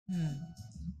Hmm.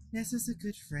 Nessa's a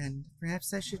good friend.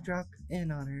 Perhaps I should drop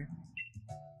in on her.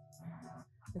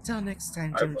 Until next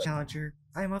time, Gym Challenger,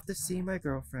 I'm off to see my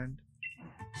girlfriend.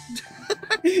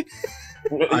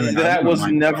 That was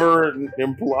never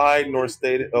implied nor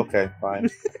stated. Okay, fine.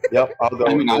 Yep, I'll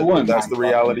go with it. That's the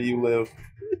reality you live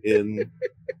in.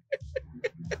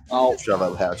 Oh, shut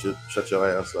up, Hatchet. Shut your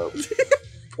ass up.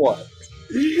 What?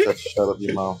 Shut up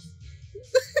your mouth.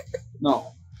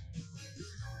 No.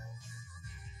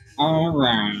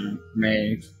 Alright,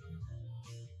 mate.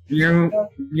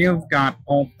 You've got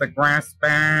both the grass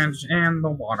badge and the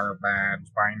water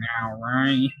badge by now,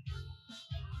 right?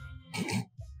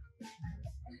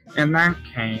 In that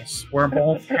case, we're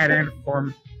both headed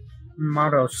for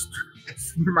Motostoke.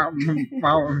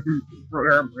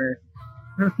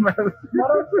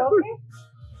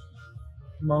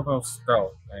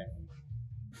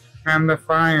 And the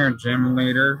fire gym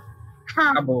leader,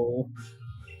 Kabu.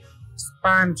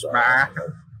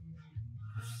 SpongeBob.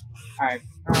 I've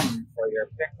come for your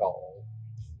pickle.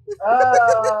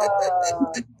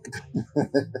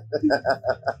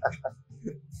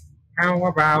 How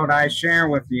about I share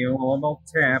with you a little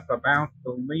tip about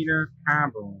the leader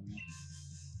Kabu?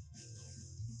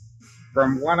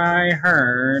 From what I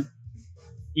heard,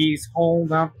 he's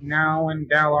holed up now in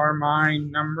Galar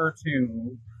Mine number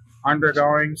 2,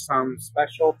 undergoing some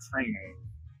special training.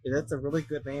 Yeah, that's a really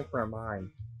good name for a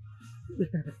mine.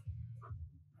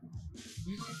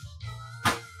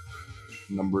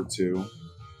 Number 2.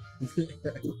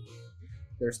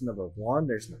 There's number 1,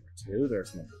 there's number 2,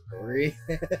 there's number 3.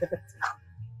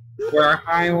 We're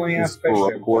highly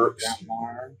efficient.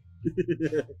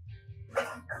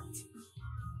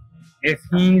 If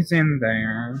he's in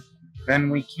there, then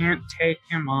we can't take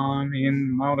him on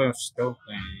in Motostoke,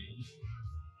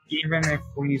 even if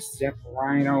we zip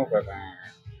right over there.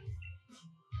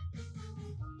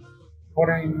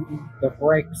 Putting the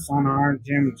brakes on our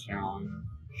gym challenge.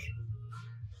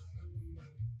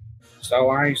 So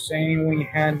I say we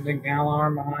head to Galar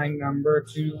Mine number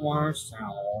 2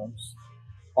 ourselves.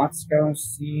 Let's go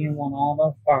see what all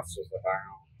the fuss is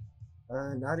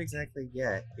about. Not exactly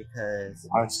yet, because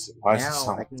I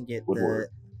can get the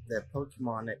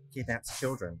Pokemon that kidnaps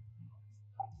children.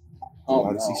 Oh,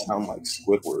 why does he sound like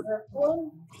Squidward?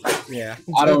 Yeah.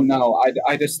 I don't know.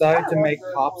 I decided to make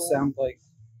Hop sound like...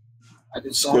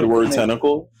 Squidward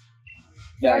Tentacle?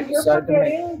 Yeah, I decided to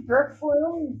make...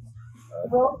 Drifloon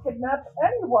will kidnap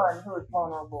anyone who is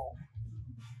vulnerable.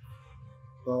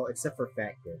 Well, except for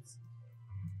fat kids.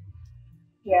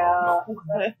 Yeah.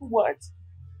 What?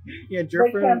 Yeah,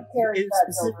 Drifloon, it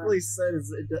specifically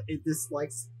says it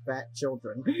dislikes fat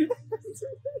children.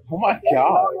 Oh my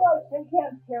god. They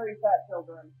can't carry fat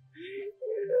children.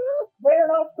 They are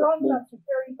not strong enough to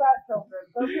carry fat children.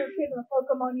 Go to your kid in the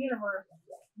Pokemon universe.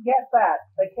 Get fat.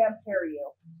 They can't carry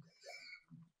you.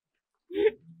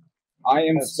 I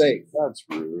am safe. That's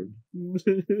rude. You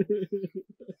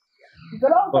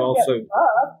could also get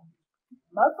buff.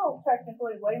 Muscle's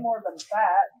technically way more than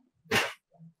fat.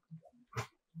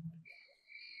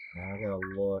 I gotta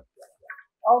look.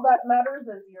 All that matters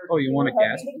is you're you want too to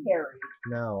heavy to carry.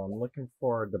 No, I'm looking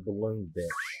for the balloon bitch.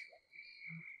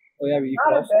 Oh yeah, but you Not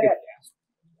can a also get bit. gas.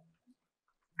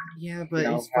 Yeah, but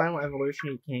his final evolution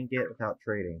you can't get without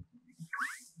trading.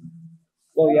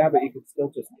 Well, yeah, but you could still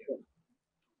just get it.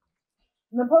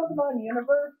 In the Pokemon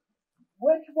universe,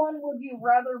 which one would you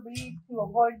rather be to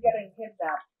avoid getting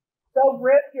kidnapped? So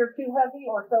ripped you're too heavy,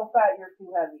 or so fat you're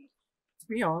too heavy? To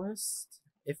be honest,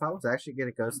 if I was actually get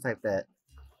a ghost type that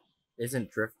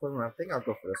isn't Drifloon, I think I'll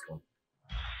go for this one.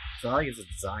 So I like its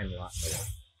design a lot more.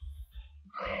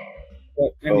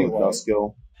 But anyway,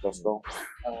 Duskull.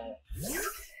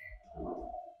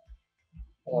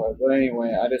 But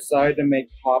anyway, I decided to make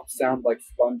Hop sound like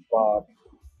SpongeBob,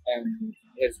 and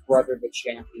his brother, the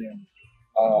champion.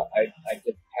 I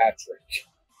did Patrick.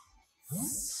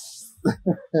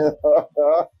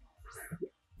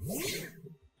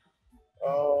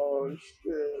 Oh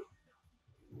shit!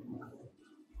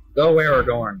 Go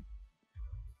Aragorn.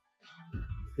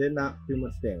 Did not do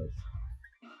much damage.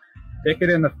 Kick it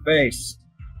in the face.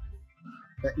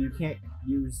 That you can't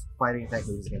use fighting attack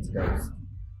moves against ghosts.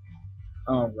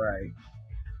 Oh, right.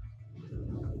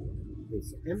 Okay,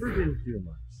 so Ember didn't do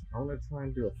much. I want to try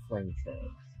and do a flame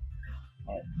charge.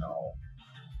 Oh no.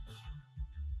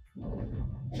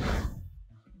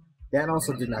 That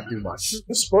also did not do much.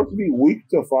 It's supposed to be weak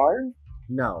to fire?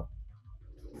 No.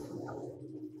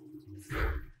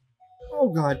 Oh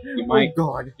god. Mike, oh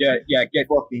god. Yeah,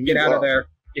 get out of there.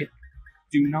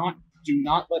 Do not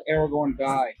let Aragorn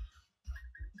die.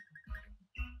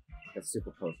 That's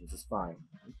super potions, it's fine.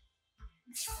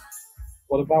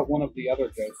 What about one of the other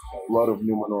ghosts? A lot of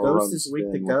Numenor Ghost runs is weak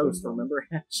to staying ghost, within them. remember?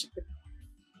 Hatchet?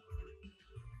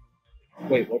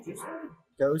 Wait, what'd you say?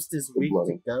 Ghost is weak to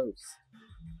Bloody. ghost.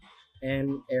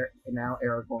 And now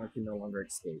Aragorn can no longer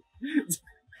escape.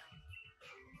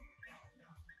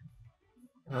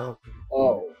 Oh,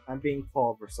 Oh, I'm being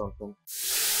called for something.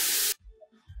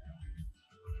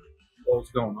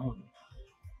 What's going on?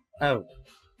 Oh,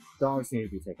 dogs need to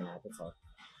be taken out, that's all.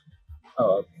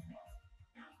 Oh, okay.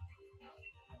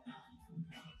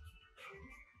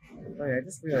 Oh yeah, I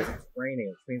just realized it's raining,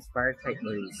 which means fire type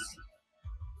moves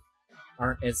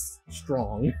aren't as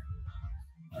strong.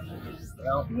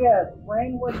 Well, Yes,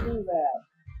 rain would do that.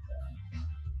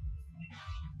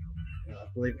 I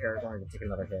believe Aragorn can take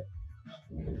another hit.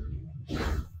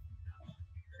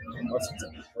 unless it's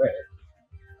a crit.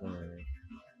 Alright.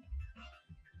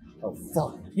 Oh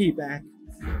fuck, he back.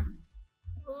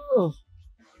 Oh.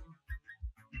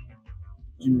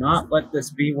 Do not let this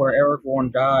be where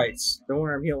Aragorn dies. Don't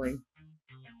worry, I'm healing.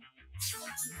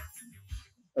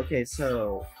 Okay,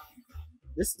 so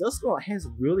this Duskull has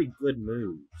really good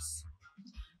moves.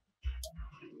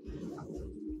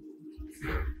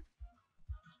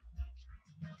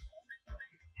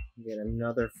 Get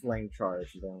another flame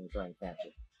charge, you don't try and catch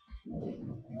it.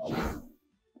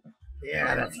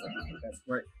 Yeah, that's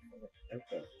right.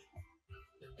 Okay.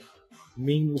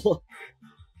 Mean look.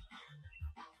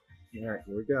 Alright,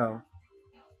 here we go.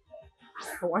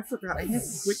 Oh, I forgot I have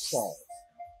quick balls.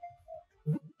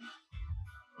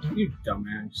 You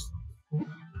dumbass.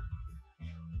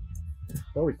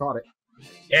 Oh, we caught it.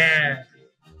 Yeah.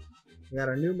 We got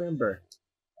our new member.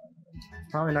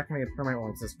 Probably not going to be a permanent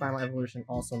one, since final evolution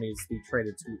also needs to be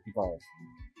traded to evolve.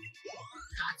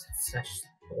 That's such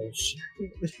bullshit.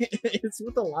 It's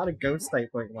with a lot of ghost type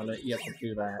Pokemon that you have to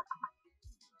do that.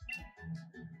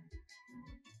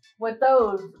 With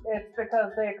those, it's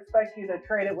because they expect you to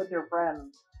trade it with your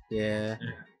friends. Yeah.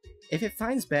 If it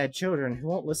finds bad children who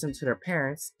won't listen to their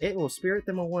parents, it will spirit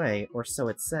them away, or so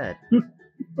it's said.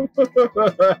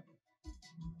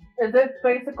 Is it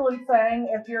basically saying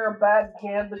if you're a bad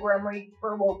kid, the Grim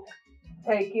Reaper will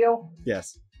take you?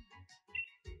 Yes.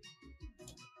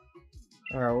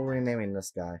 Alright, what are we naming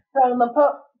this guy? So in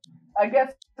I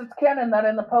guess it's canon that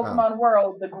in the Pokemon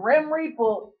world, the Grim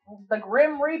Reaper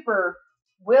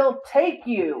will take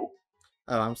you.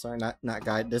 Oh, I'm sorry, not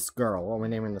guy, this girl. What are we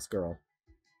naming this girl?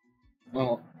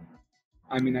 Well,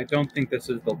 I mean, I don't think this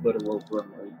is the literal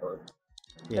Grim Reaper.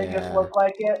 They just Yeah. look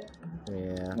like it.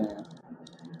 Yeah. yeah.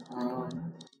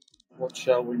 What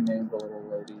shall we name the little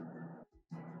lady?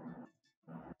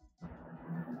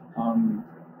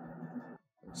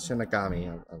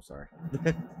 Shinigami, I'm sorry.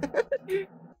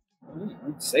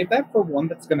 Save that for one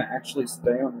that's gonna actually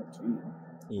stay on the team.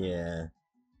 Yeah.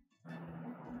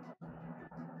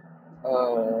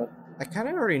 I kind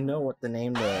of already know what to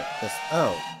name this.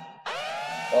 Oh.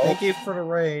 Oh, Thank you for the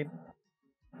raid.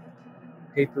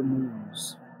 Paper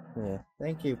Moons. Yeah.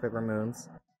 Thank you, Paper Moons.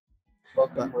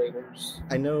 Welcome, Raiders.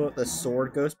 I know the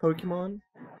Sword Ghost Pokemon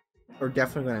are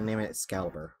definitely going to name it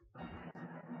Excalibur.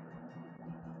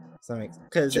 So that makes...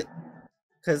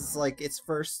 Because like, its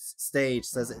first stage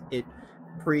says it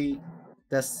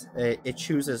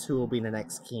chooses who will be the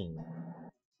next king.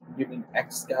 You mean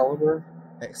Excalibur?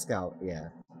 Excalibur, yeah.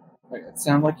 Wait, it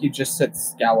sounded like you just said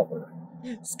Scalibur.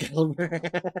 Excalibur.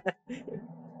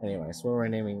 Anyway, so we're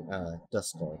naming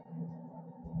Duskull.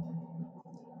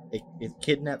 It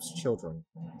kidnaps children.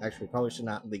 Actually, probably should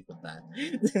not lead with that.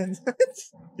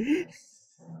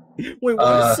 Wait,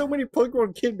 why do so many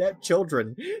Pokemon kidnap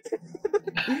children?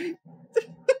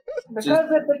 Because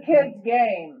it's a kid's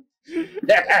game.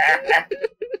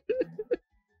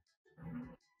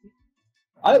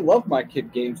 I love my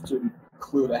kid games to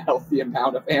include a healthy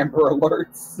amount of Amber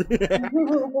Alerts.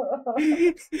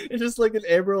 It's just like an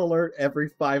Amber Alert every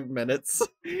 5 minutes.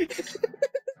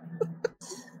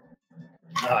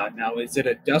 Now is it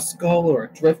a Duskull or a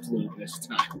Driftloon this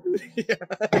time? Yeah.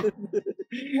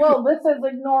 Well, this is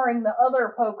ignoring the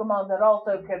other Pokemon that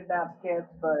also kidnap kids,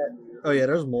 but... Oh yeah,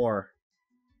 there's more.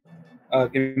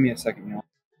 Give me a second, y'all.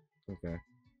 Okay.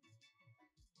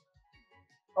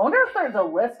 I wonder if there's a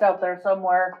list out there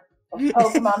somewhere of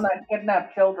Pokemon that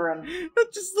kidnap children.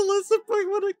 Just the list of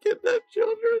Pokemon that kidnap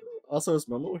children. Also, is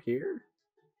Momo here?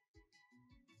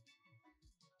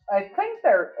 I think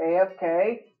they're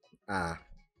AFK. Ah.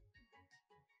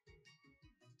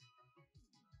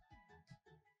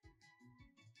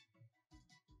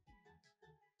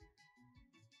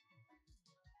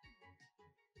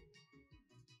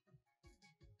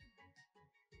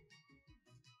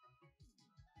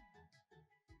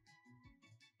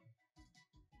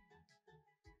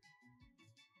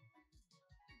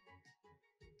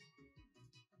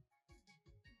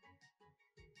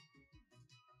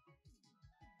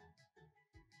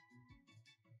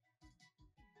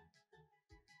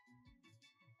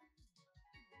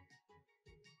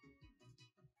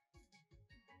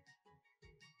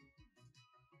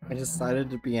 I decided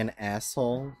to be an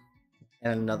asshole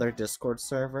in another Discord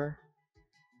server.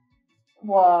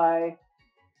 Why?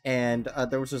 And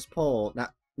there was this poll.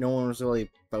 No one was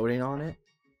really voting on it.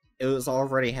 It was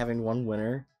already having one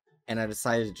winner, and I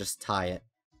decided to just tie it.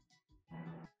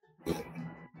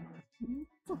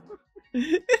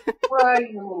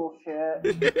 Right, you little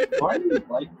shit. Why do you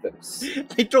like this?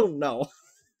 I don't know.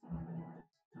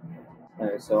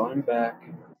 Alright, so I'm back.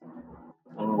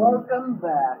 Welcome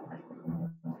back.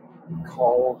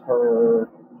 Call her.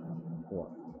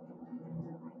 What?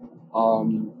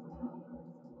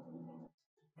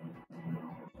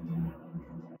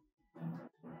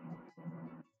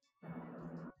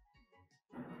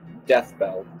 Death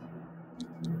Bell.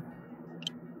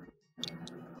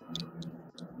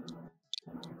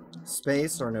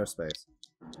 Space or no space?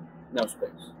 No space.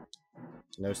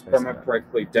 No space. If I remember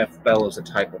correctly, Death Bell is a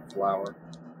type of flower.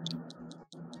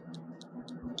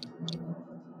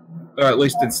 Or at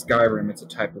least in Skyrim, it's a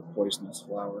type of poisonous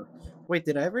flower. Wait,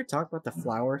 did I ever talk about the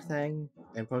flower thing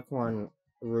in Pokemon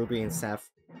Ruby and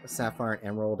Sapphire and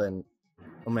Emerald and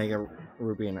Omega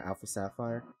Ruby and Alpha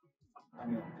Sapphire? I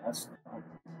mean, that's...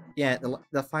 Yeah,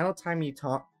 the final time you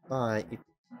talk,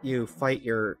 you fight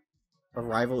your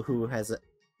rival who has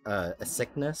a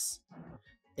sickness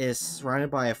is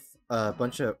surrounded by a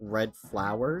bunch of red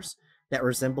flowers that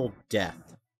resemble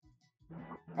death.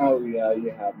 Oh yeah,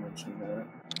 you have mentioned that.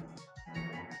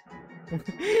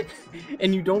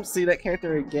 And you don't see that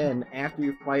character again after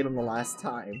you fight him the last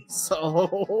time.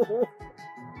 So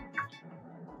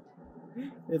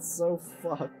it's so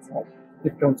fucked.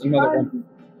 Here comes another one.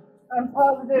 I'm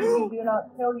positive you do not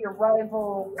kill your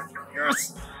rival.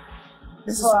 Yes!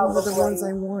 This is one of the ones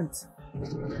I want.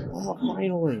 Oh,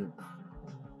 finally.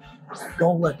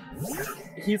 Golem.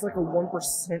 He's like a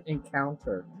 1%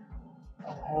 encounter.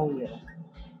 Oh yeah.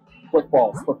 Quick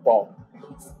ball, quick ball.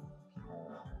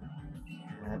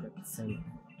 Yeah, that's the same.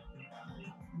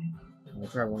 I'll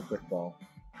try one quick ball.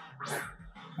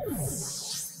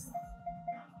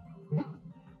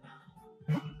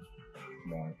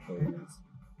 Come on, please.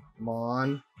 Come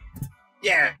on.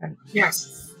 Yeah!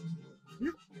 Yes!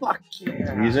 Fuck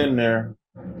yeah! He's in there.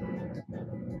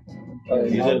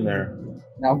 He's now, in there.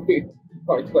 Now we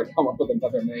gotta come up with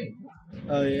another name.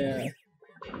 Oh yeah.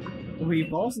 Well, he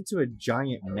evolves into a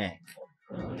giant mech.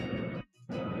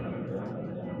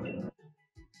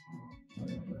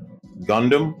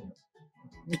 Gundam?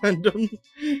 Gundam.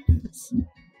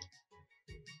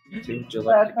 Would you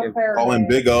like to give... Call him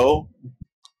Big O.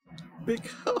 Big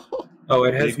O. Oh,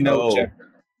 it has Big no O. gender.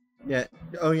 Yeah.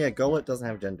 Oh yeah, Golett doesn't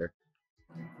have gender.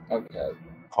 Okay.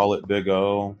 Call it Big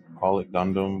O. Call it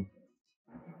Gundam.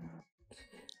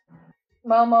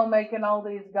 Momo making all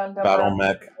these Gundam Battle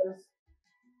Mech. references.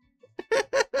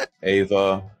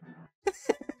 Ava.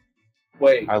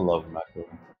 Wait. I love Mecha.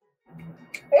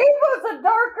 Ava's a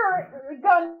darker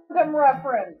Gundam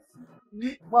reference.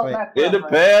 Well, Wait, mech It reference.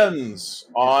 depends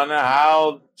on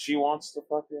how she wants to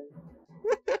fucking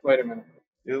Wait a minute.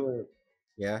 do it.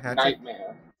 Yeah, Hatchet.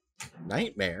 Nightmare.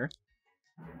 Nightmare.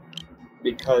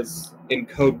 Because in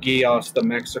Code Geass, the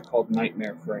mechs are called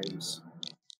Nightmare Frames.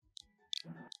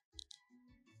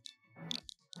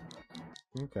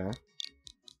 Okay.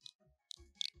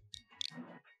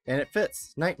 And it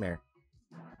fits. Nightmare.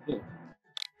 Yeah.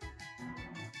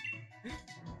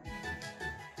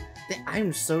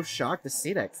 I'm so shocked to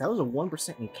see that, because that was a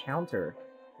 1% encounter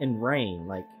in rain.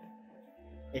 Like,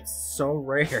 it's so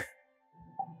rare.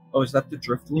 Oh, is that the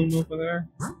Drifloon over there?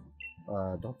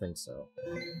 Don't think so.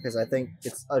 Because I think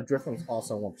it's Drifloon's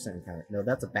also a 1% encounter. No,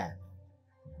 that's a bat.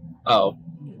 Oh.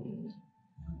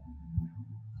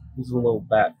 He's a little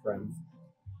bat friend.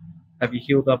 Have you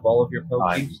healed up all of your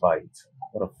Time Pokémon? Bite.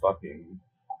 What a fucking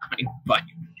Bite.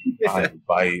 Time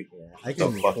Bite. Yeah, I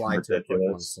So can fucking fly to a quick one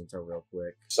ridiculous. center real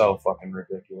quick. So fucking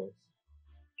ridiculous.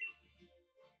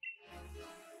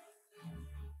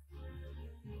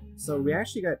 So we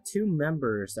actually got 2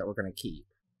 members that we're gonna keep.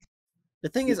 The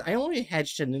thing is, I only had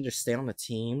Shedinja stay on the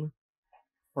team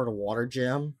for the water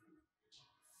gem.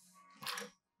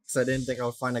 Because I didn't think I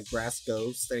would find a grass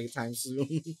ghost anytime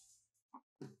soon.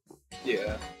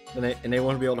 Yeah. and they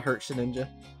want to be able to hurt Shedinja.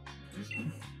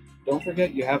 Don't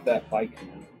forget you have that bike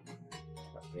now.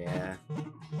 Yeah.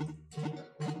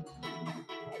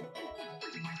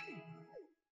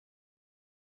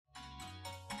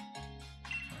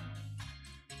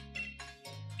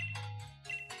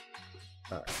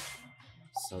 Alright.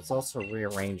 So let's also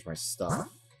rearrange my stuff.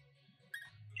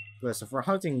 Because if we're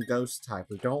hunting ghost type,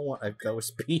 we don't want a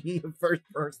ghost being the first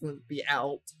person to be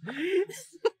out.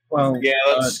 Well, Yeah,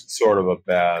 that's sort of a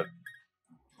bad.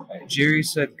 Jerry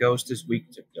said Ghost is weak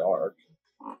to dark.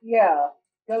 Yeah,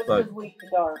 Ghost But- is weak to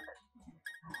dark.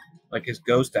 Like, is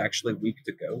Ghost actually weak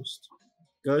to Ghost?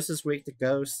 Ghost is weak to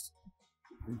Ghost,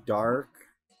 Dark,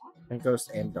 and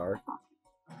Ghost and Dark.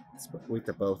 It's weak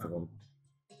to both of them.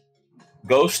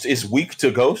 Ghost is weak to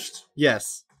Ghost?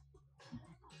 Yes.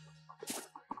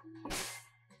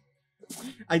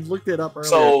 I looked it up earlier.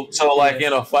 So like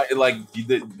in a fight, like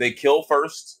they kill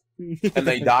first and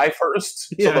they die first,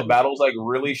 so Yeah. the battle's like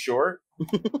really short.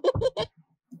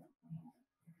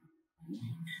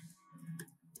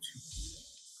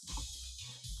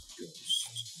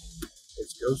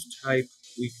 Is Ghost type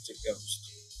weak to Ghost?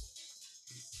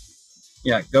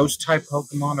 Yeah, Ghost type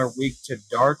Pokemon are weak to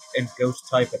Dark and Ghost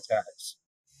type attacks.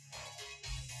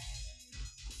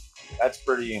 That's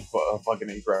pretty fucking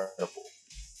incredible.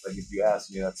 Like if you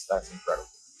ask me, that's incredible.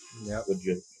 Yep.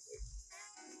 Legit.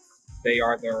 They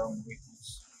are their own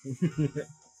weakness.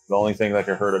 The only thing that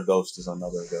can hurt a ghost is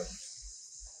another ghost.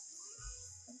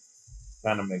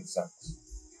 Kind of makes sense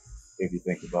if you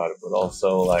think about it, but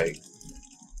also like,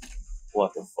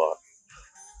 what the fuck?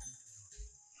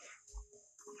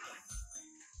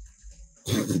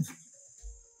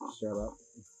 Shut up.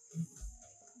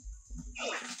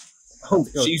 Oh,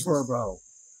 Go Jesus. Turbo.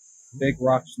 Big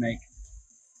rock snake.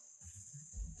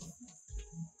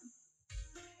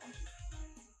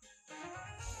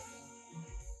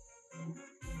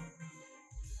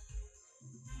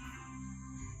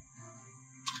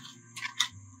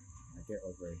 I get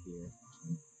over here.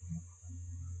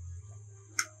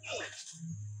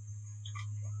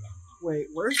 Wait,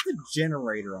 where's the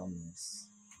generator on this?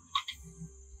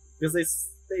 Because they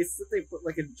said they put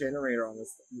like a generator on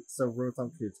this so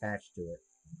Rotom could attach to it.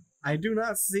 I do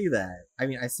not see that. I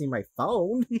mean, I see my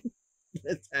phone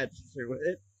attached to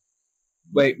it.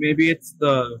 Wait, maybe it's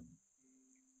the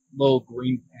little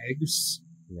green eggs?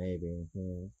 Maybe.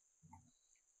 Yeah.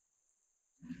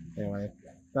 Anyway,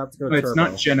 about to go No, it's turbo.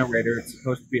 not generator, it's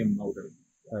supposed to be a motor.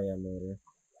 Oh yeah, motor.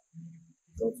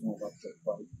 So it's more about the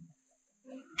fight.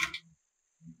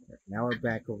 Now we're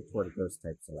back over toward the ghost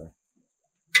type center.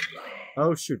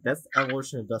 Oh shoot, that's the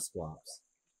evolution of Dusclops.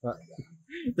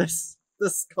 The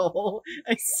skull.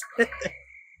 I said that.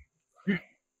 Get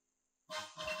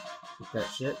that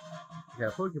shit. I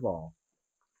got a Pokeball.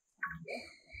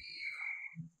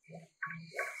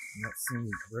 I'm not seeing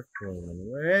Driftwood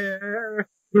anywhere.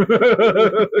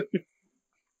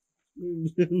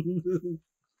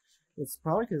 It's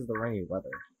probably because of the rainy weather.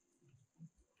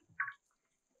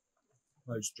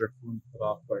 I was drifting put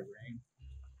off by rain.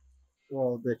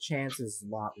 Well, the chance is a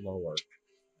lot lower.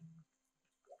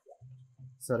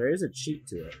 So there is a cheat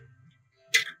to it.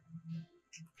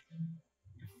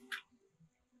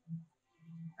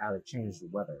 How to change the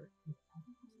weather.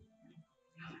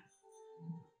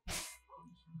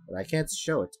 But I can't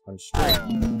show it on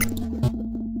stream.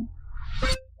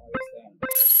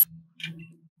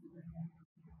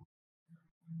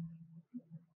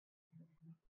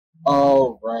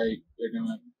 Oh, right. You're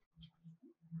gonna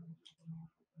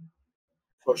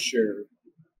push your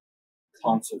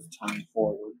console's time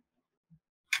forward.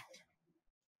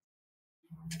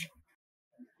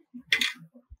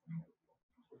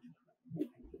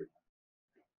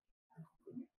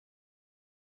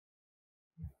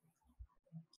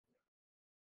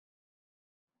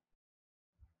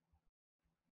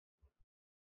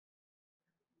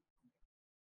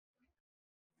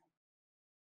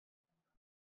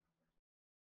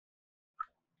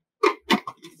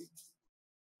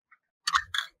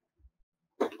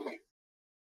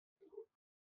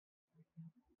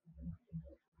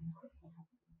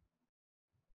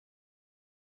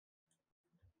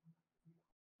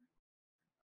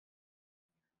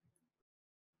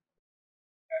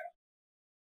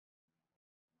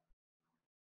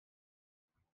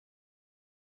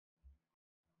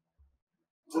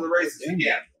 To the races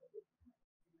again.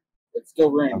 It's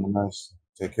still raining. Nice.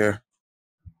 Take care.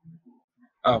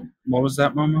 Oh, what was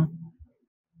that, Mama?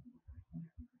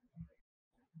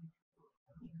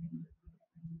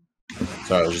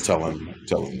 Sorry, I was just telling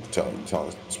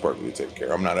Sparkly to take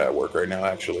care. I'm not at work right now,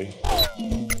 actually.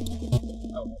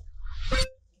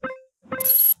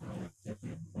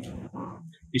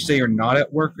 You say you're not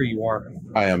at work or you are?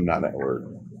 I am not at work.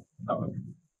 Oh,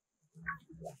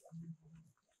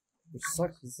 Which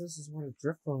sucks because this is where the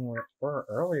Driftwood were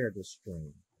earlier this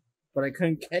stream. But I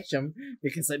couldn't catch them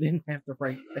because I didn't have the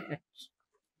right badge.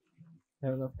 I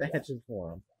have enough badges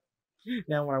for them.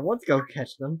 Now when I want to go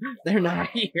catch them, they're not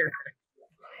here.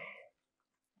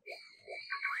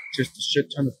 just a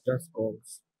shit ton of dust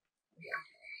goals.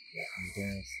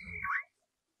 Yes.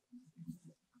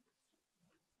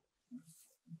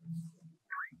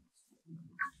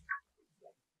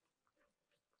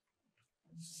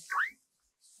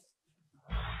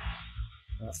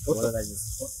 What did I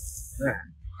just...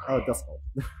 Oh, dust bolt.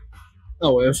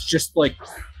 Oh, it was just an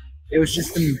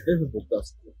invisible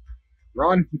dust bolt.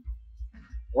 Run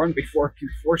before it can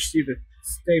force you to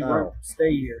stay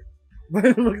here. Look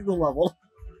at the level.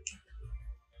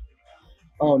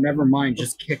 Oh, never mind.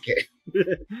 Just kick it.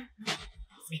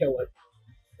 Kill it.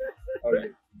 Oh, yeah.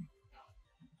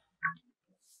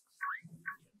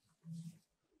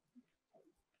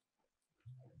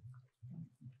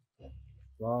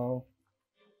 Well,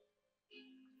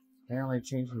 apparently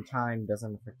changing time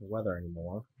doesn't affect the weather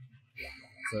anymore.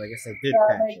 So I guess I did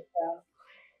patch it.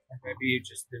 Maybe you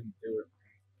just didn't do it.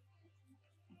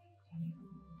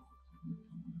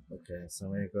 Okay, so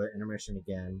I'm gonna go to intermission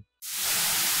again.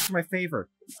 It's my favorite.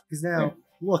 Because now,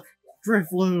 look,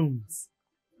 drift looms.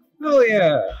 Oh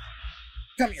yeah!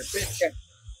 Come here, bitch.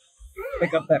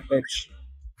 Pick up that bitch.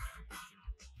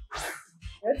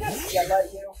 Yeah,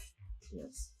 let you.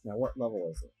 Yes. Now, what level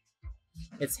is it?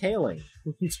 It's hailing.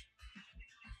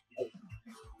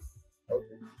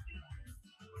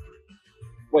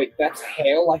 Wait, that's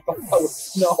hail? I thought that was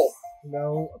snow.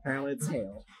 No, apparently it's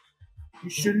hail. You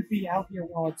shouldn't be out here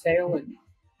while it's hailing.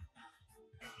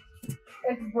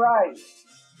 It's bright.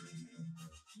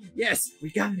 Yes, we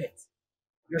got it.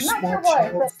 Your I'm not small sure why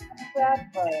child, it's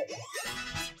that, but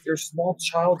your small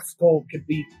child's skull could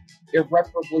be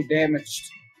irreparably damaged.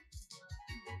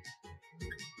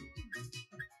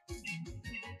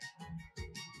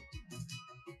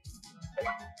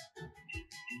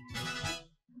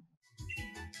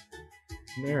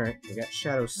 Alright, we got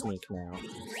Shadow Sneak now.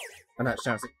 Oh, not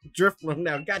Shadow Sneak. Drift Loom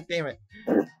now, god damn it!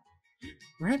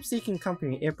 Perhaps seeking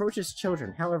company, it approaches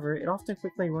children. However, it often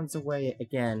quickly runs away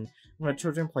again when the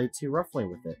children play too roughly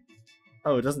with it.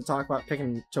 Oh, it doesn't talk about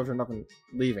picking children up and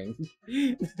leaving.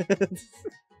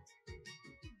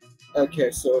 Okay,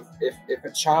 so if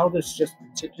a child is just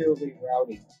particularly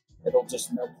rowdy, it'll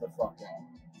just milk the fuck out.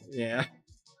 Yeah.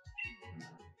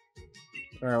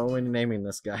 Alright, what are we naming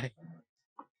this guy?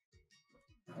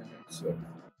 Okay, so,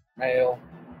 male,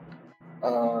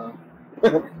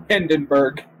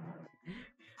 Hindenburg.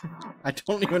 I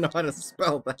don't even know how to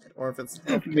spell that, or if it's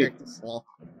correct at all.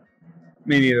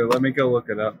 Me neither. Let me go look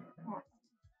it up.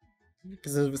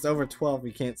 Because if it's over 12,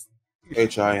 we can't...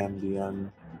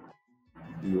 HINDNBURG.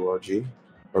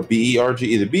 Or BERG.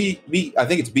 Either B, I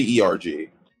think it's BERG.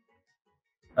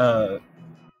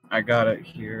 I got it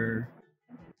here.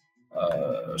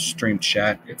 Stream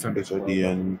chat. It's under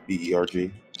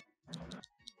HIDNBERG.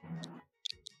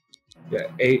 Yeah,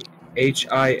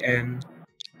 HINDENBUR.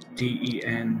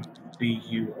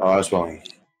 Oh, I was spelling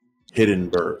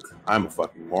Hindenburg. I'm a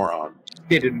fucking moron.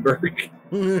 Hindenburg.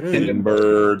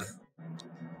 Hindenburg.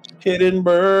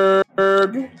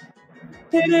 Hindenburg.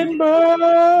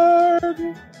 Hindenburg.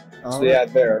 So yeah,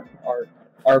 there.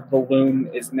 Our balloon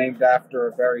is named after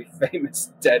a very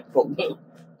famous dead balloon.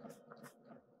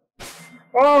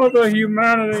 Oh, the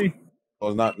humanity!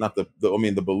 Well, not the. I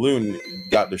mean, the balloon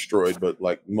got destroyed, but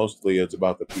like mostly it's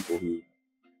about the people who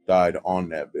died on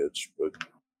that bitch. But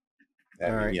I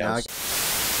mean, Alright,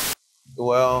 yes.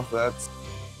 Well, that's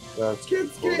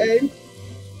Kids game.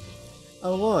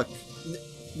 Oh, look.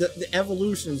 The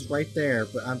evolution's right there,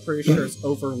 but I'm pretty sure it's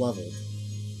over leveled.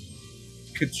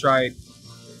 Could try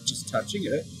just touching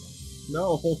it.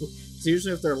 No. So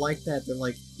usually if they're like that, they're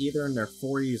like either in their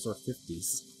 40s or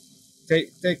 50s.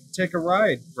 Take a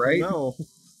ride, right? No.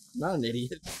 Not an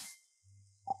idiot.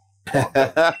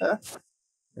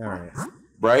 Alright.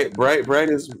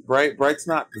 Bright's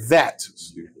not that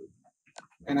stupid.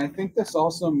 And I think this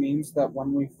also means that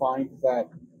when we find that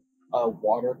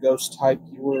water ghost type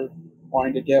you were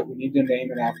wanting to get, we need to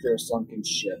name it after a sunken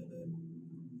ship.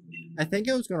 I think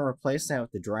I was going to replace that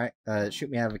with the shoot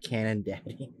me out of a cannon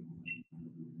daddy.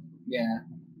 Yeah.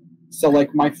 So,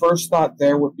 like, my first thought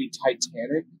there would be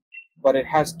Titanic, but it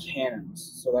has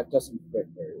cannons, so that doesn't fit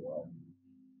very well.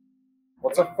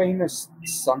 What's a famous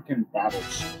sunken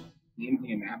battleship? The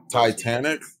Indianapolis.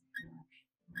 Titanic?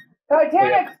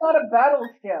 Titanic's not a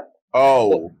battleship.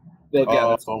 Oh.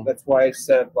 Yeah, that's why I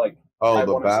said, like... Oh,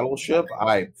 the battleship?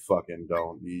 I fucking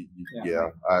don't.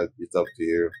 It's up to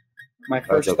you. My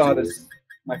first thought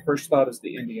is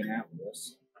the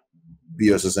Indianapolis.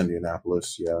 BSS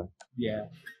Indianapolis, yeah. Yeah.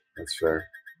 That's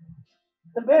fair.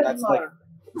 The Bismarck.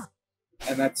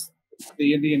 And that's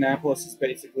the Indianapolis is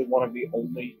basically one of the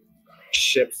only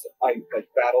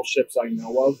battleships I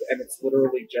know of, and it's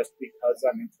literally just because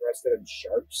I'm interested in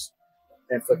sharks.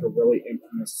 And it's like a really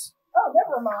infamous Oh,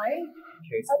 never mind.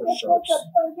 case I for just sharks. looked up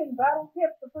sunken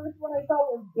battleship. The first one I saw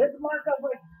was Bismarck. I was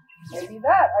like, maybe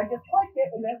that. I just clicked it,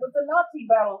 and it was a Nazi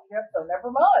battleship, so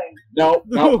never mind. No.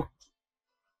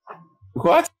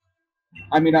 What?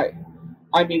 I mean,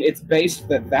 I mean, it's based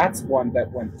that that's one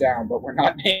that went down, but we're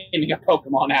not naming a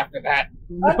Pokemon after that.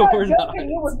 I'm not joking.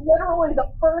 It was literally the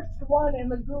first one in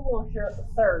the Google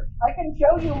search. I can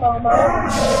show you, Momo.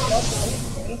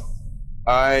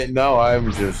 I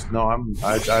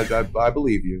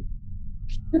believe you.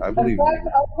 I believe in fact,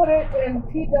 I'll put it in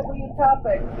TW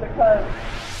topics because,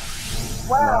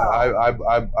 wow. No,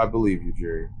 I believe you,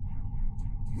 Jerry.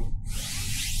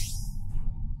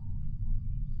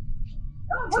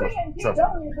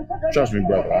 Trust me,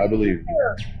 brother. I believe you.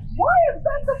 Why is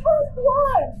that the first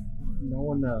one? No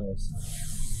one knows.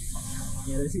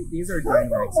 Yeah, these are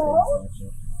Dynamax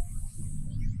things.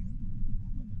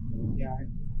 Yeah.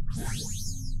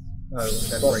 Oh,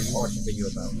 that's right. You watched a video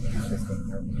about this thing.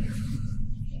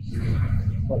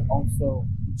 But also,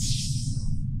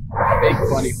 big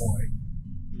funny boy.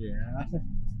 Yeah.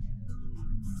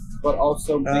 But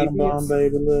also, maybe Atom bomb,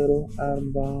 baby, little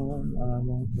atom bomb. I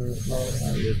want her.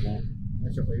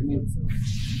 That's your favorite.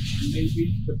 Maybe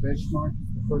the benchmark is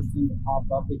the first thing to pop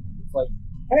up. It's like,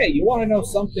 hey, you want to know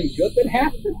something good that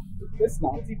happened? This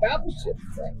Nazi battleship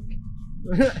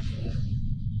sank.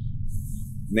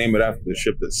 Name it after the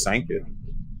ship that sank it.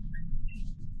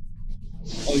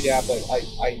 Oh yeah, but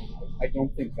I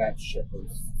don't think that ship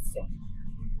is sunk.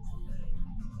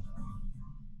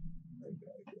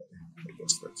 I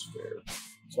guess that's fair.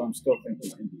 So I'm still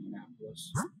thinking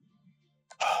Indianapolis.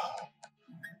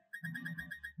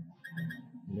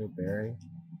 Newberry.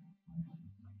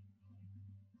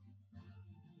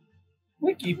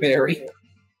 Wikiberry.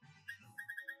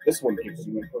 This one gives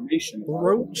you information.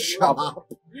 Throat chop.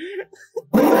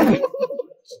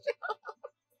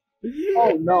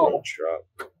 Oh no!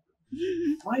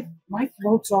 My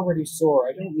throat's already sore.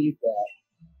 I don't need that.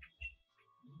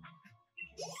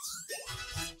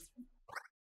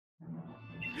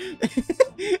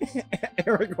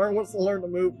 Aragorn wants to learn to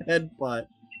move headbutt.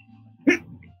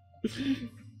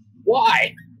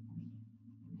 Why?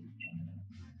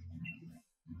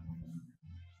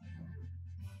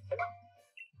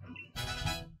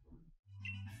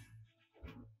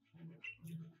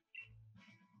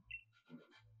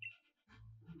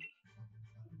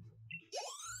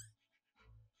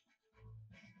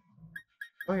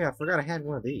 Oh yeah, I forgot I had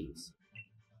one of these.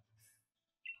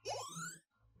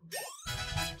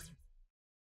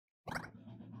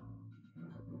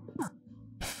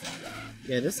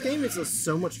 Yeah, this game is just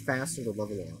so much faster to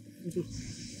level up.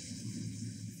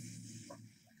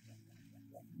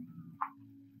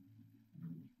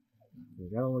 We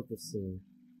gotta look to see.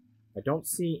 I don't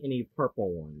see any purple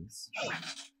ones.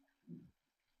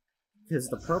 Because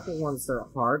the purple ones, they're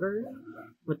harder,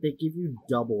 but they give you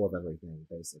double of everything,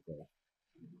 basically.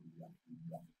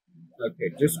 Okay,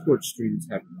 Discord streams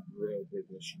have a real big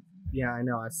issue. Yeah, I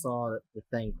know. I saw the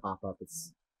thing pop up.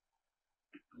 It's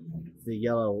the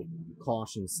yellow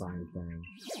caution sign thing.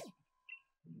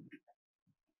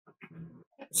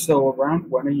 So around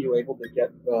when are you able to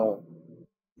get the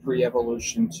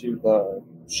pre-evolution to the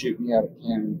shoot me out of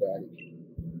cannon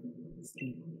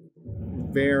daddy?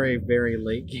 Very, very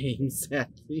late game,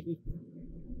 sadly.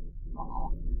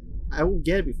 I will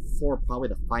get it before probably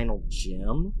the final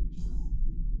gym.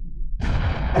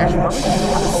 Actually,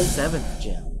 probably the 7th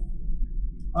gym.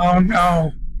 Oh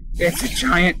no! It's a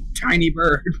giant, tiny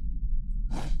bird.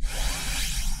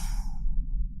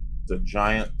 It's a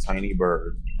giant, tiny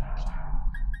bird.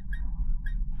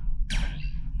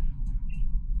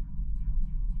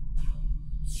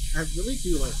 I really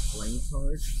do like flame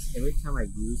charge. Every time I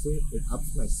use it, it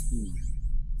ups my speed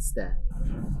stat.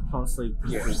 Constantly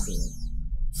increasing it.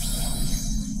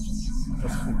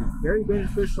 Which can be very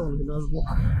beneficial and who knows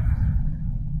why.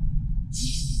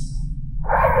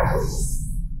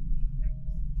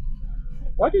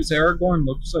 Why does Aragorn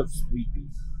look so sleepy?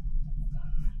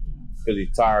 Because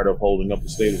he's tired of holding up the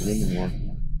state of Numenor.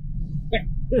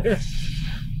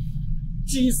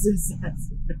 Jesus,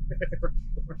 that's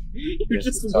You're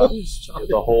just one shot. He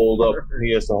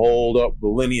has to hold up the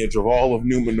lineage of all of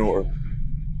Numenor.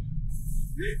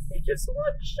 He just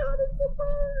one shot at the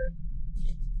bird.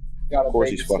 Of course,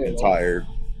 he's fucking tired.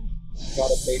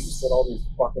 Gotta babysit all these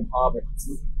fucking hobbits.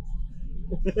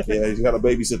 Yeah, he's got to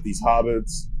babysit these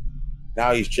hobbits.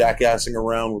 Now he's jackassing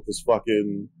around with this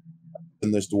fucking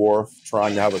and this dwarf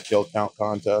trying to have a kill count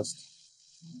contest.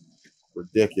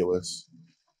 Ridiculous.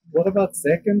 What about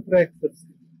second breakfast?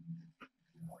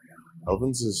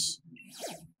 Elvin's is.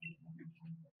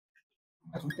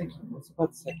 I don't think he was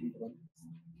about second breakfast.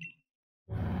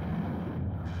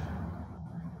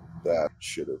 That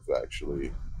should have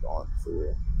actually gone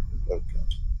through. Okay.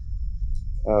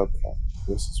 Okay.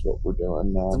 This is what we're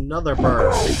doing now. Another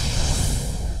bird.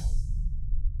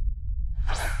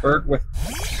 Bird with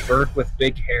Bird with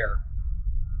big hair.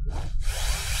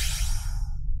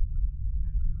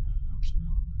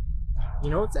 You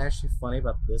know what's actually funny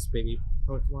about this baby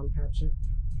Pokemon Hatchet?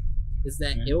 Is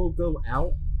that it will go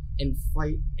out and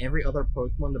fight every other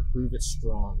Pokemon to prove it's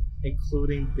strong,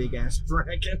 including big-ass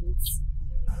dragons.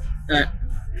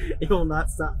 It will not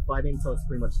stop fighting until it's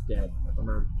pretty much dead. If I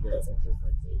remember correctly.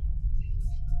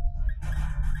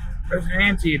 There's an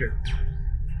anteater.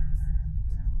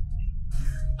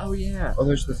 Oh yeah. Oh,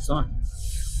 there's the sun.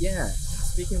 Yeah.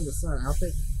 Speaking of the sun, I don't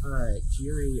think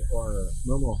Jiri or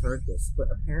Momo heard this, but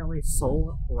apparently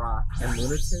Soul, Rock, and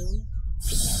Lunatune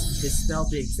is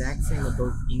spelled the exact same in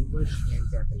both English and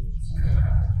Japanese,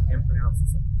 and pronounced the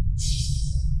same.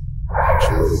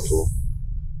 Actually, really cool.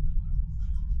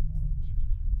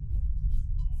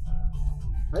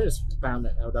 I just found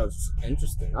that out. That was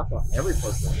interesting. I thought every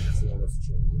Pokemon had the English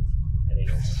change. I didn't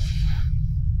know that.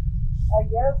 I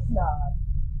guess not.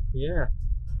 Yeah.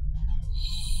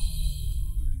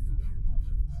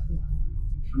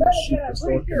 Then again, I'm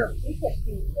pretty sure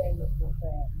Pikachu's famous for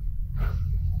fans.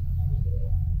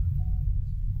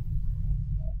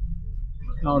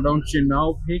 Oh, don't you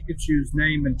know Pikachu's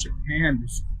name in Japan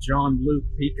is John Luke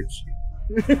Pikachu?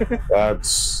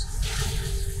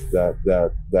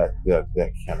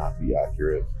 That cannot be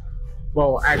accurate.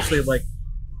 Well, actually, like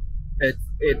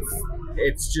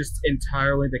it's just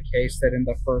entirely the case that in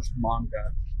the first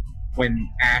manga, when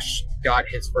Ash got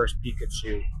his first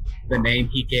Pikachu, the name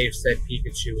he gave said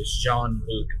Pikachu is John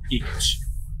Luke Pikachu.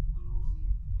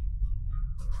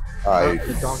 I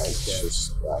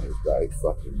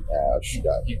fucking Ash.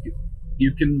 God,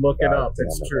 You can look it God up. damn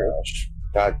It's it, true. Ash.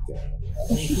 God damn it.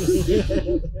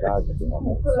 God damn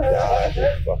it. God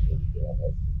fucking damn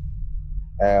it.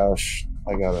 Ash, I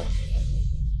gotta.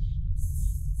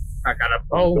 I got a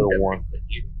bone to pick with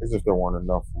you. As if there weren't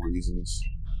enough reasons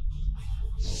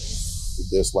to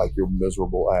dislike your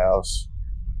miserable ass.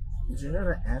 Did you know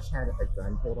that Ash had a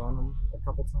gun pulled on him a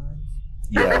couple times?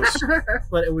 Yes.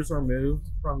 But it was removed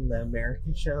from the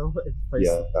American show.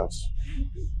 Yes.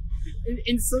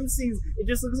 In some scenes, it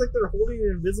just looks like they're holding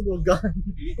an invisible gun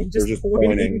and They're just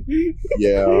pointing.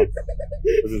 Yeah.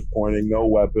 They're just pointing. No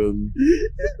weapon.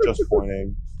 Just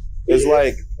pointing. It's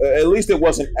like, at least it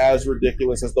wasn't as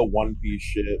ridiculous as the One Piece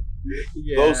shit.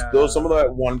 Yeah. Those some of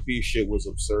that One Piece shit was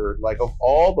absurd. Like, of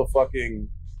all the fucking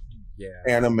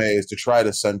animes to try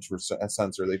to censor,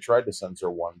 they tried to censor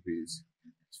One Piece.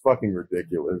 It's fucking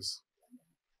ridiculous.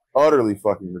 Utterly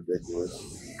fucking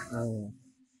ridiculous.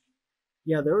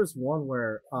 Yeah, there was one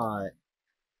where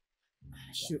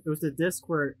shoot, it was the disc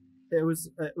where it was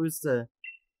the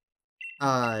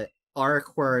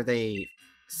arc where they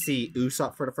see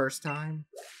Usopp for the first time.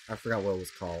 I forgot what it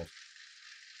was called,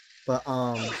 but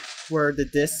where the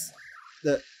disc,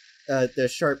 the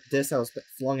sharp disc that was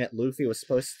flung at Luffy was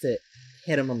supposed to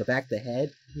hit him on the back of the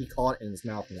head. He caught it in his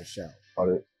mouth in the show. Caught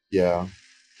it. Yeah.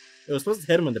 It was supposed to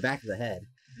hit him in the back of the head.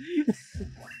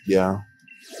 Yeah.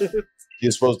 He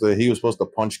was supposed to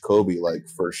punch Kobe like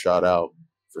first shot out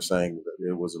for saying that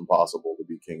it was impossible to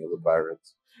be king of the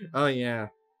pirates. Oh yeah.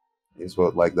 He's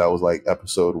what that was like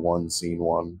episode 1, scene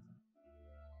 1.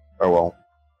 Or well,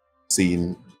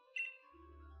 scene.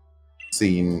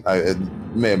 It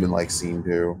may have been like scene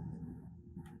 2.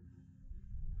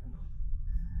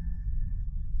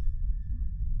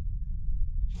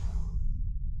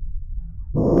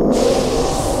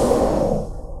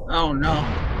 Oh no.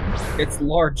 It's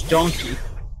large donkey.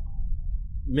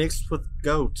 Mixed with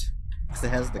goat. Because it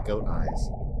has the goat eyes.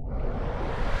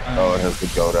 Oh, it has the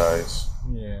goat eyes.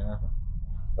 Yeah.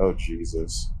 Oh,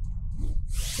 Jesus.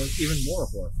 So it's even more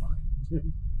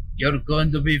horrifying. You're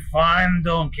going to be fine,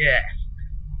 donkey.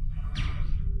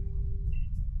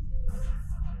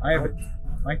 I have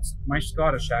my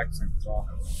Scottish accent is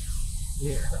awful.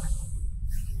 Yeah.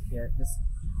 Yeah,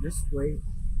 this way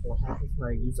what happens when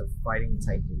I use a fighting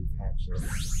type move Hatchet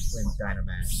when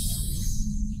Dynamax.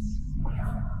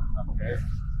 Okay.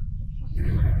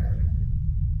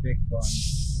 Big fun.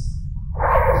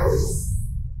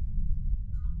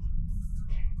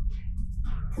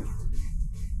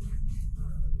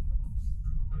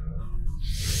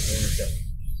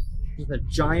 With a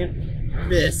giant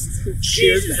fist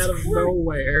shoots out of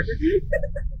nowhere.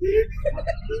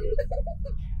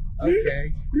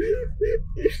 Okay.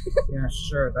 Yeah,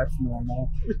 sure, that's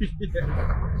normal.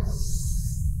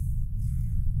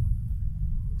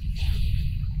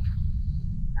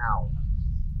 Ow.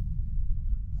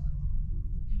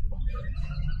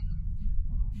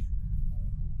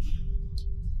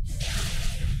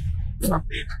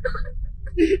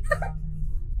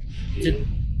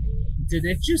 Did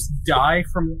it just die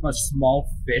from a small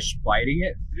fish biting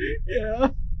it? Yeah.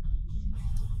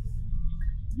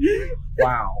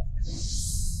 Wow.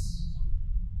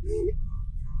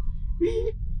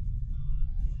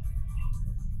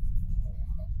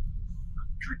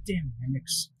 Goddamn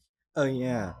mimics. Oh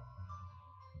yeah.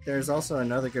 There's also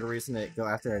another good reason to go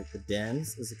after the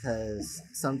dens is because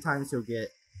sometimes you'll get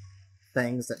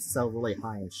things that sell really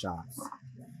high in shops.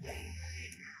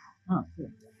 Oh,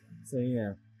 cool. So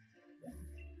yeah.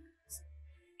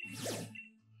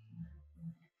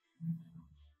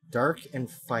 Dark and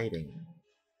fighting.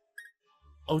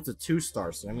 Oh, it's a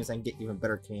 2-star, so that means I can get even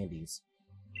better candies.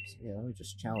 So yeah, let me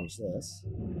just challenge this.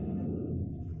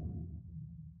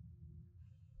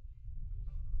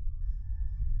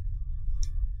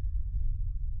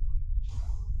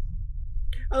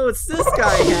 Oh, it's this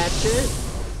guy, Hatchet!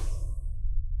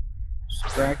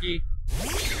 Scraggy?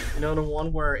 You know, the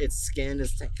one where its skin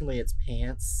is technically its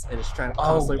pants, and it's trying to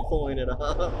constantly pulling it up?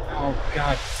 Oh,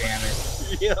 god damn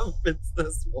it. Yep, it's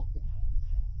this one.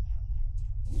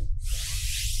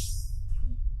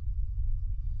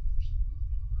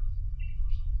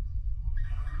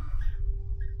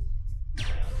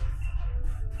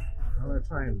 I'm gonna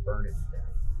try and burn it to death.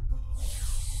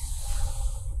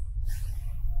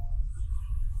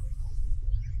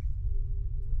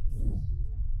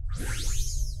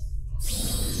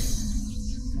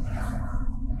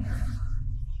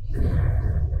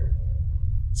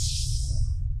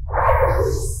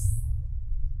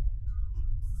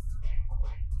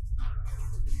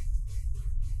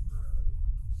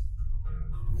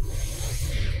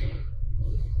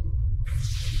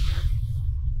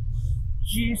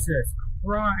 Jesus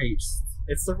Christ.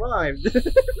 It survived!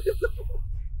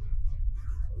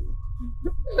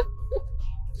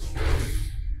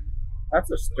 That's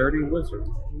a sturdy wizard.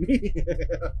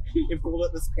 It pulled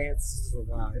up his pants to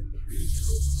survive.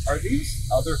 Are these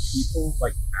other people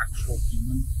like actual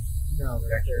humans? No,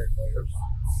 they're players.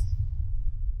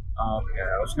 Okay,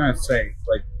 I was gonna say,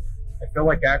 like, I feel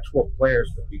like actual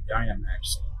players would be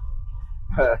Dynamax.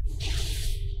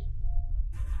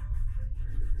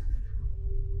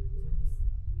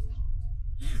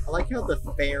 I like how the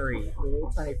fairy, the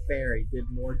little tiny fairy, did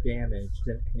more damage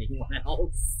than anyone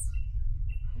else.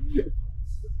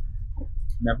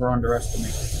 Never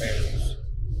underestimate the fairies.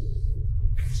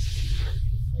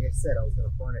 Like I said, I was gonna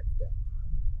burn it to death.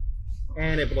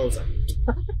 And it blows up.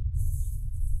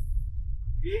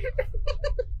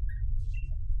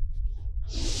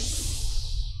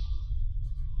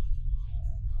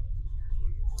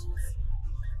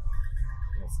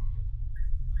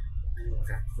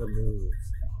 That's the move.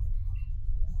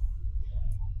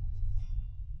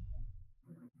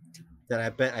 That I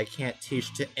bet I can't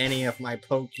teach to any of my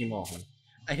Pokemon.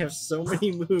 I have so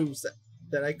many moves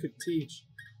that I could teach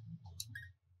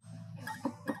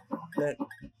that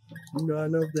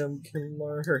none of them can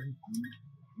learn.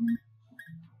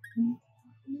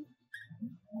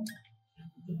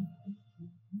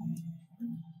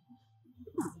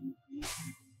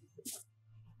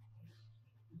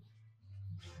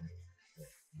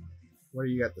 What do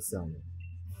you got to sell me?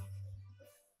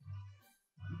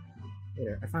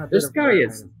 Here, I found a This bit of guy item.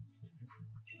 is.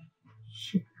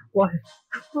 Why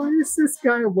does this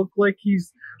guy look like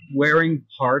he's wearing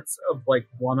parts of like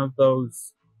one of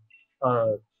those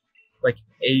like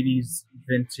 80s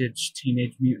vintage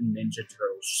Teenage Mutant Ninja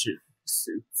Turtles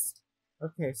suits?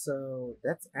 Okay, so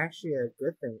that's actually a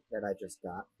good thing that I just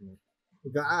got. The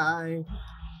guy.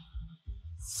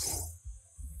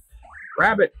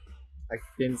 Rabbit! I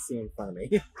didn't see in front of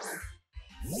me.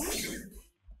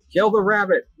 Kill the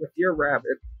rabbit with your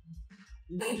rabbit.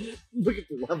 Look at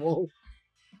the level.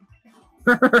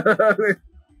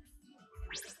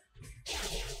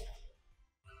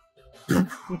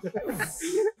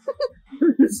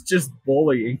 It's just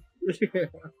bullying.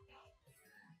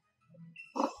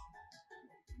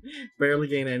 Barely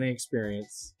gain any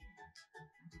experience.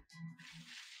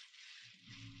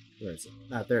 Where is it?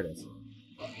 Ah, there it is.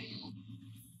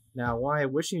 Now, why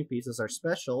wishing pieces are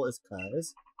special is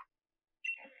because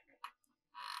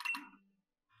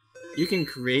you can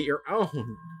create your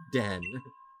own den.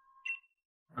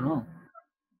 Oh.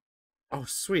 Oh,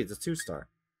 sweet, it's a 2-star.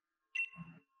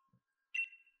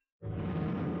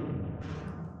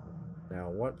 Now,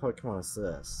 what Pokemon is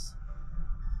this?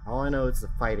 All I know is the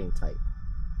fighting type.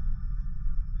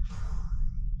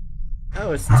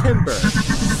 Oh, it's Timber!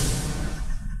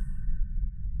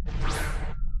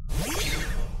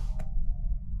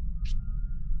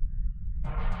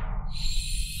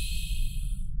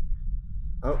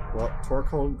 Oh, well,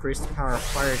 Torkoal increased the power of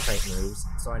fire type moves,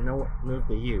 so I know what move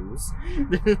to use.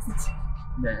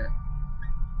 Nah.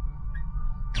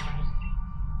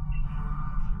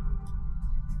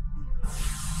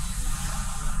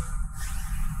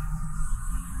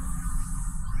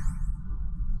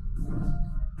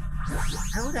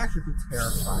 I would actually be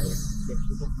terrified if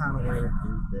people found a way to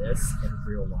do this in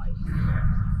real life.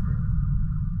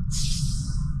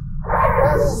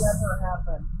 That'll never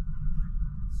happen.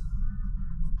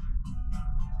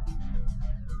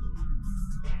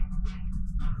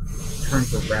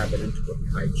 Turns a rabbit into a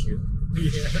kaiju.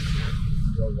 Yeah.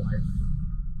 In real life.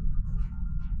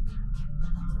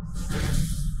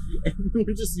 And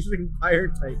we're just using fire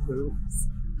type moves.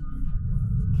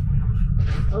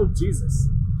 Oh Jesus.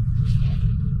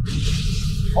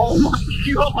 Oh my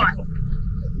god!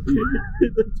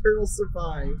 The turtle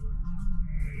survived.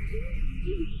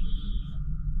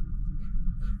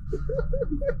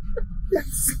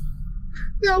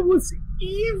 That was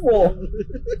evil!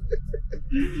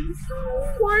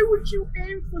 Why would you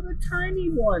aim for the tiny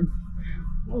one?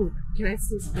 Oh, can I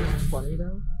say something funny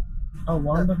though? Oh,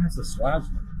 one of them has a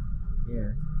plasma.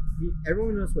 Yeah.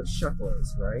 Everyone knows what shuffle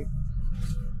is, right?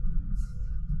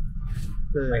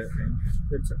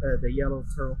 The yellow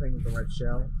turtle thing with the red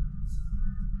shell.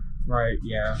 Right,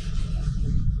 yeah.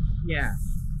 Yeah,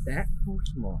 that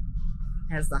Pokemon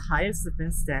has the highest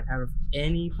defense stat out of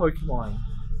any Pokemon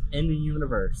in the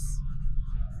universe.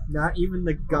 Not even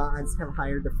the gods have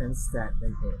higher defense stat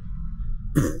than him.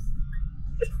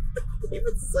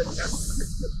 Even such a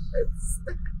defense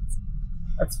stat.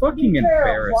 That's fucking Fair,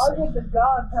 embarrassing. why would the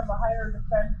gods have a higher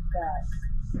defense stat?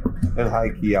 That's high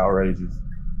key outrageous.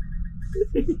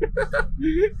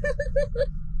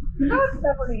 Gods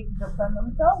never need to defend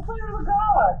themselves. They're the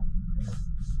gods.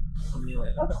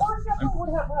 Yeah. Of course, everyone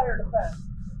would have higher defense.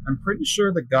 I'm pretty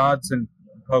sure the gods and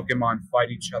Pokemon fight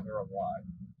each other a lot.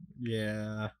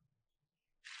 Yeah.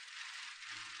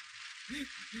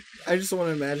 I just want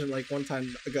to imagine, like, one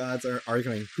time the gods are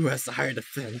arguing who has the higher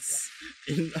defense,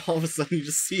 and all of a sudden you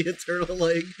just see a turtle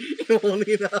leg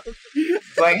holding up.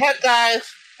 Like, hey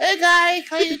guys,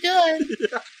 how you doing?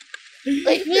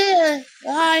 Like, yeah,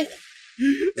 hi.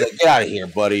 Like, get out of here,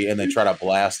 buddy! And they try to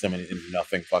blast him, and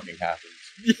nothing fucking happens.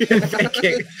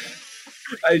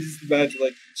 I just imagine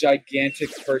like gigantic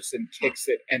person kicks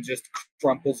it and just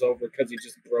crumples over because he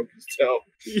just broke his toe.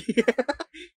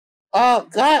 Oh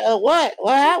God! What?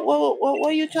 What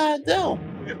are you trying to do?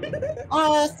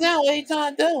 Oh, that's not what you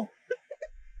trying to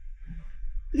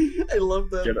do. I love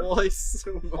that voice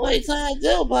so much. What are you trying to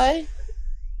do, buddy?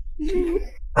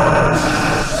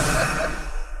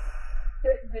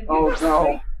 Oh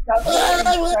no!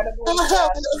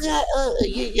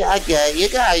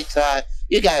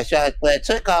 You guys try to play a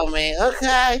trick on me,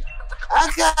 okay?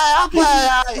 I'll play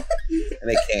it. And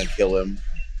they can't kill him.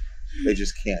 They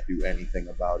just can't do anything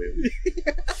about him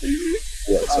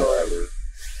whatsoever.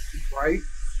 Right?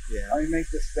 Yeah. Let me make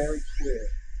this very clear.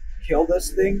 Kill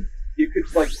this thing, you could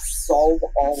like solve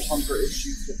all hunger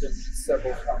issues within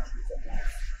several countries at once.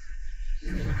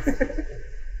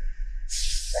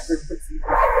 Everybody's eating a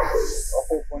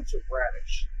whole bunch of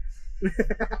radish.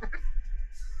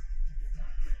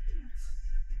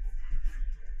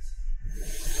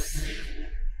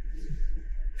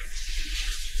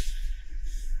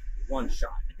 One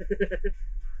shot.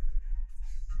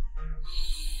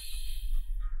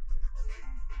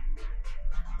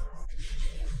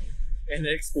 And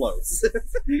it explodes.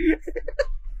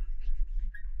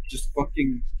 Just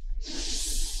fucking.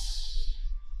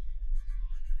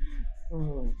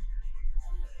 Oh.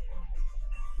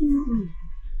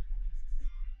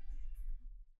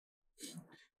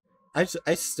 I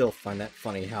still find that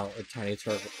funny how a tiny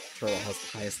turtle has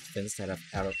the highest defense stat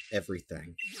out of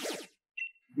everything.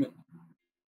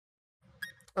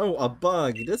 Oh, a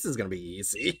bug. This is gonna be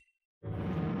easy.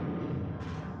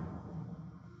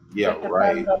 Yeah, It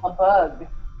right. depends on the bug.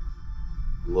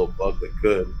 A little bug that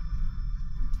could.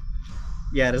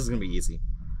 Yeah, this is gonna be easy.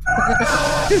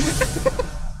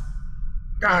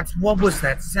 Gods, what was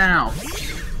that sound?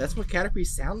 That's what Caterpie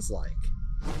sounds like.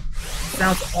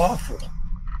 Sounds awful.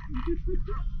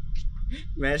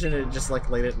 Imagine it just like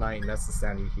late at night and that's the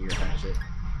sound you hear, Hatchet.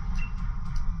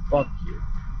 Fuck you.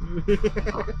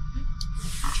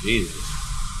 Jesus.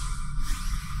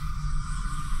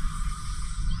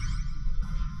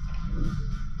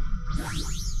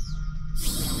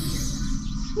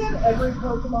 Did every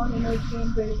Pokemon in this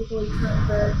game basically turn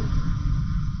red?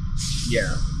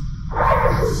 Yeah.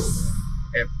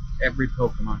 Every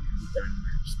Pokemon can be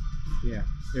Dynamaxed. Yeah.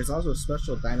 There's also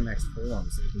special Dynamax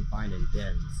forms that you can find in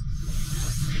dens.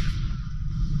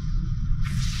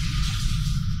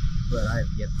 But I have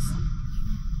yet to see.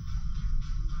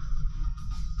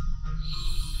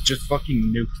 Just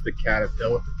fucking nuke the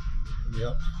caterpillar.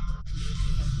 Yep.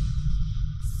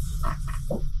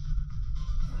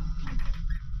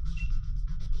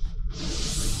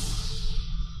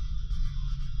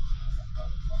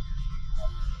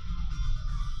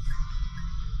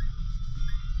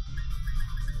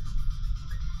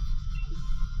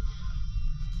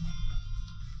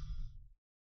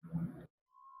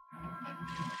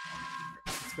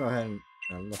 Let's go ahead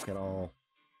and look at all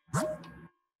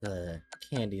the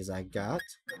candies I got.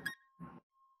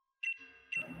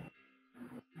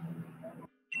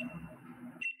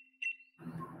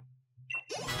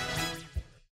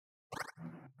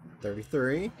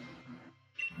 $33.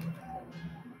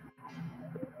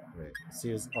 Wait, see,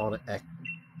 it's all the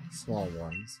small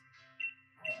ones.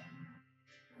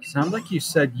 Sound like you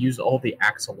said use all the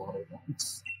axolotl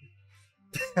ones.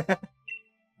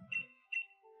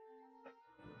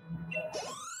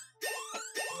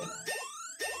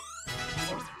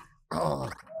 Oh.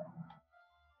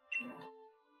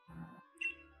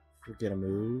 Forget a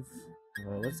move.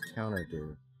 What's counter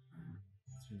do?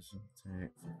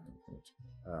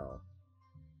 Oh.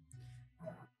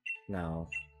 No.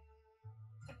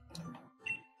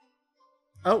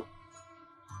 Oh!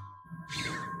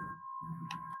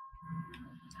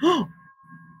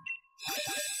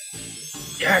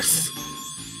 Yes!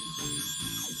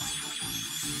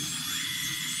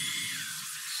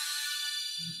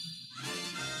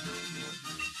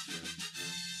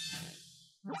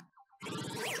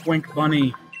 Twink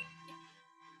Bunny.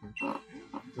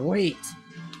 Wait!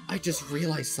 I just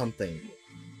realized something.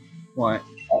 What?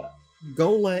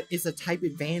 Golett is a type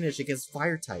advantage against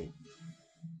fire type.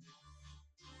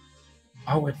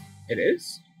 Oh, it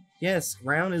is? Yes,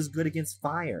 ground is good against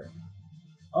fire.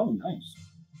 Oh, nice.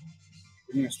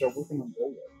 We're gonna start working on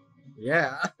Golett.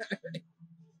 Yeah.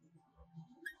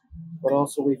 But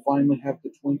also, we finally have the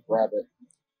Twink Rabbit.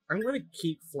 I'm gonna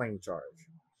keep Flame Charge.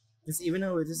 Because even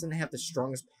though it doesn't have the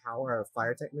strongest power of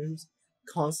fire type moves,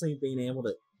 constantly being able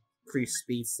to increase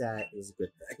speed stat is a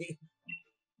good thing.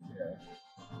 Yeah.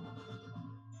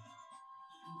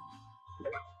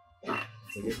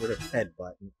 So get rid of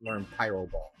Headbutt and learn Pyro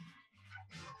Ball.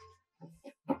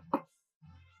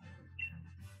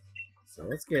 So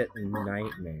let's get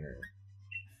Nightmare.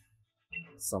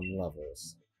 Some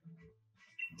levels.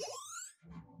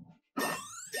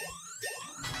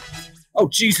 Oh,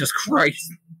 Jesus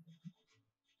Christ!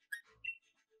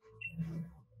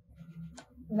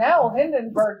 Now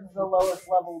Hindenburg is the lowest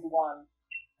leveled one.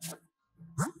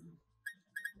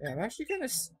 Yeah, I'm actually kind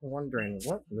of wondering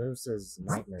what moves does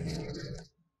Nightmare do?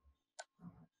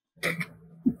 It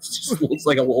just looks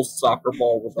like a little soccer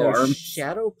ball with There's arms.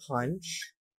 Shadow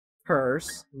Punch,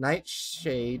 Curse,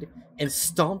 Nightshade, and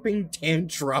Stomping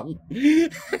Tantrum.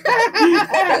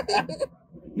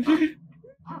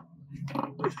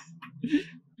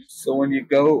 So when you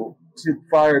go to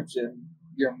Fire Gym,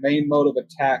 your main mode of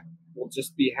attack will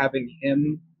just be having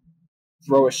him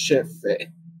throw a shit fit.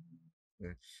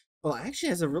 Well, actually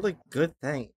has a really good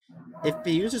thing. If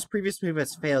the user's previous move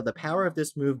has failed, the power of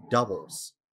this move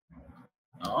doubles.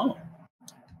 Oh.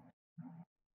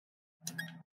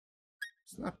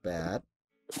 It's not bad.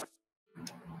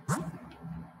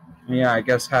 Yeah, I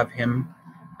guess have him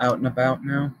out and about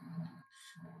now.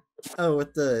 Oh,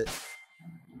 with the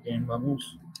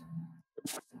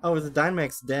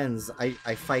Dynamax Dens,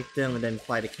 I fight them and then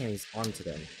fly the candies onto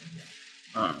them.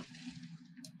 I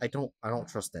don't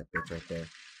trust that bitch right there.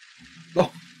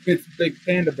 Oh, it's Big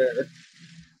Panda Bear.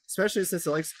 Especially since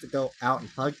it likes to go out and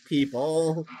hug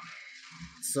people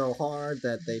so hard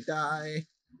that they die.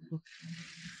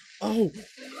 Oh,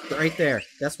 right there.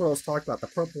 That's what I was talking about. The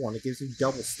purple one. It gives you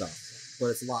double stuff, but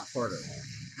it's a lot harder.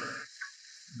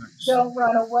 Nice. Don't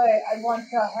run away. I want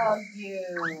to hug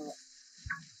you.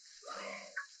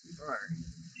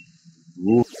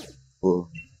 Ooh. Ooh.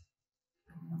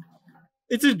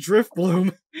 It's a Drift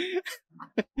Bloom.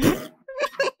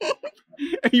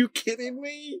 Are you kidding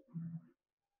me?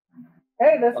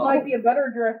 Hey, this might be a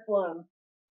better Drift Bloom.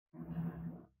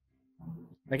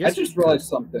 I guess I just realized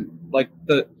something. Like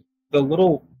the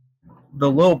little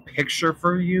picture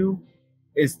for you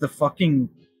is the fucking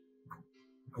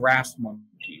grass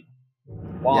monkey.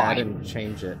 Why? Yeah, I didn't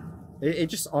change it. It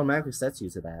just automatically sets you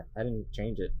to that. I didn't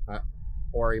change it.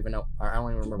 Or even know. I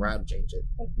don't even remember how to change it.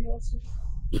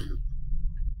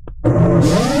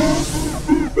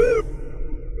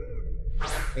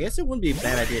 I guess it wouldn't be a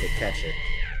bad idea to catch it.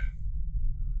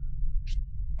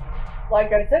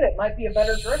 Like I said, it might be a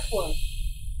better Drift Bloom.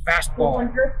 Fastball. When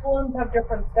Drift Blooms have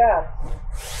different stats.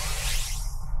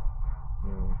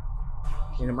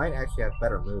 And it might actually have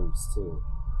better moves, too.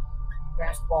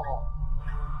 fastball,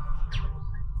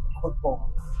 quick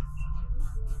ball.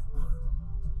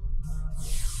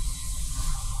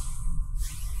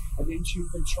 Why didn't you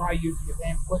even try using the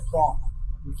damn quick ball?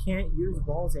 You can't use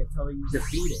balls until you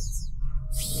defeat it.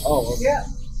 Oh, okay. Yeah.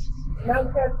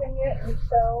 No catching it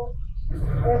until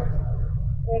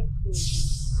it's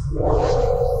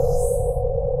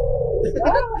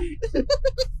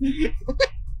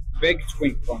Big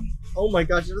twink bunny. Oh my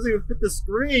gosh, it doesn't even fit the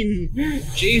screen!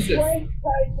 Jesus! Blank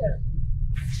Titan.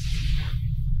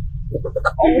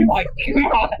 Oh my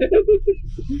god!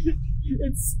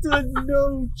 It stood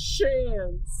no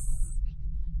chance!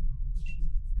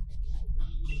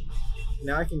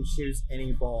 Now I can choose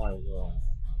any ball I want.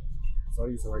 So I'll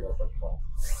use the regular football.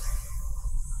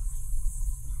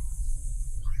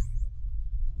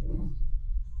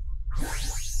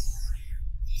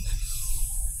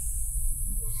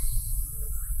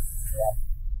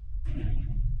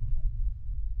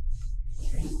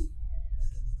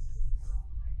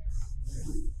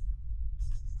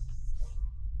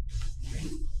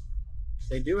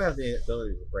 They do have the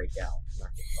ability to break out, not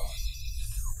get caught.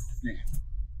 Yeah.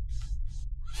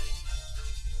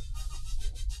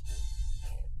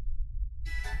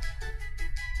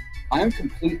 I am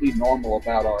completely normal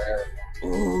about our area.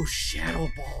 Ooh, Shadow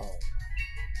Ball!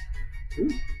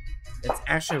 Ooh. It's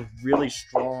actually a really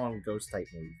strong ghost type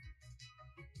move.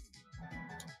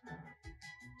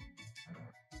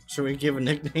 Should we give a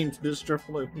nickname to this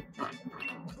Drifloon?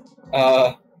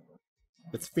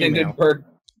 It's female.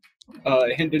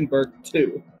 Hindenburg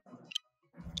 2.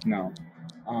 No.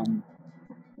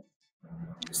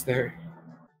 Is there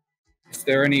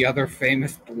any other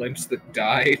famous blimps that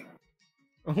died?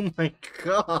 Oh my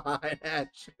god,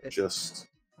 Hatchet.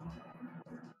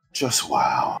 Just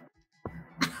wow.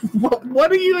 What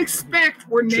do you expect?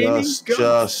 We're naming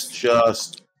ghosts.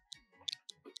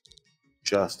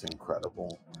 Just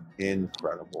incredible.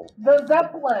 Incredible. The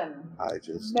Zeppelin. I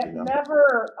just,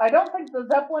 Never. I don't think the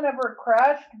Zeppelin ever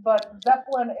crashed, but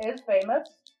Zeppelin is famous.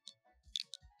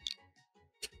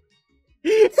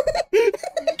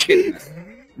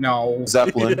 No.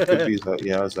 Zeppelin could be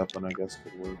Zeppelin, I guess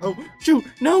could work. Oh, shoot,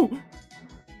 no!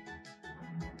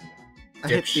 I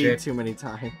hit B Dipshit. too many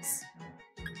times.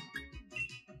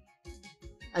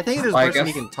 I think there's a person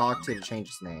you can talk to change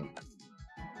his name.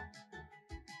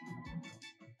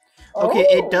 Okay,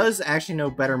 Oh. it does actually know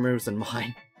better moves than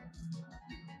mine.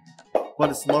 But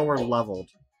it's lower leveled.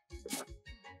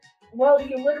 Well,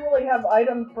 you literally have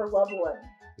items for leveling.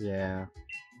 Yeah.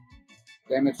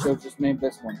 Damn it, she'll just name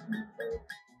this one.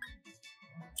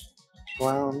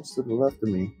 Clowns to the left of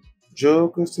me.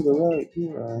 Jokers to the right.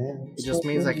 Here I am. It just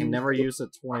means I can never use a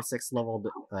 26 leveled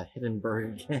hidden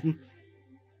bird again.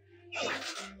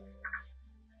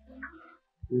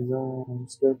 I'm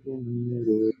stuck in the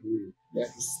middle. Yeah,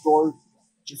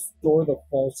 just store the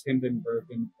false Hindenburg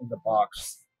in the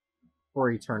box. For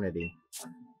eternity.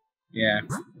 Yeah.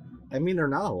 I mean, they're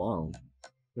not alone.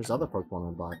 There's other Pokemon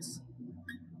in the box.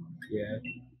 Yeah.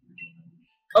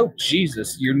 Oh,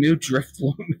 Jesus, your new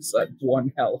Drifloon is at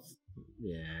 1 health.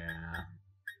 Yeah.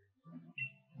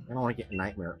 I don't want to get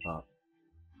Nightmare up.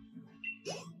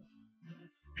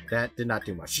 That did not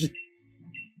do much.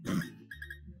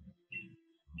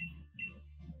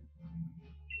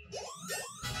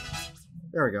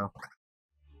 There we go.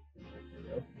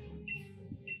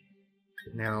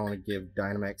 Now I want to give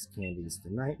Dynamax candies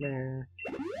to Nightmare.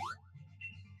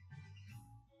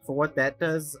 For what that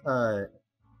does,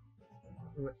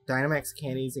 Dynamax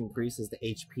candies increases the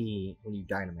HP when you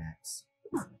Dynamax.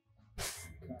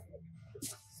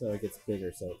 So it gets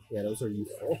bigger, so yeah, those are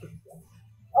useful.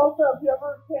 Also, if you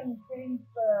ever can change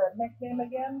the nickname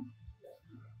again,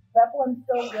 Zeppelin's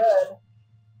still good.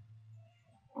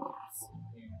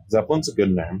 Zeppelin's a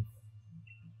good name.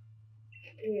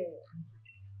 Yeah.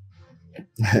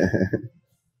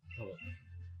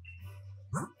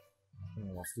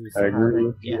 I agree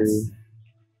with Yes. you.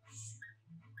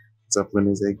 Zeppelin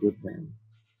is a good name.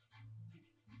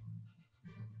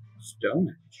 Stone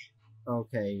Edge.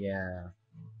 Okay, yeah.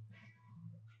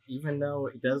 Even though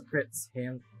it does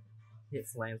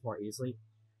hits lands more easily,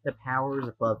 the power is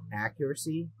above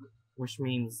accuracy, which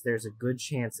means there's a good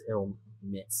chance it'll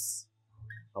miss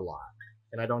a lot.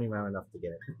 And I don't even have enough to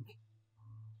get it.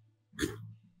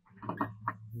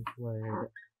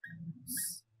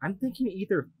 I'm thinking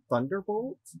either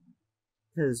Thunderbolt,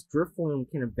 because Drifloon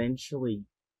can eventually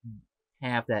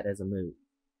have that as a move.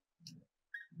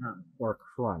 Or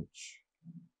Crunch.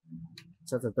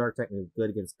 So that's a dark type move, good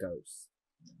against Ghosts.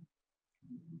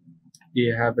 Do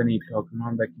you have any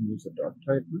Pokemon that can use a dark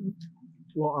type move?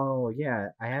 Well, oh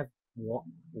yeah, I have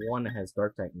one that has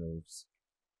dark type moves.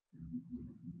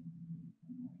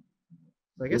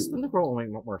 So I guess Thunderbolt will make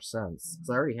more sense, because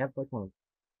I already have Pokemon with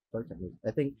dark type moves.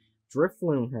 I think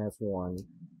Drifloon has one,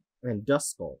 and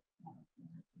Duskull.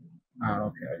 Oh,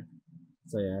 okay.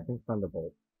 So yeah, I think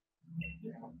Thunderbolt.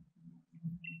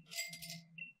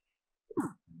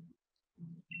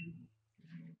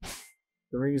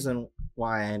 The reason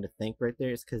why I had to think right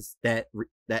there is because that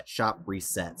shop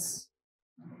resets.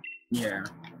 Yeah.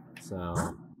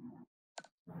 So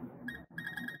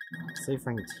See if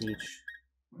I can teach.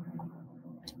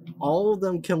 All of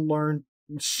them can learn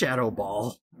Shadow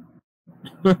Ball.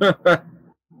 I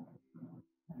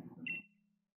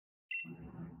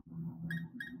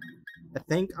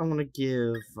think I'm gonna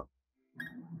give...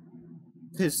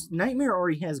 Because Nightmare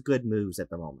already has good moves at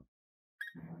the moment.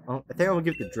 I think I'm gonna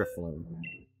give the Drift Loom.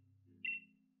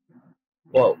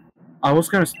 Well, I was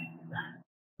gonna...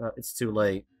 It's too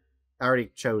late. I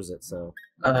already chose it, so...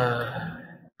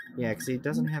 Yeah, because he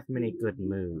doesn't have many good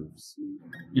moves.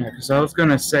 Yeah, because I was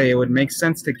gonna say it would make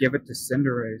sense to give it to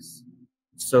Cinderace,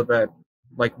 so that,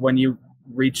 like, when you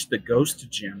reach the Ghost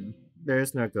Gym... There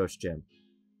is no Ghost Gym.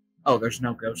 Oh, there's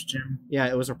no Ghost Gym? Yeah,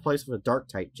 it was replaced with a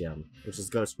Dark-type gym, which is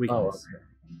Ghost Weakness. Oh, okay.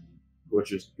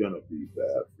 Which is gonna be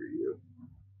bad for you.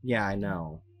 Yeah, I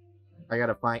know. I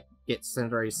gotta get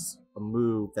Cinderace a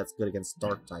move that's good against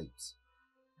Dark types.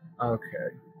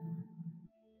 Okay.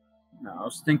 No, I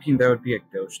was thinking there would be a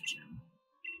Ghost Gym.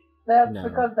 That's No.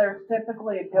 because there's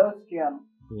typically a ghost gym.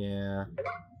 Yeah.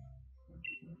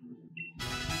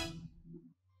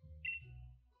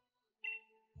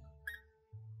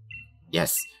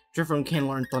 Yes! Drifloon can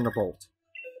learn Thunderbolt.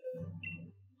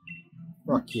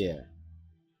 Fuck yeah.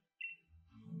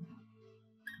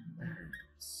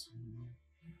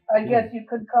 I guess you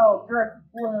could call Drift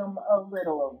Bloom a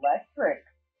little electric.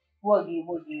 Woogie,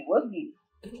 woogie, woogie.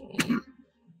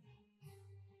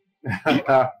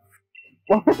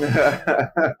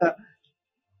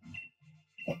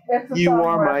 It's a You song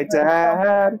are where my I feel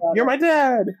dad. something You're my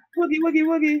dad. Woogie, woogie,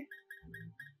 woogie.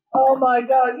 Oh my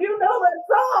god, you know that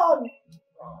song!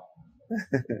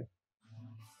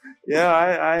 Yeah,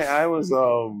 I was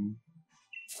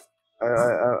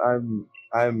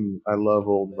I love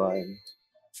Old Vine.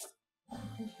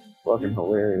 Fucking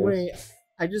hilarious. Wait,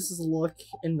 I just look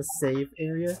in the save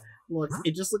area. Look,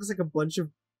 it just looks like a bunch of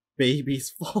babies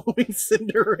following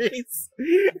Cinderace.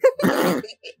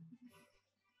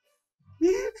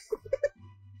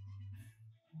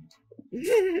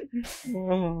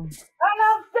 Oh. I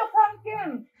know, still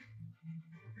pumpkin!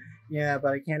 Yeah,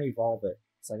 but I can't evolve it.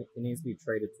 So it needs to be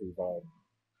traded to evolve.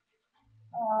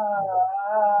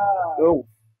 Oh,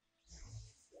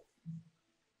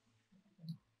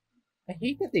 I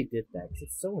hate that they did that because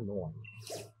it's so annoying.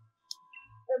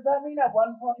 Does that mean at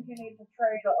one point you need to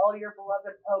trade all your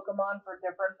beloved Pokemon for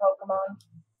different Pokemon?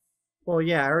 Well,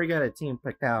 yeah, I already got a team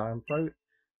picked out. I'm probably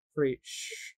pretty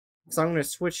so I'm gonna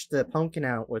switch the pumpkin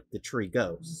out with the tree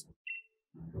ghost.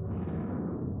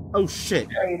 Oh shit!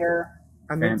 Trader.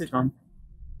 I meant to. Phantom.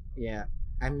 Yeah,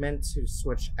 I meant to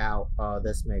switch out.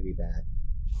 This may be bad.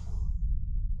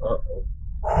 Uh-oh.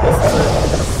 This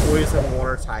is a poison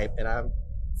water type, and I'm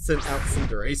sent out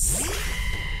Cinderace.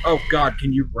 Oh god,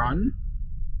 can you run?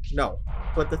 No,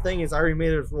 but the thing is, I already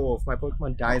made a rule: if my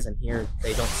Pokemon dies in here,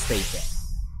 they don't stay dead.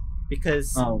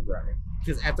 Because Oh, right.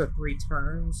 Because after 3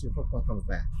 turns, your Pokemon comes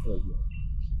back. For you.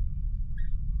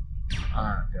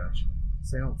 Ah, gotcha.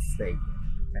 So they don't stay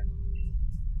dead.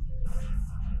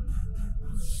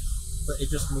 But it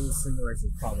just means Cinderace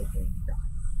is probably going to die.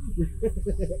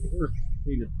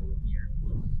 Repeatedly in here.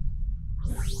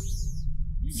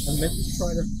 I meant to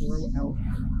try to throw out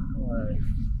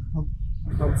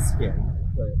Pumpkin,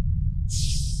 but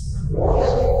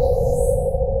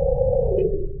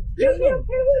You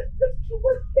okay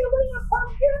with killing a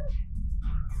pumpkin?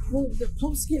 well, the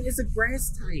Pumpkin is a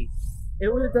grass type. It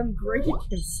would have done great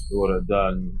against. it would have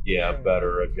done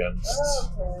better against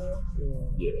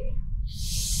Okay.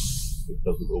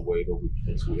 because of the way the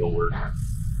weakness wheel works.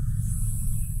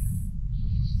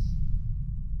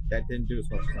 That didn't do as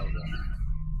much as I wanted.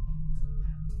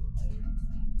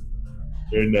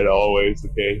 Isn't that always the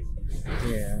case?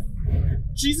 Yeah.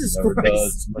 Jesus Never Christ!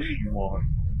 does as much as you want.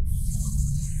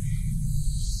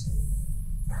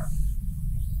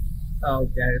 Oh,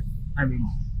 okay. I mean,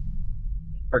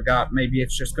 forgot. Maybe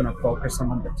it's just gonna focus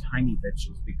on the tiny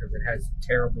bitches because it has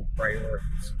terrible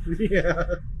priorities.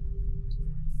 Yeah.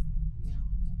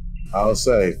 I'll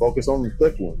say, focus on the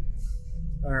thick one.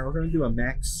 Alright, we're gonna do a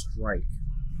max strike.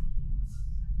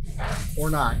 Or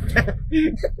not.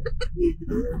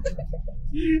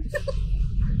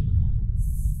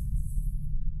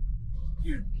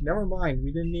 Never mind,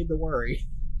 we didn't need to worry.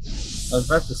 I was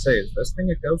about to say, is this thing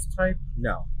a ghost type?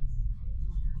 No.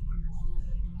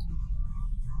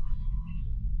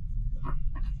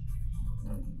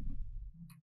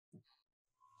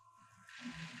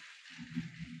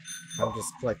 I'm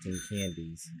just collecting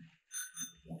candies.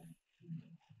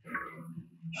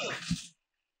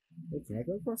 Wait, can I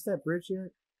go across that bridge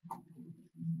yet?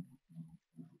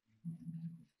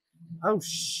 Oh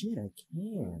shit, I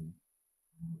can.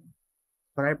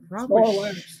 But I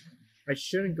probably I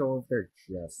shouldn't go over there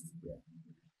just yet.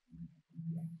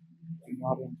 Do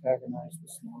not antagonize the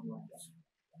small ones.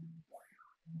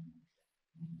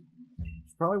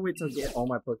 Should probably wait till I get all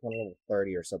my Pokemon level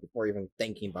 30 or so before even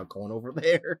thinking about going over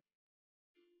there.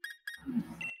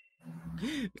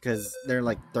 Because they're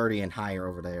like 30 and higher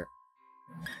over there.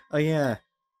 Oh yeah.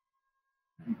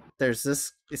 There's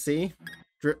this, you see?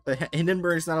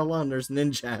 Hindenburg's not alone, there's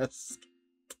Ninjask.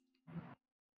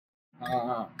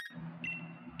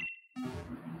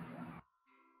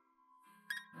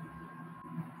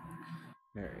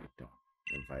 Alright, don't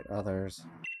invite others.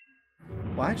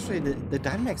 Well, actually, the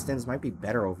Dynamax dens might be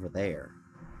better over there.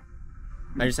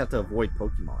 I just have to avoid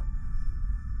Pokemon.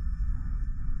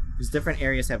 Because different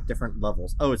areas have different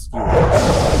levels. Oh, it's you.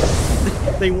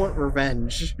 They want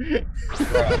revenge.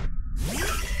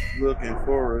 Looking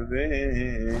for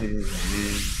revenge.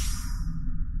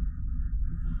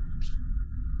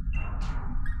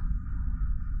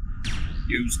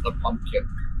 Use the pumpkin.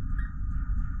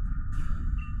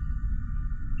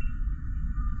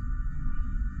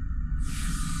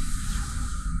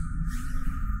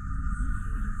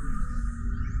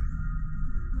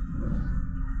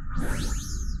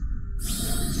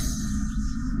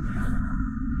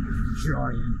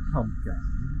 Giant pumpkin.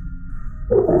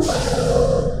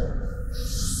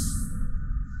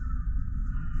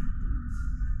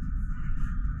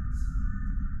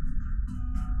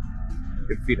 You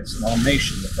could feed a small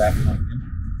nation with that pumpkin.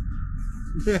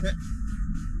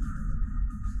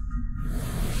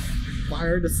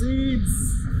 Fire the seeds!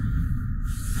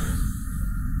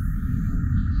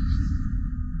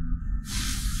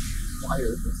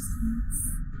 Fire the seeds.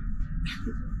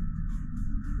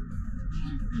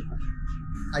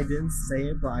 I didn't say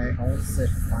it, but I almost said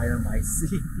fire my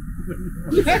seed.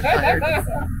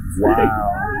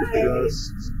 Wow.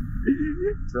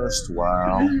 Just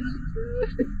wow.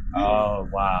 Oh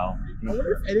wow. I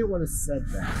wonder if anyone has said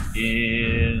that.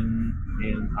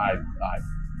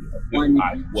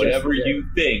 Whatever you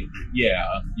think,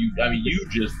 yeah. You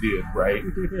just did, right?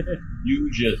 You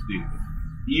just did.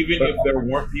 Even if there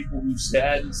weren't people who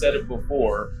said it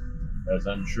before, as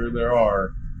I'm sure there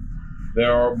are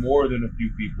more than a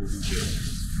few people who did.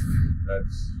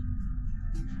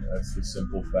 That's the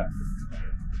simple fact.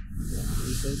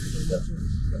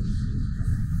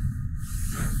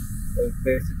 That's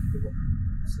basically what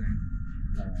I'm saying.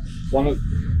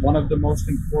 One of the most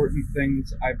important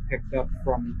things I picked up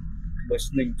from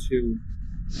listening to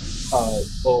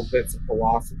little bits of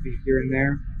philosophy here and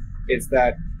there is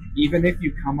that even if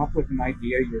you come up with an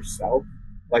idea yourself,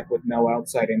 like with no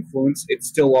outside influence, it's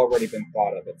still already been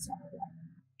thought of at some point.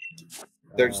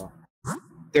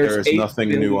 There is nothing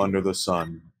new under the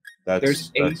sun. That's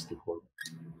the quote.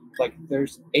 Like,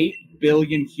 there's 8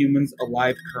 billion humans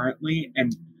alive currently,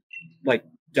 and like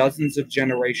dozens of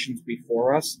generations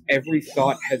before us, every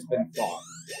thought has been thought.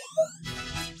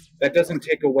 That doesn't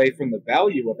take away from the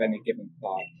value of any given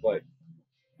thought, but,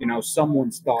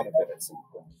 someone's thought of it at some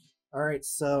point. Alright,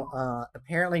 so,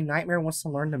 apparently Nightmare wants to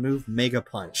learn to move Mega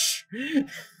Punch.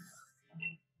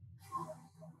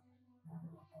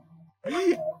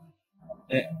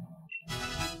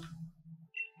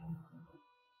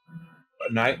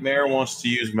 Nightmare wants to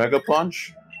use Mega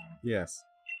Punch? Yes.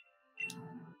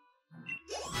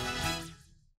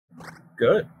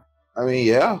 Good. I mean,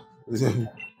 yeah.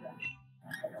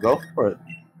 Go for it.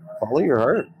 Follow your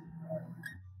heart.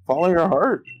 Follow your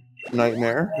heart,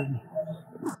 Nightmare.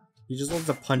 He just wants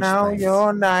to punch Now things.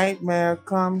 your nightmare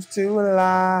comes to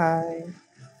life.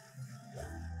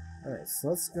 Alright, so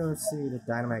let's go see the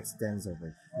Dynamax dens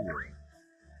over here.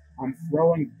 I'm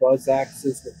throwing buzz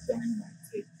axes with dynamite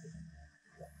tape.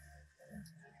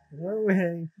 No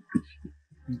way.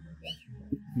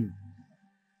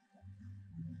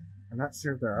 I'm not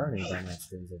sure if there are any Dynamax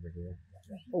dens over here.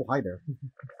 Oh, hi there.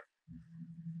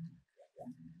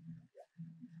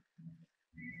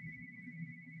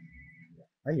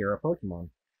 I hear a Pokemon.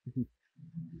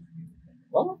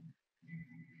 What?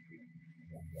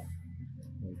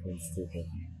 I'm being stupid.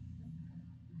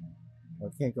 I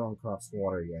can't go across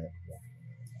water yet.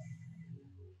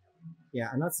 Yeah,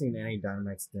 I'm not seeing any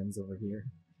Dynamax dens over here.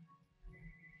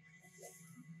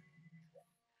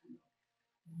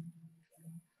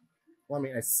 Well, I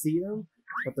mean, I see them,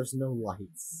 but there's no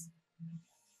lights.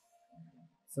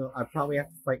 So I probably have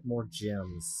to fight more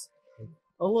gyms.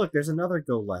 Oh look, there's another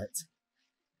Golett.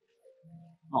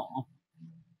 Aw.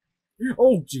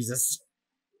 Oh, Jesus!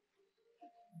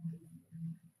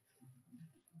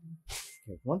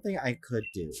 Okay, one thing I could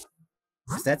do,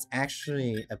 because that's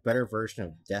actually a better version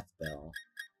of Death Bell.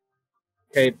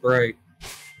 Hey, Bright,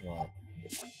 What?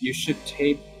 you should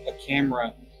tape a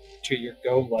camera to your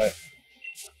Golett.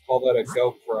 Call that a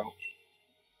GoPro.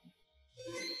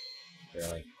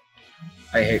 Really.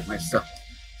 I hate myself.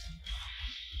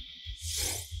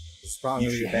 It's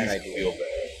probably a bad idea. Feel bad.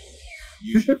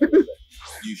 You should feel bad.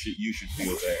 You should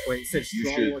feel bad. Wait, it said You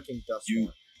strong should- looking dust you-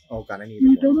 storm. Oh god, I need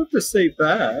You to don't have to say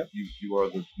that. You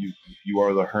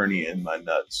are the hernia in my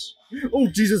nuts. Oh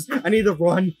Jesus, I need to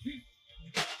run.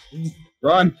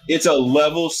 Run. It's a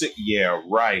level 6. Yeah,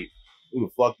 right. Who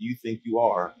the fuck do you think you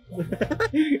are? Who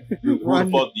the Run.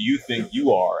 fuck do you think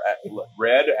you are?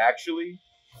 Red, actually?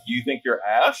 Do you think you're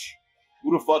Ash?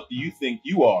 Who the fuck do you think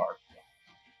you are?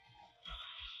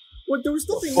 What? There was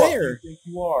Who the nothing fuck there. do you think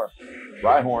you are?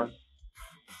 Rhyhorn.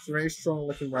 It's a very strong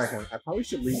looking Rhyhorn. I probably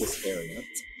should leave this area.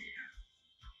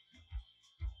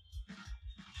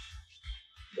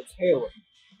 It's Halo.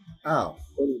 Oh.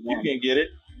 You can get it.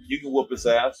 You can whoop his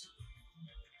ass.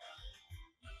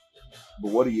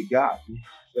 But what do you got?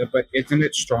 Yeah, but isn't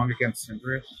it strong against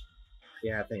Cinderace?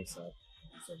 Yeah, I think so.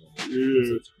 Because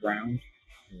it's ground.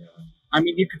 Yeah. I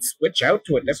mean, you could switch out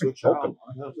to a different Switch out.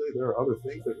 Pokemon. I'll say there are other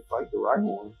things that can fight the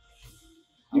Rhyhorn.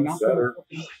 You're not Better.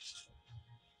 gonna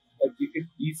like you could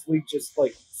easily just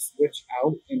like switch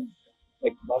out and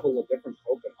like level a different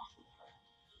Pokemon.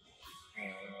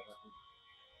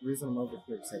 The reason I'm over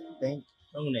here is I think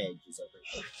Stone Edge is over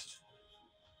here.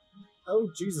 Oh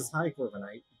Jesus, hi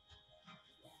Corviknight.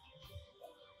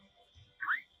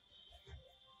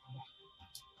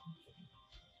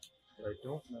 But I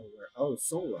don't know where. Oh,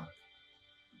 Soul Rock.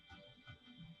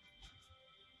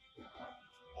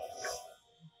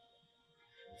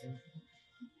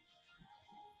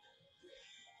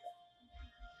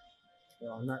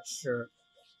 Well, I'm not sure.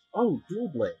 Oh, Dual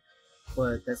Blade.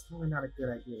 But that's probably not a good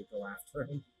idea to go after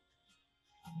him.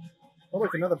 Oh,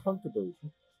 look, another Pumpkaboo.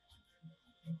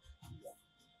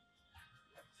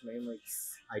 Mainly,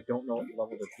 I don't know what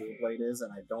level the Dual Blade is,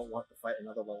 and I don't want to fight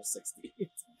another level 60.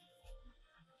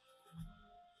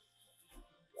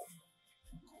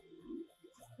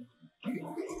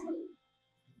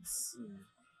 Let's see.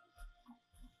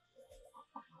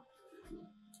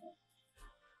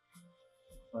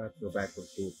 I have to go back where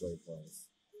the Dual Blade was.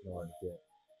 No, I get.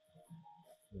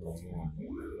 No,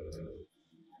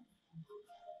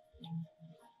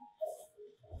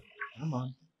 come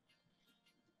on.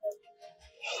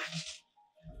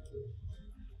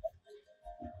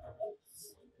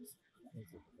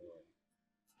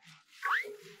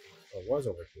 Oh, it was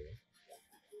over here.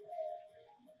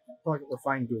 I'll get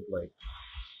refined Dual Blade.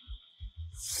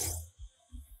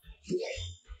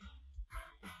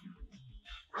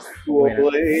 Dual Wait,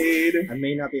 Blade. I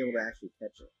may not be able to actually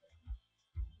catch it.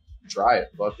 Try it.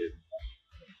 Fuck it.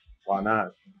 Why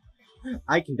not?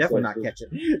 I can definitely not catch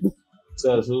it.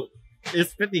 Says who?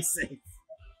 It's 56.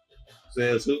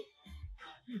 Says who?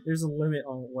 There's a limit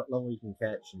on what level you can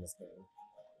catch in this game.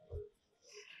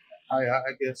 I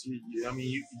guess I mean,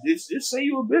 you just say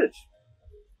you a bitch.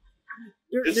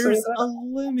 Just say There's that. a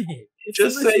limit. It's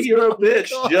Just a say you're a oh my bitch.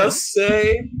 God. Just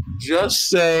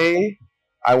say.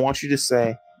 I want you to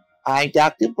say, I'm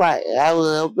Dr. Bright. I'm a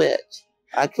little bitch.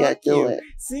 I can't Fuck do you. it.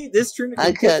 See, this trinity I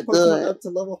can catch can't do Pokemon it. up to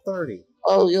level 30.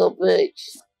 Oh, you're a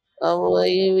bitch. I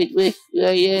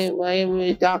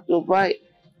am Dr. Bright.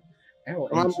 Ow,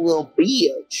 I'm and a little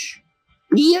bitch.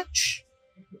 Bitch.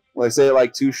 Well, I say it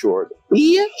like too short.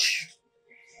 Bitch.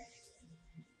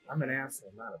 I'm an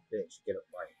asshole, not a bitch. Get it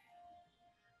right.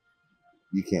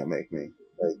 You can't make me.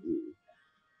 Like,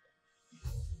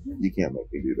 you can't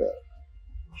make me do that.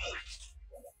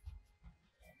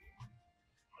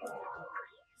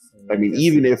 So I mean, guess-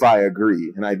 even if I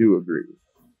agree, and I do agree.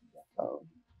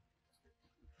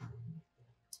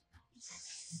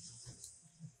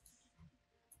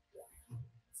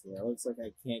 Yeah, it looks like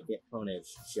I can't get Ponage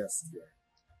just yet.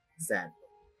 Sadly.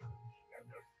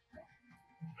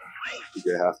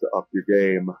 You're gonna have to up your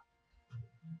game. I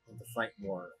have to fight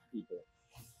more people.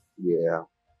 Yeah.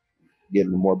 Get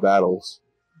into more battles.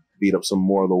 Beat up some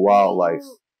more of the wildlife.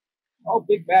 Oh,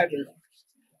 big badger.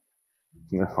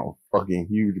 You know, fucking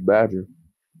huge badger.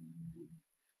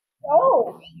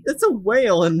 Oh, It's a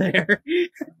whale in there.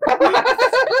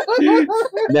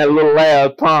 That little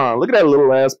ass pond. Look at that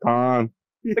little ass pond.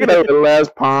 Look at that little ass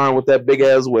pond with that big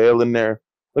ass whale in there.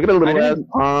 Look at that little ass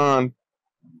pond.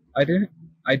 I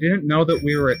didn't know that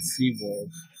we were at SeaWorld.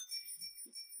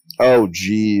 Oh,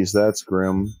 jeez, that's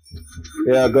grim.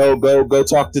 Yeah, go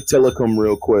talk to Tillicum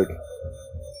real quick.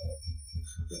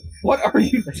 What are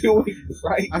you doing?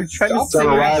 Right? I'm trying to Tell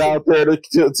her right out there to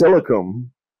Tillicum.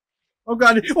 Oh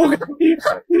god! Oh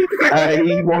god!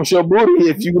 He wants your booty.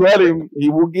 If you let him, he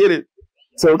will get it.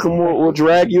 Tillicum will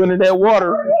drag you into that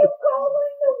water. are you calling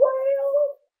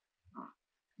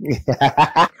the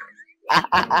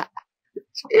whale?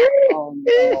 Oh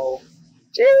no.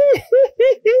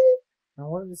 I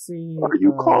wanted to see. Are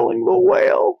you calling the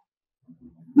whale?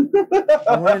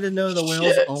 I wanted to know the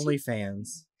whale's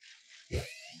OnlyFans.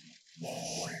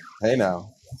 Hey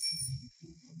now.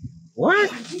 What?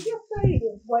 Did you just say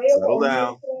whale? Settle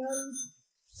down. OnlyFans?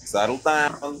 Settle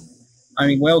down. I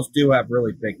mean, whales do have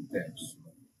really big dicks.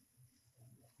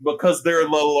 Because they're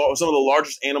some of the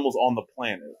largest animals on the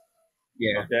planet.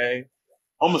 Yeah. Okay?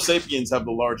 Homo sapiens have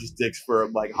the largest dicks for,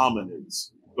 like, hominids.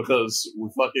 Because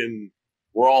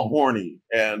we're all horny,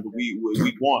 and we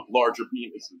want larger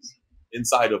penises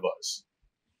inside of us.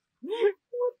 What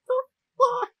the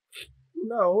fuck?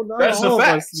 No, not That's all a of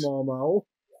fact. us, Momo.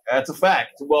 That's a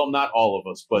fact. Well, not all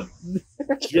of us, but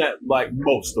yeah, like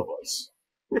most of us.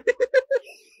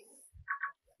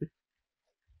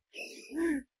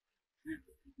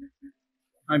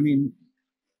 I mean,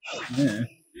 yeah.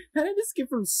 How did this get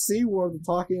from SeaWorld to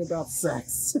talking about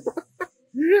sex?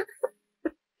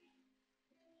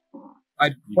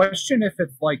 I'd question if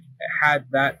it's like had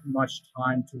that much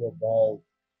time to evolve.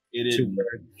 It to didn't. where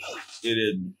It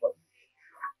didn't.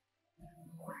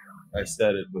 I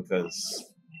said it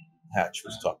because Hatch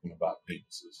was talking about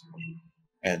penises.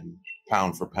 And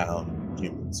pound for pound,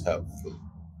 humans have the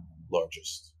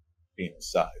largest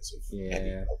penis size of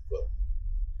any of the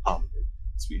hominid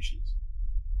species.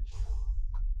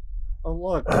 Oh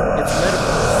look, it's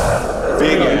medical.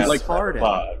 Big Yeah, ass like pardon.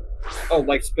 pod. Oh,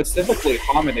 like specifically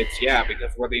hominids, yeah,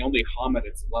 because we're the only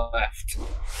hominids left.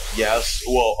 Yes.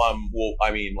 Well,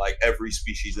 I mean, like every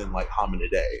species in like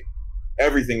Hominidae,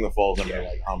 everything that falls under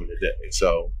like Hominidae.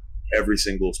 So every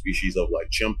single species of like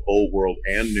chimp, old world,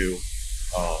 and new,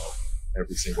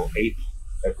 every single ape,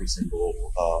 every single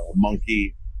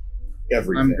monkey,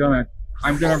 everything.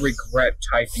 I'm gonna regret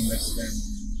typing this in.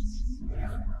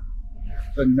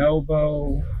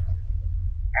 Bonobo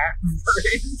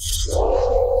average penis size.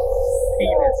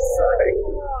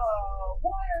 Oh,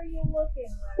 why are you looking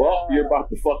at Well, that? you're about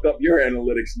to fuck up your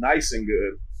analytics nice and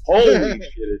good. Holy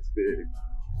shit, it's big.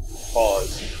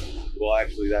 Pause. Well,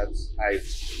 actually, I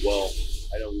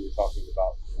know we were talking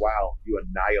about, wow, you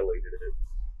annihilated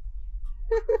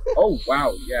it. Oh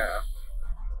wow, yeah.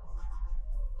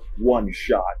 One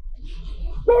shot.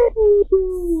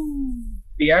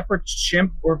 The average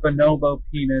chimp or bonobo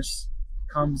penis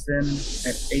comes in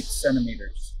at 8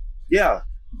 centimeters, Yeah.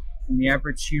 and the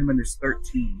average human is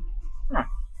 13. Huh.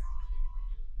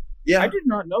 Yeah. I did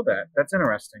not know that. That's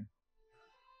interesting.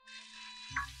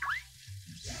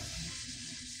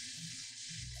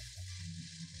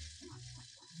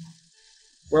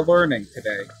 We're learning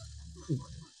today.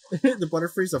 The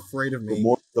Butterfree's afraid of me.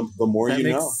 The more that you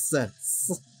makes know.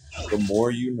 sense. The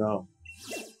more you know.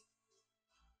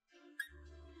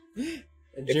 And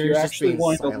If Jerry's you're just actually being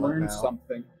wanting to silent learn now.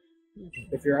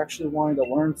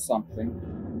 something,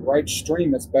 right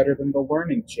stream is better than the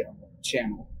learning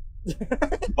channel.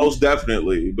 Most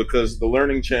definitely, because the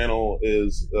learning channel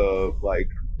is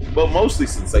mostly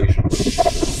sensational.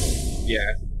 Yeah.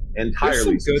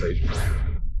 Entirely There's some good- sensational.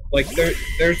 Like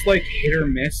there's like hit or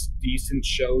miss decent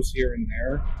shows here and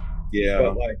there.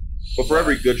 Yeah. But for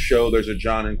every good show, there's a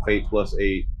John and Kate plus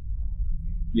 8.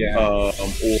 yeah. Or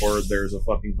there's a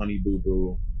fucking Honey Boo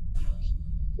Boo.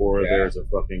 Or there's a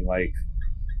fucking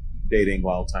Dating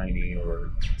While Tiny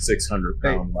or 600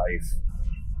 Pound Life.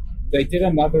 They did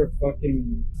another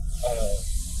fucking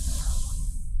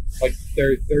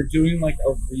they're doing like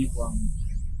a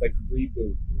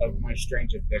reboot of My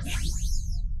Strange Addiction.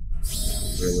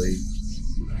 Really?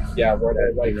 Yeah, where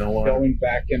they're You know what? going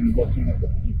back and looking at the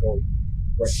people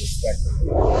retrospectively.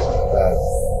 That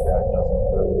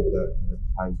would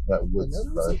I know there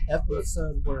was an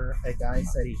episode where a guy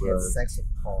said he had sex with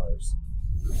cars.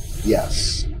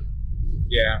 Yes.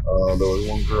 Yeah. There was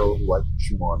one girl who liked to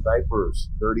chew on diapers,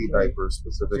 dirty diapers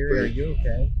specifically. Jerry, are you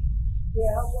okay?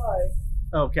 Yeah, why?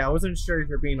 Okay, I wasn't sure if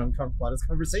you're being uncomfortable about this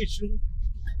conversation.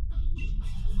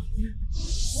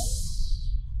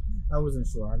 I wasn't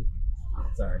sure. I'm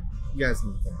sorry. You guys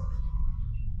can go.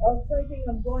 I was thinking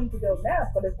I'm going to go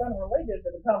nap, but it's unrelated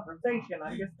to the conversation.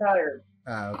 I'm just tired.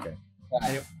 Okay.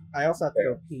 I also have to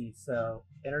go pee, so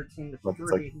entertain the Look,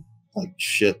 it's three. Like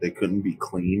shit, they couldn't be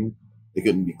clean. They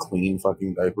couldn't be clean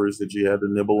fucking diapers that you had to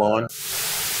nibble on.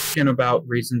 And about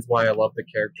reasons why I love the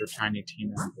character Tiny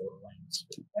Tina in Borderlands.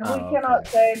 And Oh, we cannot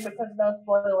okay. say because no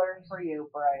spoilers for you,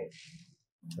 right?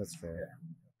 That's fair.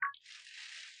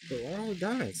 So where all the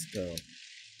guys go?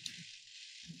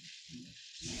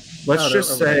 Let's Oh,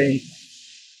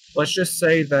 just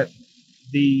say that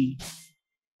the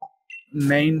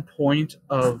main point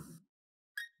of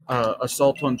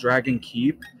Assault on Dragon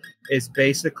Keep is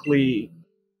basically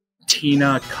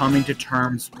Tina coming to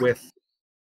terms with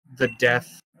the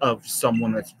death of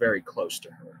someone that's very close to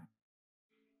her.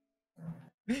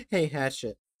 Hey,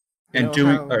 Hatchet. You And know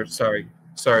doing, how- sorry,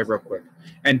 real quick,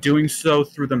 and doing so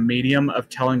through the medium of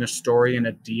telling a story in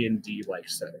a D&D like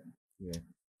setting. Yeah.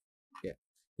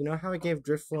 You know how I gave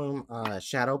Driftloom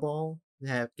Shadow Ball?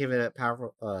 Give it a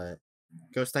powerful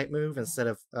ghost type move instead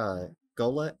of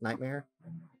Golett, Nightmare?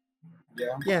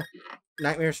 Yeah. Yeah.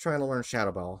 Nightmare's trying to learn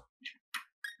Shadow Ball.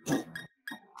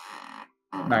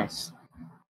 Nice.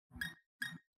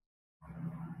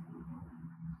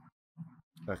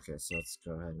 Okay, so let's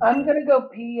go ahead. I'm gonna go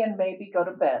pee and maybe go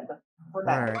to bed for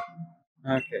now. Alright.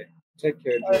 Okay. Take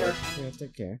care, Later. George. Yeah,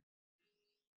 take care.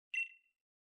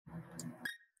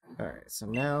 Alright, so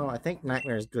now I think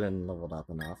Nightmare is good and leveled up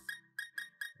enough.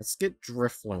 Let's get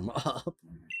Driftloom up.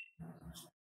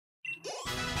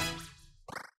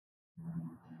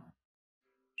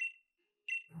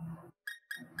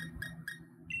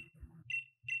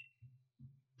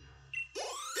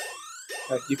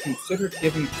 Have you considered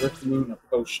giving Driftloon a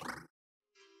potion?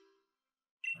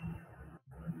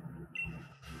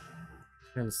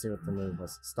 Trying to see what the move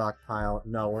was. Stockpile.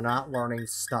 No, we're not learning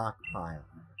Stockpile.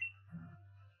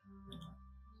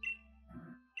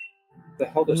 The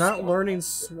hell We're does not Stock- learning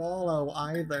Swallow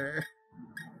either.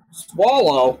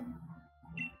 Swallow?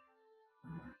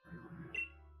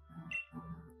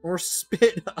 Or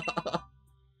Spit Up.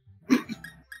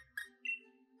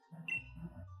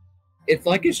 It's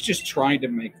like it's just trying to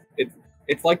make it.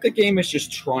 It's like the game is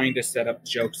just trying to set up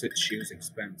jokes at Chew's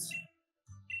expense.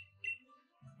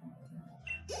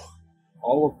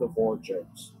 All of the war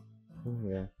jokes.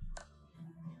 Yeah.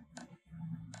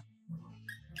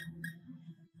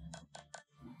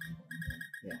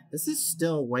 Yeah, this is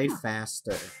still way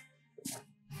faster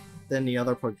than the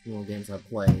other Pokemon games I've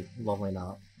played, leveling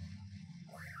up.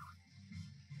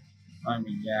 I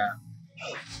mean, yeah.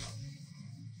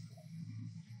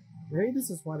 Maybe this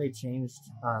is why they changed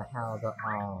how the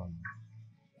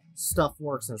stuff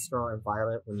works in Scarlet and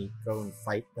Violet when you go and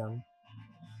fight them,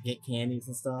 get candies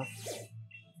and stuff.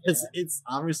 It's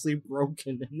obviously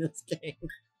broken in this game.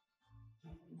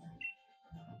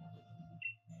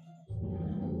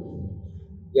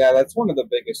 Yeah, that's one of the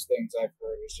biggest things I've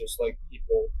heard is just like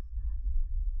people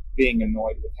being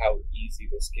annoyed with how easy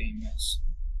this game is.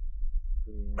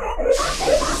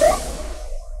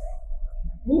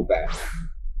 Move back.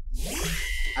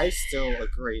 I still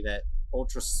agree that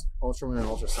Ultraman and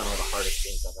Ultra Sun are the hardest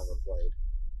games I've ever played.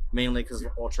 Mainly because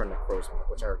of Ultra Necrozma,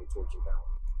 which I already told you about.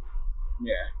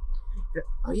 Yeah.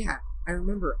 Oh yeah, I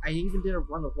remember. I even did a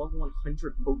run of level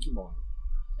 100 Pokemon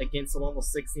against a level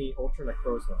 60 Ultra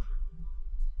Necrozma.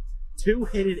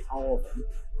 Two-hitted all of them.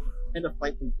 Had to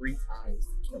fight them 3 times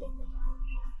to kill them.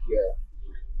 Yeah.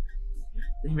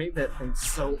 They made that thing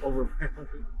so overbearing.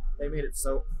 They made it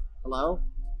so... Hello?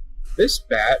 This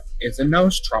bat is a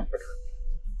nose trumpeter.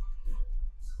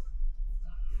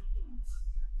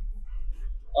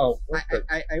 Oh, what the...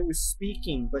 I was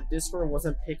speaking, but Discord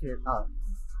wasn't picking it up.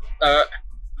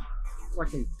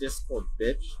 Fucking Discord,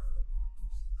 bitch.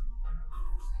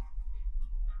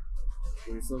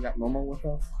 We still got Momo with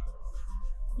us?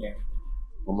 Yeah.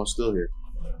 Almost still here.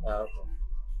 Okay.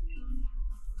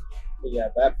 But yeah,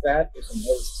 that bat is a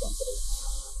nose trumpeter.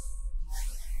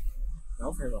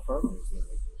 No, there's a photo.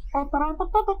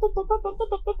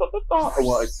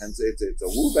 Well, it's a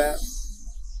woo bat.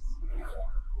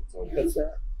 Because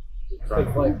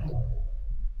like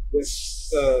with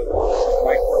the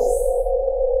micro,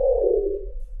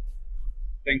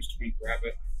 Thanks, Twink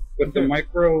Rabbit. With the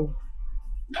micro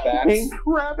bats, Pink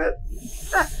rabbit.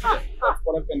 that's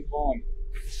what I've been calling.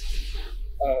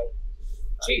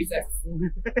 Jesus.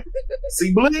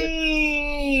 See bling.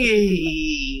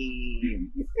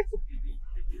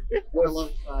 I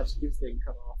love Steve's thing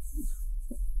cut off.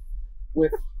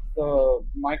 With the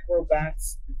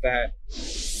microbats that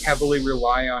heavily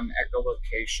rely on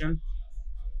echolocation,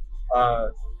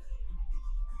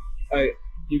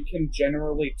 you can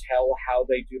generally tell how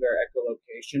they do their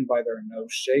echolocation by their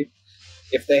nose shape.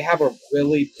 If they have a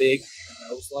really big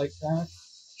nose like that,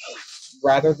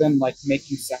 rather than like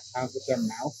making sounds with their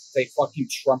mouth, they fucking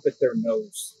trumpet their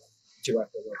nose to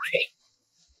echolocate.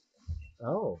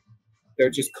 Oh. they're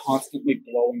just constantly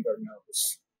blowing their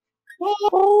nose.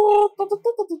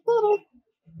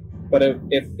 But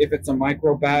if it's a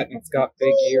microbat and it's got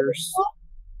big ears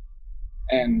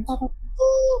and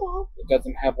it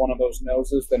doesn't have one of those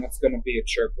noses, then it's going to be a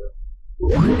chirper.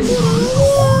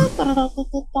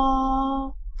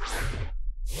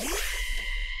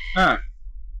 Ah,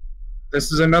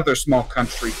 this is another small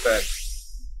country fed.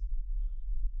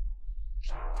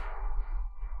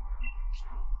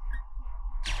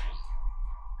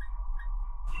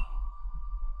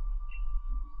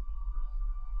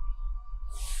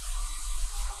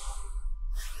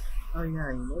 Oh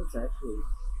yeah, you know it's actually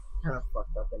kind of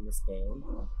fucked up in this game.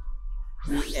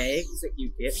 The eggs that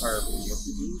you get are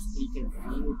rookie bees, and you can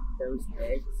feed those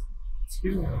eggs to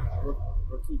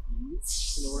rookie bees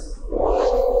in order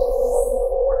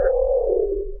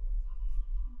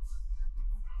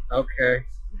Okay.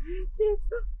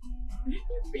 you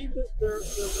feed their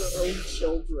own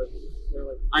children. They're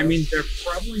like, I mean, they're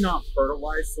probably not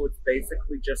fertilized, so it's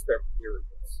basically just their periods.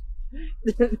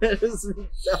 that doesn't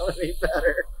sound any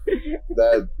better.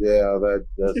 That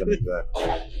doesn't exactly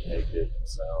make it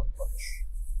sound much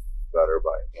better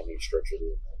by any stretch of the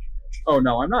imagination. Oh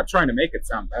no, I'm not trying to make it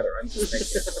sound better. I'm just making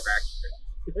it more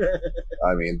accurate.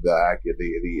 I mean, the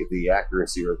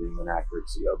accuracy or the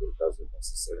inaccuracy of it doesn't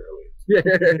necessarily.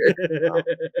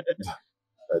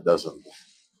 That doesn't,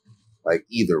 like,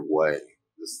 either way.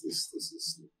 This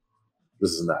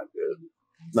is not good.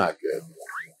 Not good.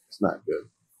 It's not good.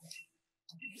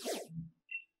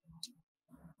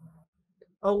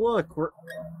 Oh look, we're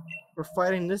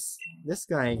fighting this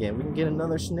guy again. We can get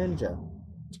another ninja.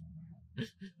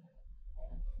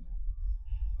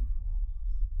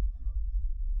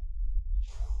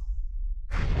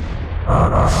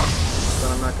 So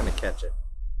I'm not gonna catch it.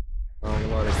 I'm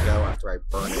gonna let it go after I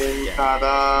burn it again.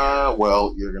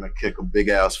 Well, you're gonna kick a big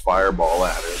ass fireball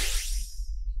at it.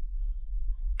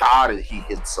 God, he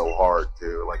hits so hard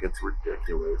too. Like, it's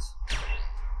ridiculous.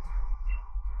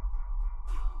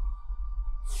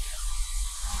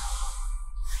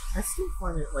 I still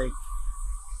find it like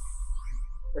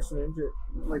a ninja,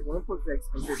 like one of the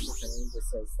expensive ninja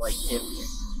says, like if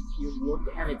you look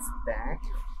at its back,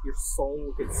 your soul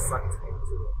will get sucked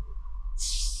into it.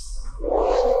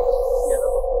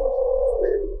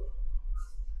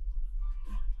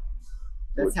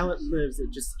 Yeah, that's how it lives.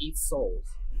 It just eats souls.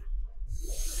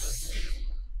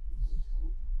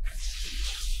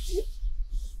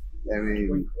 I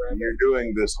mean, you're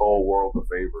doing this whole world a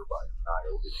favor by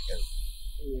annihilating it.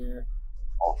 Yeah.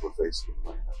 Off the face of the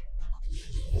planet.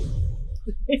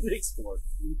 It explodes.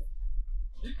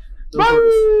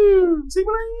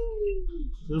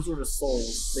 Those were the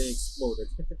souls. They exploded.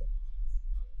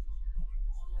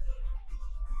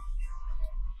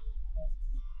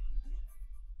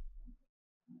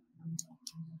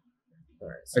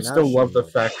 Right, so I still love the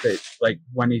fact that, like,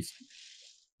 when he's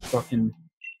fucking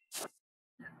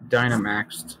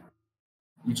Dynamaxed,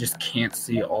 you just can't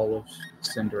see all of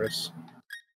Cinderace.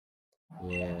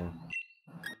 Yeah.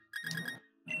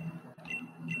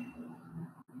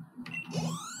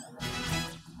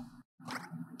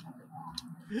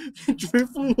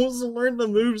 Drifloon wants to learn the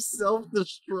move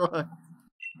self-destruct.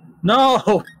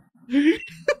 No!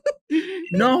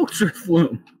 No,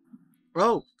 Drifloon!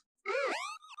 Oh!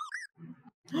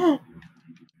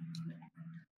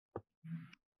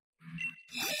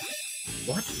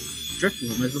 What?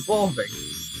 Drifloon is evolving.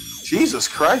 Jesus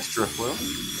Christ, Drifloon.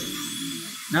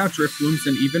 Now Drifloon's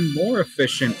an even more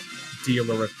efficient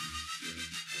dealer of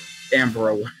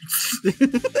Amber Alerts.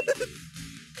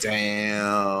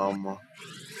 Damn.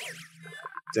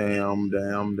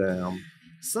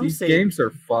 These games are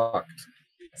fucked.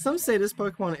 Some say this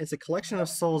Pokemon is a collection of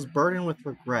souls burdened with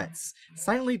regrets,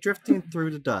 silently drifting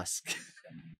through the dusk.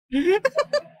 What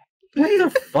the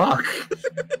fuck?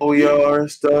 Oh,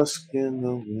 yours dusk in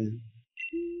the wind.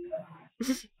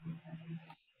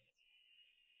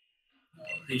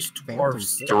 These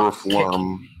dwarfs.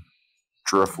 Drifloon.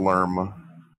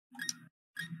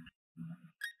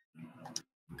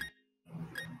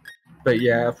 But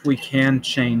yeah, if we can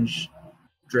change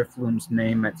Drifloon's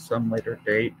name at some later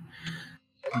date,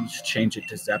 we should change it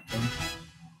to Zeppelin.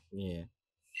 Yeah.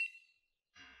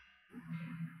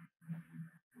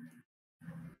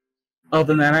 Oh,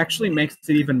 then that actually makes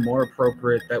it even more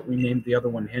appropriate that we named the other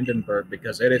one Hindenburg,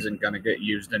 because it isn't going to get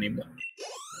used anymore.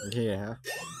 Yeah.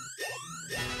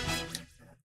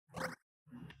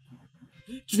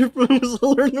 Drifloon was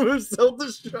learning to move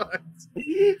self-destruct.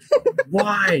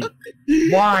 Why?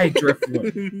 Why,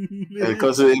 Drifloon?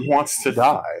 Because it wants to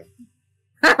die.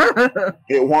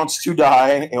 It wants to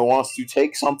die. It wants to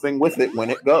take something with it when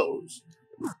it goes.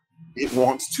 It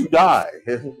wants to die.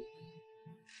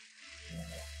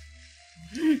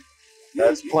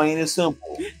 That's plain and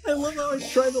simple. I love how I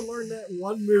tried to learn that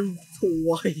one move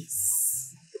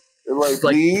twice. They're like,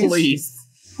 please,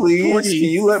 can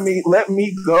you let me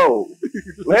go?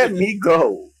 Let me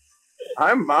go.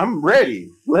 I'm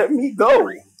ready. Let me go.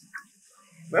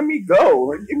 Let me go.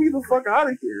 Like, get me the fuck out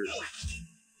of here.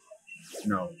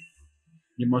 No.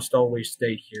 You must always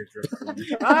stay here,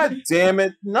 Drifloon. God damn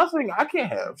it. Nothing. I can't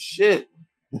have shit.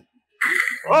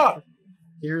 Fuck.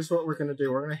 Here's what we're gonna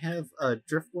do. We're gonna have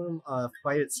Drifloon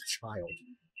fight its child.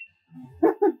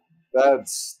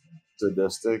 That's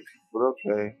sadistic. but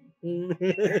okay.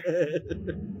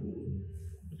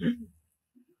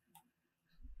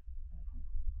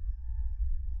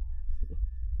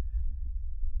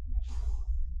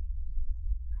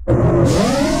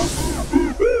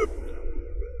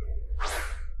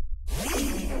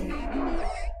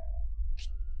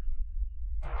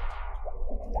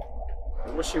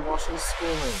 Wishy-washy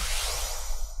schooling.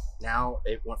 Now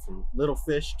it went from little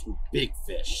fish to big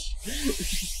fish.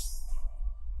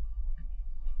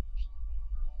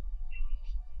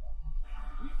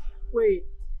 Wait.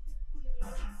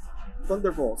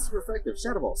 Thunderbolt, super effective.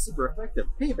 Shadowball, super effective.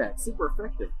 Payback, super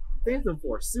effective. Phantom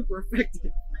Force, super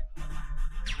effective.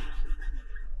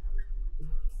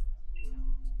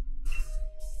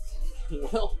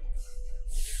 Well,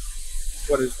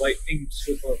 What is lightning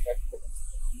super effective?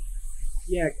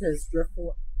 yeah, because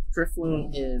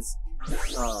Drifloon is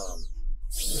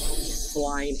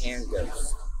flying and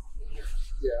ghost.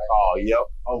 Oh, yep.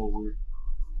 Over with.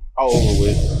 Over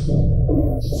with.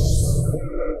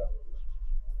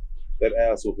 That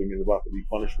ass whooping is about to be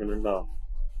punishment enough.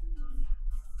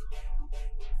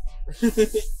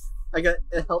 I got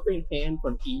a helping hand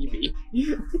from Eevee.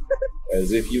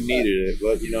 As if you needed it,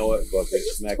 but you know what? Fuck it.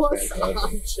 Smack Plus fantastic.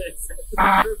 objects.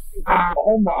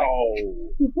 Oh my!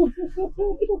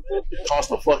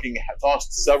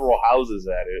 Tossed several houses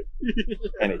at it,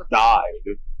 and it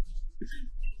died.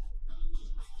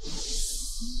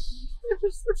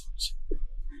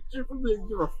 Drifloon didn't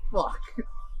give a fuck.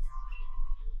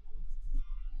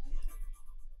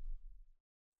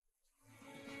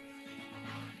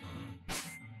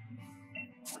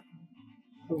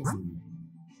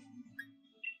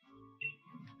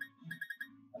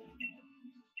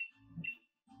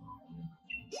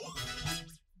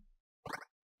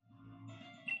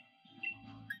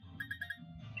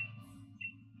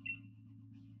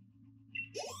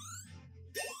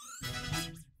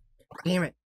 Damn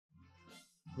it.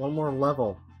 One more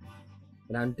level.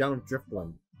 And I'm done with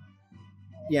Drifloon.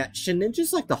 Yeah,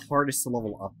 Shedinja's like the hardest to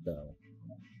level up though.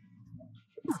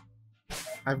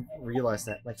 I've realized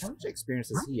that. Like, how much experience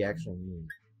does he actually need?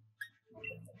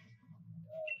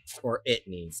 Or it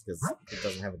needs, because it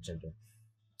doesn't have a gender.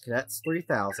 Okay, that's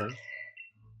 3,000.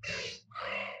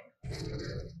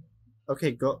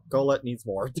 Okay, Golett needs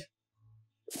more.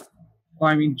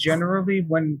 Well, I mean, generally,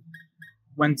 when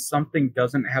something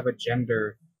doesn't have a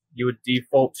gender, you would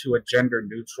default to a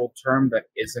gender-neutral term that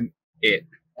isn't it.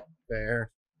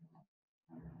 Fair.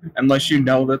 Unless you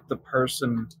know that the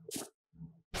person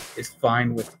is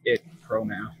fine with it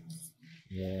pronouns.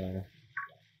 Yeah.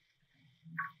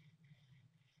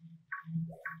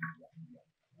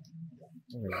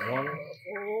 Only one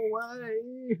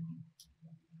away.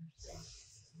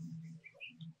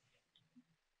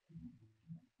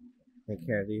 Take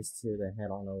care of these two, then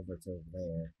head on over to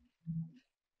there.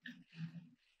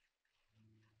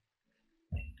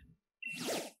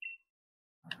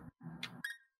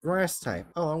 Grass type.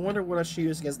 Oh, I wonder what I should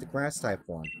use against the grass type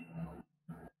one.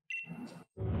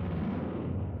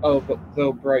 Oh, but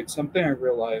though, Bright, something I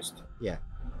realized. Yeah.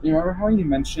 You remember how you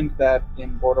mentioned that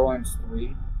in Borderlands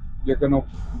 3, you're gonna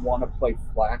want to play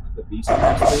Flack, the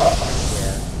Beastmaster?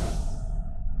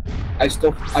 Yeah.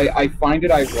 I find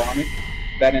it ironic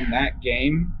that in that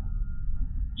game,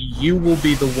 You will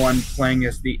be the one playing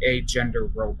as the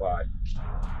agender robot,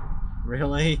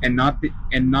 Really? and not the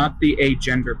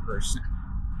agender person.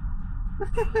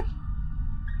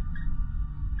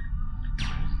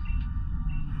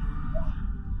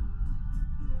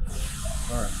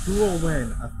 Alright, who will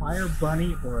win? A fire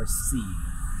bunny or a seed?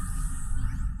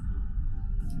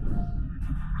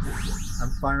 I'm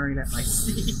firing at my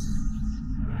seed.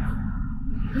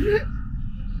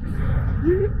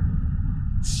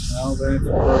 well, then it's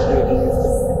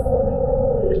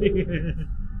appropriate.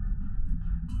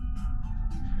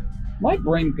 My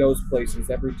brain goes places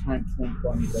every time Twin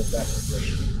Bunny does that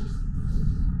position.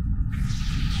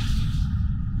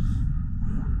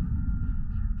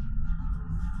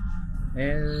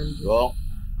 And Well,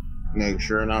 make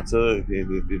sure not to.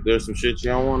 If there's some shit you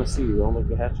don't want to see, don't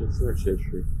look at Hatchet search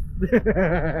history.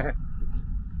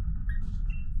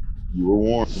 You were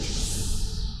warned.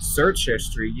 Search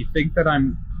history. You think that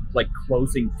I'm like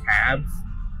closing tabs?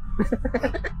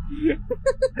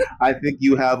 I think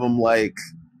you have them like.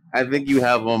 I think you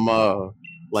have them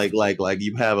like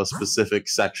you have a specific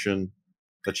section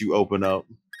that you open up.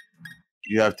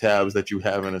 You have tabs that you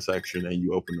have in a section, and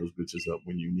you open those bitches up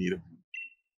when you need them.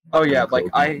 Oh yeah,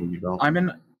 like When you don't.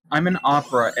 I'm in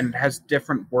Opera and it has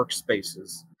different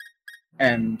workspaces,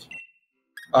 and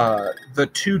the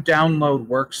to download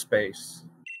workspace.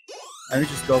 Let me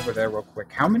just go over there real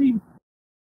quick. How many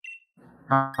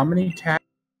tabs?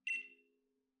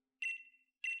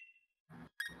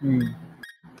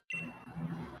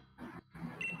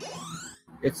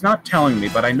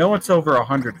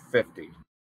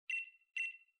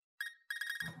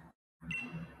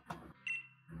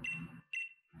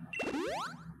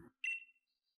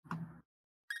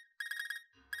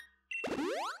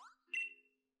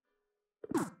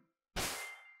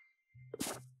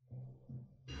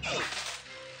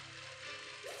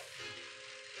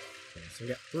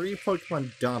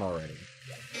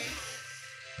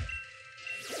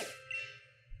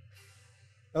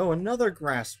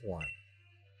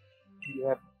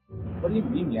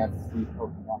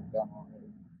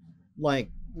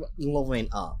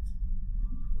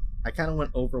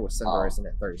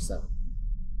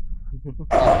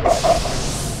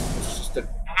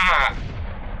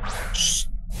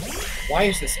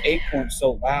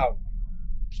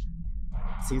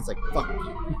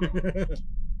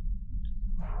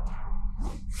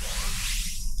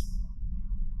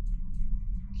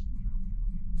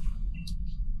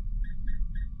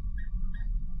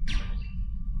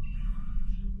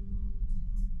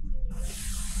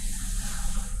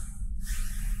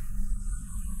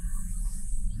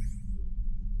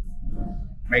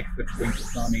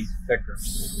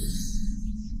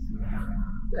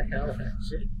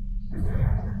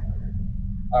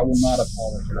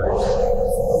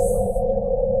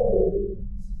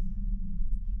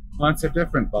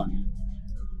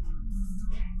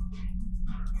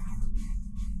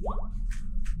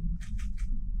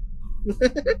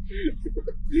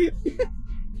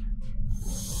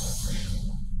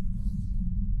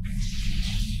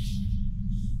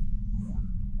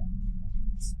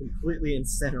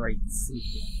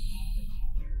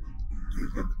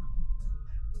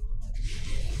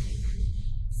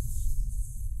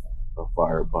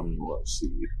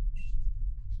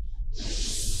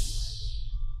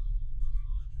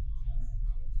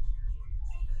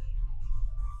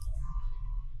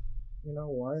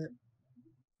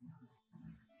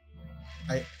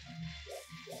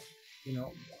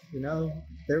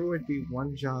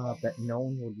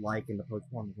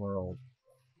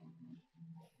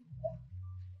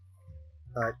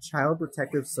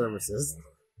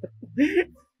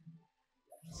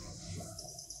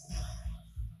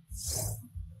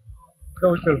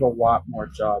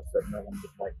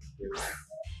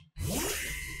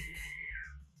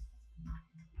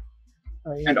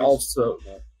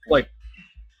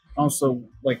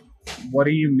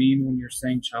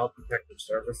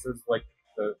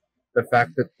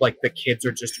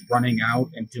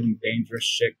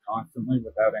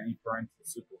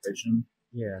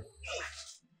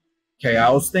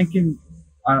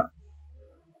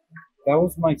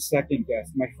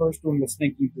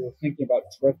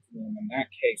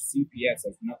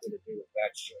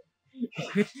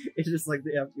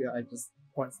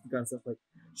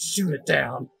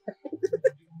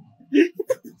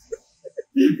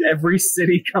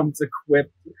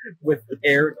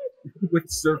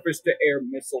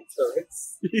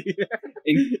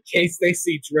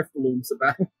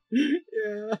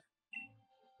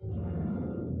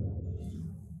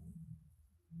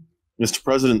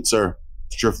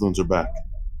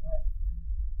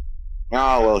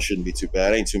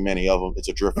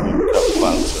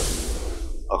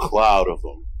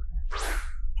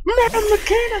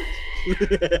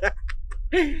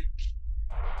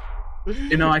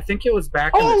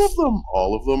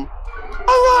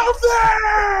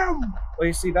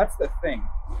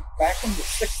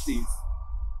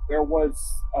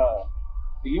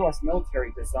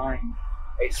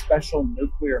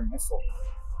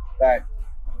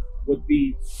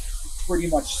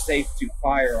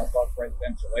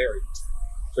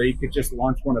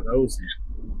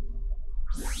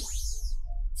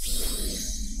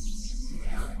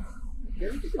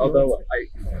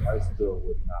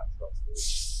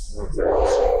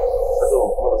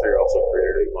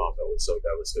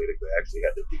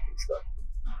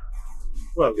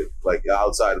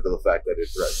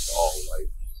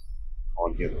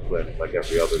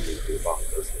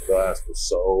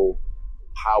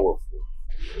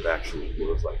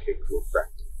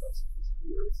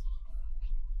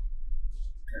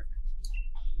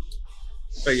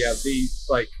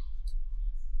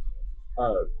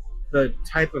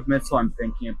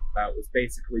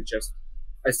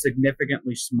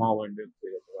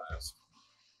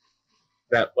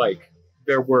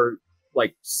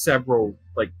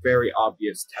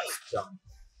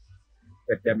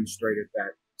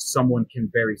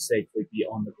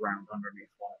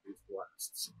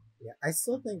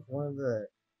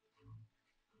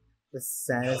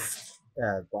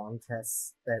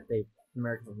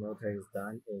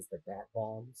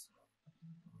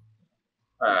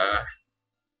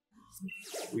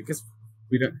 Because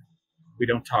we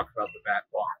don't talk about the bat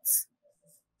bombs.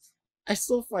 I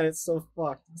still find it so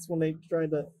fucked. It's when they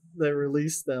tried to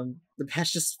release them, the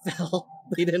bats just fell.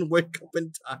 They didn't wake up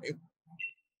in time.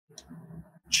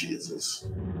 Jesus.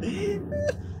 And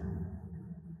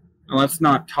let's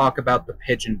not talk about the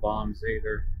pigeon bombs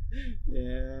either.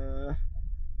 Yeah.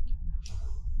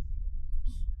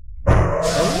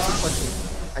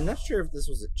 I'm not sure if this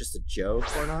was just a joke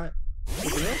or not.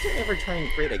 Did America ever try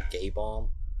and create a gay bomb?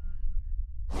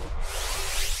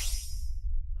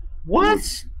 What?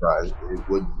 It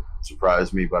would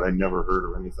surprise me, but I never heard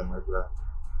of anything like that.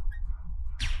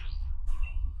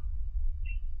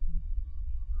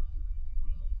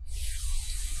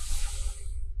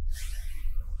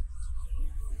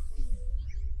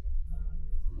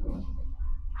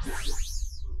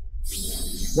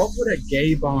 What would a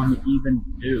gay bomb even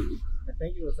do? I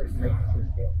think it was like make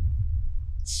it gay.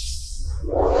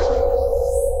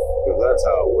 Because that's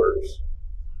how it works.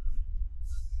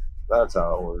 That's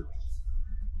how it works.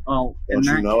 Oh, Don't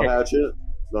you know, Hatchet?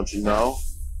 Don't you know?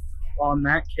 Well, in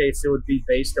that case, it would be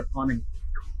based upon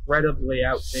incredibly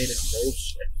outdated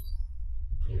bullshit.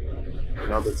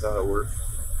 No, that's how it works.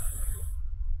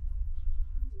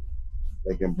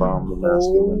 They can bomb the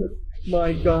masculinity.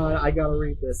 My god, I gotta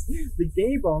read this. The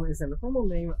gay bomb is an informal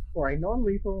name for a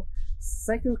non-lethal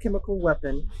psychochemical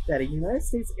weapon that a United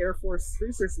States Air Force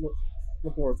research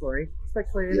laboratory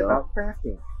speculated about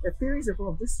crafting. The theories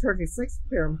involve discharging sex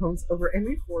pheromones over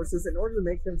enemy forces in order to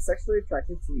make them sexually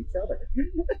attracted to each other.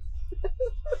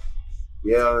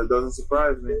 Yeah, it doesn't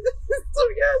surprise me. So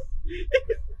yes,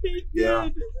 yeah.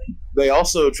 They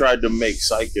also tried to make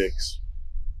psychics.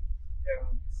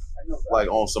 I know that. Like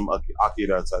on some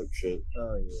Akira type shit.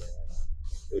 Oh yeah.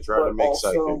 They tried to make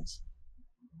psychics.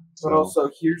 But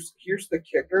also, here's the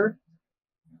kicker.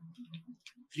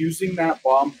 Using that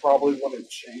bomb probably wouldn't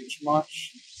change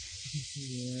much.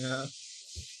 Yeah.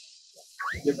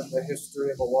 Given the history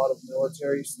of a lot of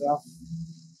military stuff.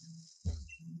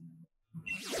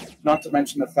 Not to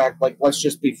mention the fact, like, let's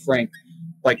just be frank,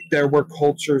 like, there were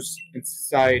cultures and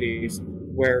societies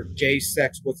where gay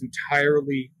sex was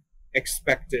entirely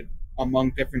expected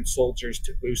among different soldiers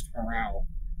to boost morale.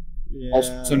 Yeah.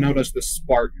 Also known as the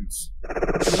Spartans.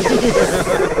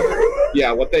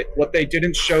 Yeah, what they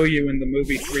didn't show you in the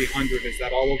movie 300 is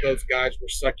that all of those guys were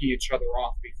sucking each other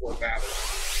off before battle.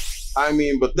 I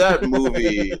mean, but that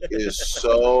movie is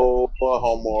so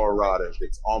homoerotic,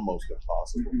 it's almost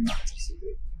impossible not to see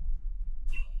it.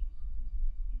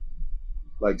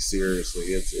 Like,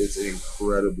 seriously, it's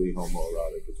incredibly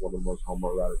homoerotic. It's one of the most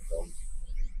homoerotic films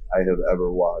I have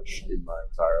ever watched in my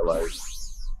entire life.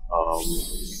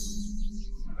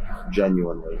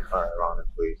 Genuinely,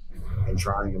 ironically, and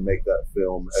trying to make that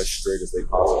film as straight as they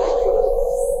possibly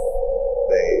could,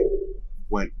 they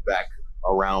went back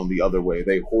around the other way.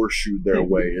 They horseshoed their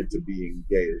way into being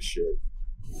gay as shit.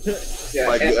 Yeah,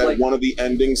 like one of the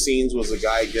ending scenes was a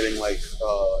guy getting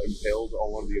impaled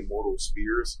on one of the immortal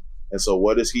spears. And so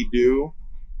what does he do?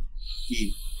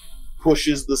 He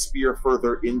pushes the spear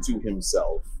further into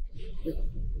himself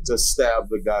to stab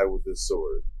the guy with his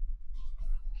sword.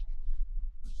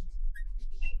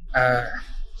 I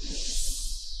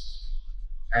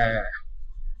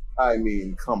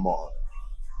mean, come on.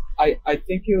 I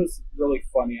think it was really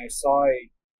funny. I saw a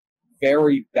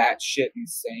very batshit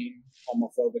insane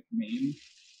homophobic meme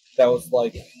that was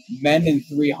like, men in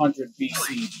 300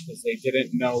 BC, because they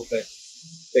didn't know that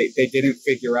they didn't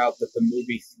figure out that the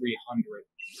movie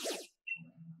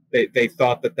 300, they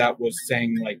thought that was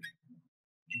saying like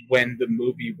when the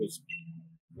movie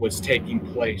was taking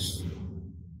place.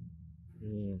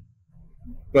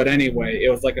 But anyway, it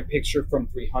was like a picture from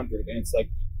 300, and it's like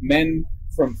men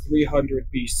from 300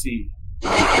 BC,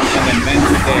 and then men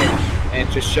today, and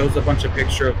it just shows a bunch of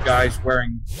picture of guys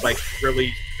wearing like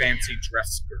really fancy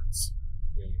dress skirts,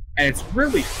 and it's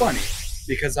really funny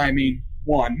because I mean,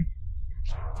 one,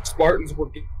 Spartans were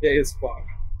gay as fuck,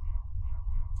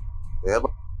 They have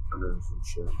and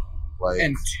shit. Like,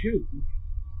 and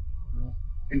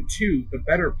two, the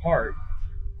better part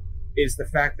is the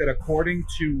fact that according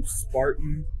to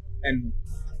Spartan and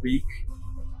Greek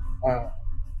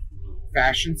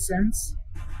fashion sense,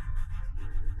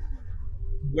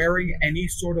 wearing any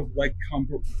sort of leg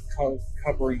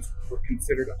coverings were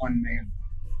considered unmanly.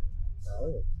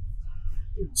 Oh.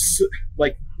 So,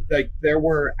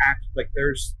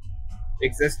 there's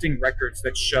existing records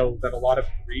that show that a lot of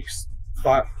Greeks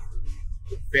thought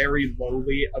very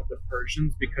lowly of the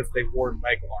Persians because they wore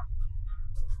leg armor.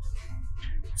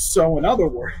 So, in other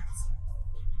words,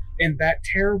 in that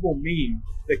terrible meme,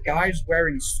 the guys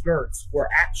wearing skirts were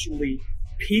actually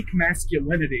peak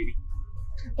masculinity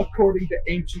according to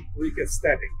ancient Greek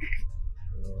aesthetic.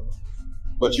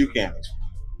 But you can't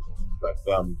expect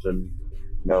them to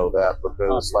know that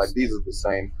because, like, these are the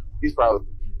same. He's probably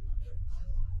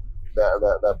that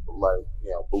like,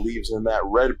 you know, believes in that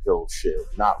red pill shit,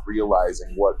 not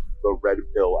realizing what the red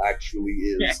pill actually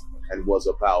is and was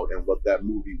about, and what that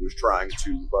movie was trying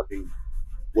to fucking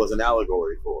was an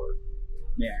allegory for.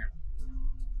 Yeah.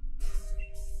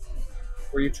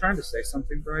 Were you trying to say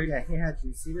something, Bright? Yeah, hey, Hatchet,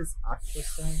 you see this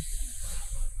octopus thing?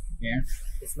 Yeah.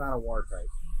 It's not a war type.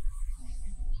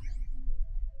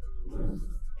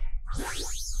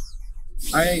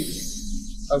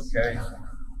 Okay.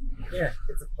 Yeah,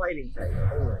 it's a fighting type.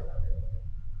 Alright.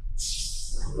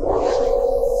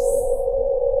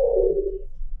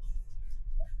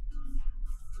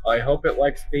 I hope it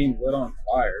likes being lit on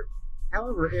fire.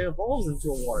 However, it evolves into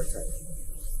a water type.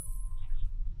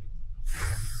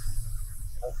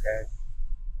 Okay.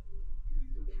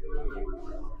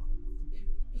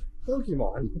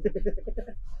 Pokemon.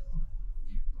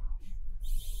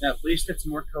 At least it's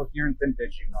more coherent than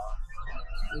Digimon.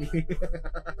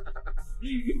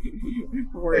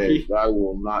 Hey, I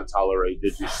will not tolerate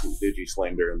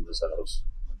Digi-Slander in this house.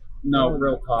 No,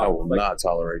 real talk. I will not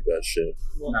tolerate that shit.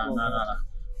 No.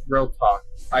 Real talk.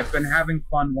 I've been having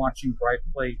fun watching Bright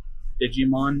play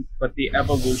Digimon, but the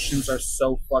evolutions are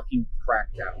so fucking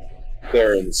cracked out.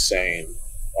 They're insane,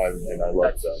 and I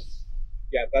love them.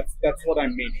 Yeah, that's what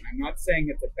I'm meaning. I'm not saying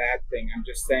it's a bad thing. I'm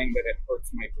just saying that it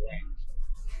hurts my brain.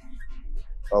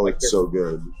 Oh, it's so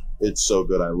good. It's so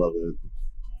good. I love it.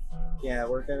 Yeah,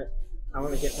 I'm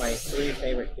gonna get my 3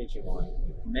 favorite Digimon: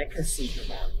 Mecha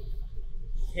Seedramon,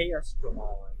 Chaos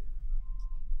Dramon,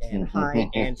 and High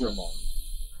Andromon.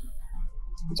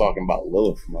 I'm talking about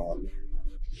Lilithmon,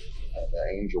 the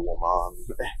Angel Woman,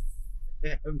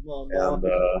 and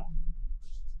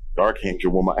Dark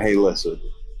Angel Woman. Hey, listen,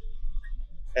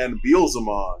 and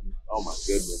Beelzemon. Oh my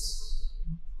goodness.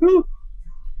 Whew.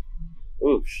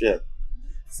 Oh shit.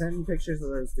 Send pictures of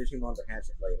those Digimon to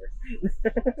Hatchet later.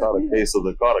 Caught a case of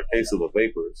the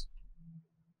vapors.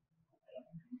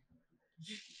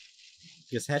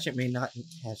 Because Hatchet may not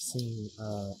have seen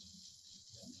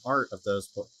art of those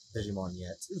Digimon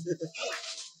yet.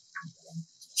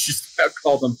 Just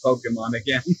call them Pokemon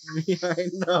again. I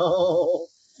know.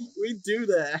 We do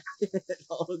that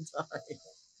all the time.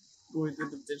 Going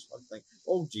through the Digimon thing.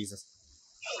 Oh Jesus.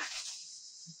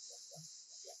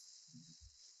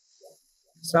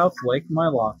 South Lake, my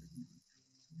lock.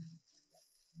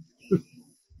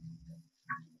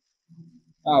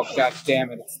 Oh, god damn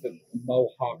it, it's the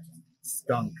Mohawk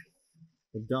skunk.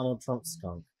 The Donald Trump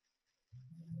skunk.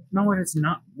 No, it is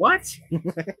not. What?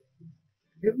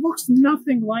 It looks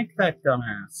nothing like that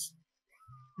dumbass.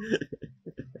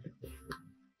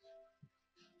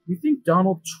 You think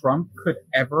Donald Trump could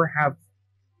ever have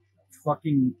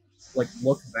fucking, like,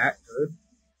 look that good?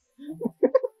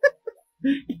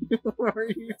 Are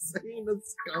you saying the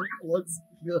skunk looks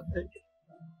good?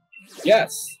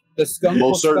 Yes, the skunk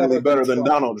Most looks certainly better than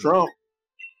Donald Trump.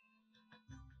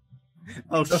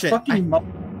 Oh The shit!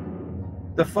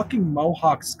 the fucking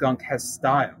Mohawk skunk has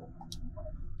style.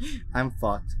 I'm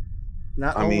fucked.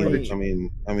 Not I only...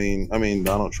 mean,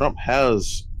 Donald Trump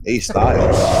has a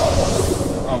style.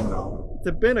 Oh no.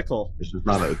 The binnacle. This is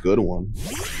not a good one.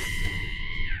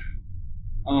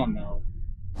 Oh no.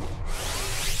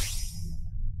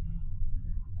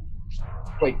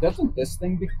 Wait, doesn't this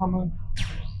thing become a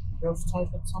ghost type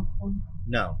at some point?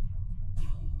 No.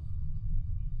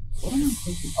 What am I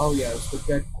thinking? Oh yeah, it's the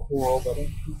dead coral that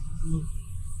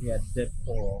Yeah, dead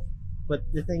coral. But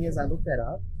the thing is, I looked that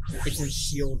up. It's a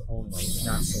shield only,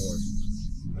 not sword.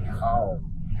 Oh,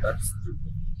 that's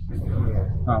stupid.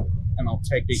 Oh, and I'll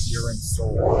take it you're in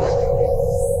sword.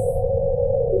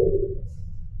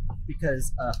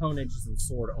 Because Honage is in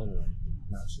sword only,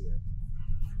 not shield.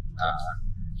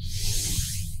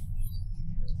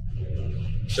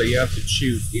 So you have to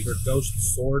choose either ghost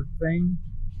sword thing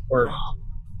or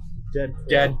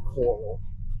dead coral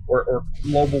or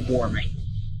global warming.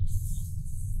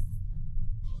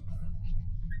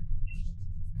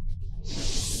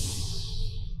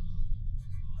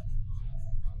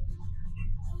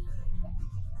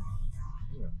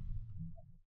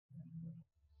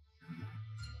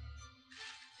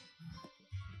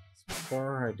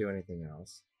 Before I do anything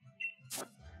else,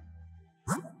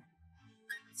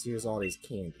 let's use all these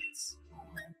candies.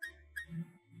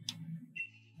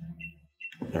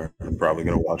 I'm probably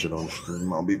gonna watch it on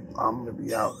stream. I'm gonna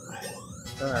be out.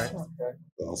 Alright. Okay.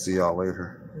 I'll see y'all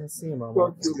later. Let's see you,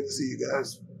 Mama. It's good to see you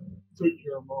guys. Take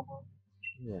care, Mama.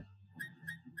 Yeah.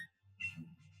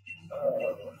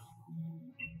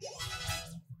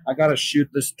 I gotta shoot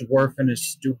this dwarf in his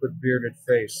stupid bearded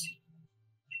face.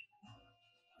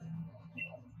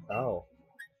 Oh.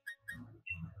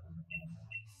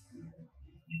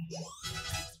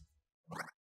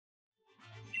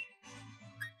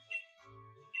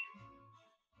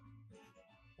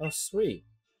 Oh, sweet.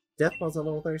 Death ball's at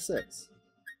level 36.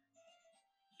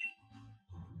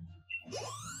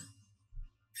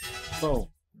 Boom.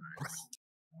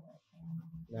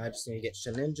 Now I just need to get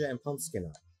Shaninja and Pumpkin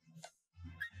up.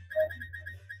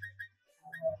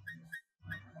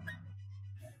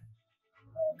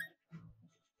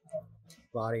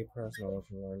 Body personal, we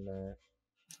can learn that.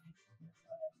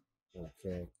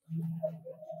 Okay.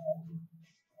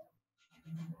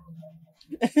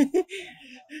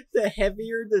 The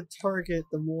heavier the target,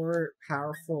 the more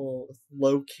powerful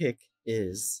low kick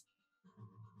is.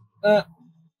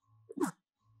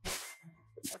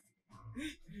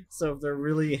 So if they're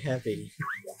really heavy.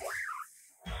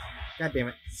 God damn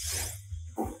it.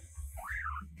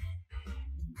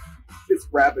 This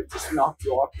rabbit just knocked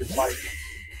you off your bike.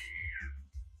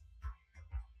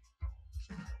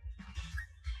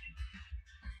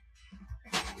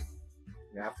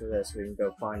 After this, we can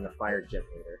go find the fire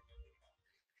generator.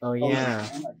 Oh, Oh, yeah.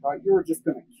 man, I thought you were just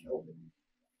gonna kill him.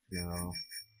 No.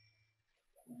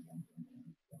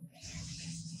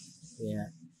 Yeah.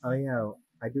 Oh, yeah.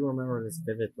 I do remember this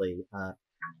vividly.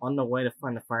 On the way to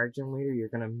find the fire generator, you're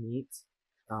gonna meet,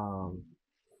 a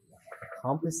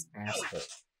compass asshole.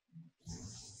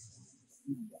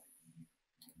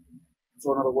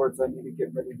 So in other words, I need to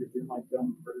get ready to do my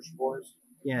dumb British boys.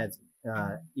 Yeah, it's,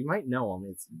 you might know him.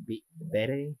 It's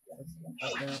Bede.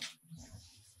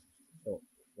 The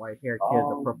white haired kid,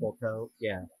 the purple coat.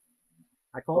 Yeah.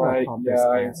 I call him a pompous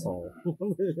asshole.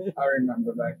 I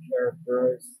remember that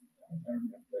character. I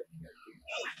remember that character.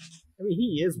 I mean,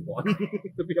 he is one,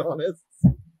 to be honest.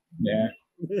 Yeah.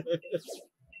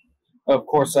 Of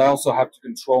course, I also have to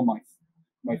control my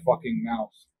fucking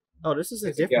mouse. Oh, this is a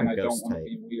Because different again, I don't ghost want to type.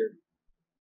 be weird.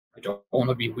 I don't want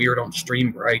to be weird on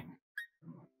stream, right?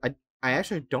 I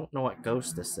actually don't know what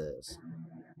ghost this is.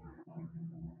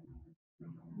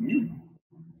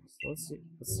 So let's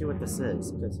see what this is.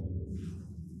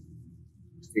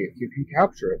 See if you can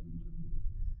capture it.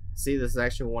 See, this is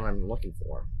actually one I'm looking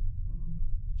for.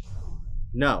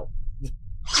 No.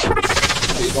 So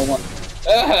you don't want.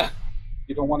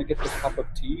 You don't want to get this cup of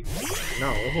tea?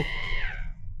 No.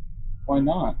 Why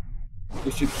not?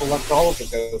 You should collect all of the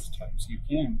ghost types. You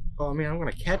can. Well, I mean, I'm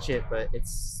gonna catch it, but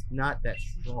it's not that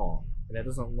strong. And it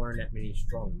doesn't learn that many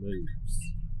strong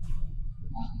moves.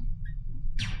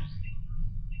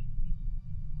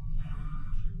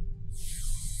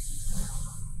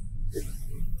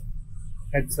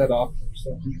 Headset off for a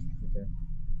second. Okay.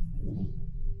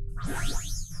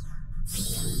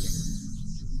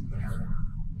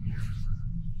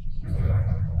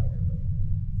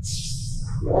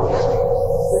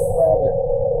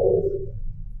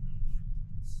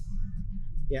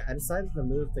 Yeah, I decided to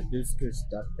move the Goose Goose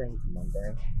Duck thing to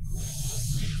Monday.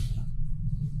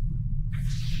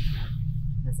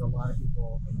 There's a lot of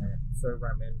people in the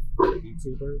server I'm in, the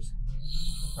YouTubers,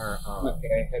 are,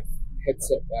 Okay,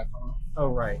 headset back on. oh,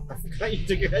 right. I forgot you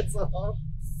took your headset off.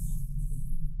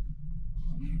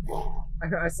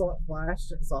 I saw it flash,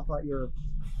 so I thought you were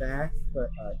back, but,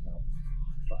 no.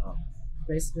 But,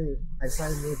 basically, I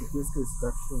decided to move the Goose Goose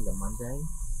Duck thing to Monday.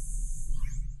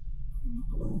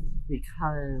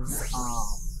 Because,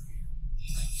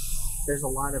 there's a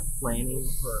lot of planning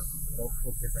for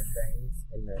multiple different things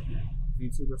in the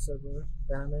YouTuber server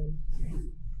that I'm in,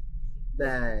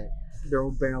 that there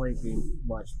will barely be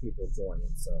much people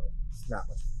joining, so it's not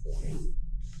much before.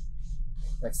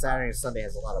 Like Saturday and Sunday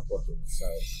has a lot of bookings, so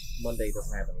Monday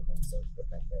doesn't have anything, so put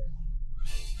that there.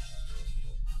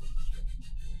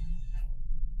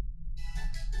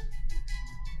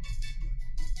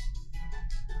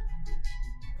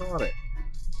 Got it.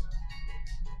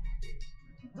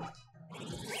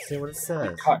 See what it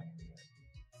says. Cut.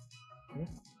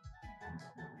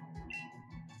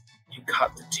 You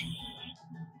cut the tea.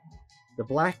 The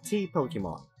Black Tea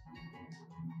Pokemon.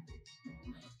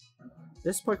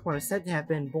 This Pokemon is said to have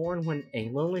been born when a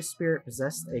lonely spirit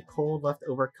possessed a cold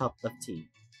leftover cup of tea.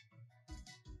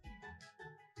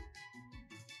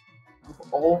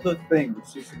 Of all the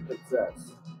things you should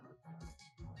possess,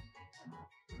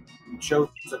 you chose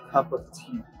a cup of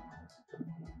tea.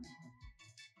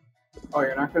 Oh,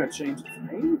 you're not going to change its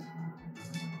name?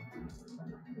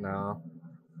 No.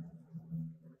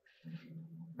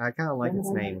 I kind of like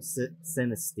its name,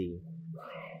 Sinistea.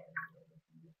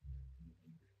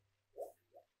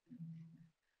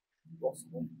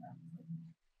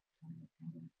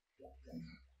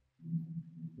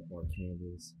 more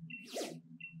candies.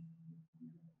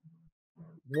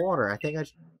 Water, I think I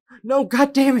should... No,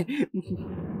 god damn it!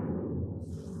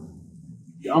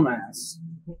 Dumbass.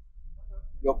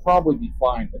 You'll probably be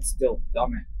fine, but still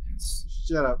dumbass.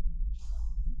 Shut up.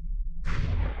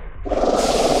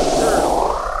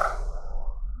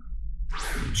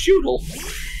 Shoodle.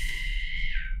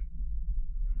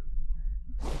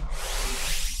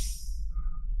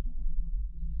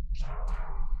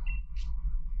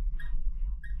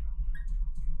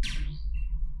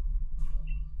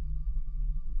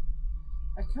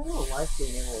 I kind of like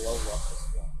being able to level up this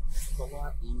one. It's a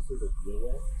lot easier to deal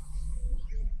with.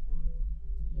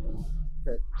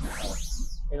 But,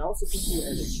 it also puts you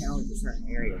as a challenge in certain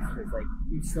areas, because like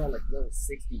you saw like level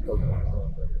 60 Pokemon.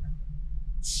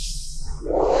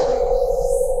 Well,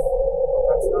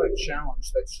 that's not a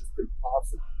challenge, that's just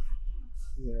impossible.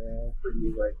 Yeah. For you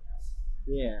right now.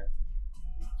 Yeah.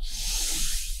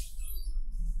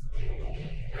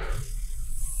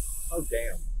 Oh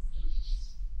damn.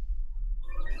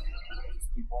 Just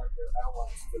be one of their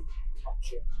allies to punch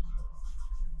it.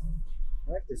 I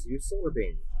like this use Solar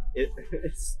Beam.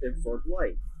 It's absorbed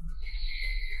light.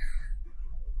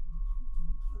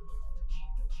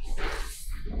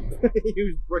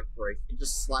 Use Brick Break and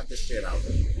just slap the shit out of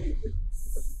it.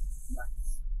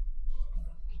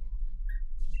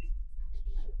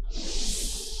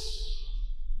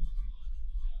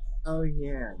 Oh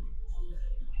yeah.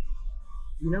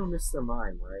 You know Mr.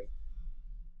 Mime, right?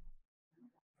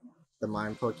 The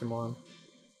Mime Pokemon?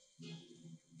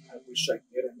 I wish I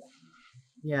could get him.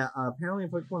 Yeah, apparently in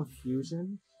Pokemon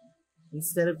Fusion,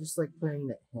 instead of just like putting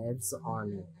the heads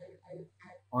on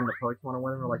the Pokemon or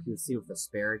whatever, like you would see with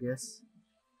Asparagus,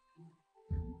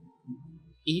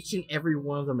 each and every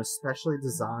one of them is specially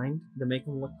designed to make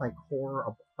them look like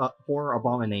horror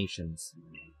abominations.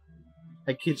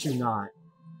 I kid you not.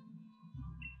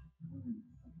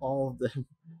 All of them.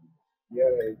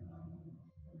 Yay.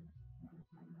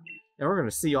 And we're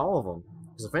gonna see all of them,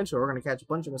 because eventually we're gonna catch a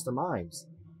bunch of Mr. Mimes.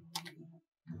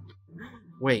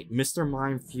 Wait, Mr.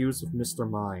 Mime fused with Mr.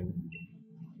 Mime.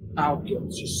 Oh,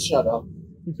 just shut up.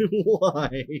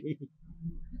 Why?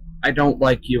 I don't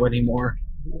like you anymore.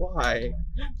 Why?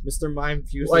 Mr. Mime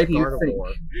fused Why with do you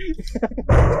Gardevoir.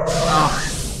 Oh.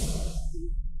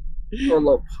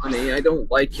 Poor honey, I don't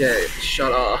like it.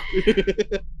 Shut up.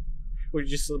 Would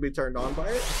you still be turned on by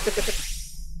it?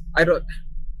 I don't.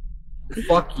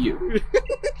 Fuck you.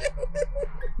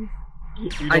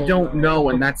 I don't know,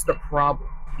 and that's the problem.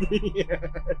 Yeah.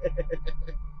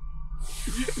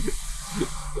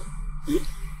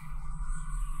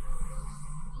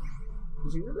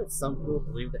 Did you know that some people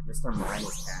believe that Mr. Mime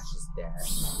is Ash's dad?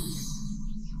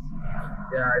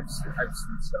 Yeah, I've seen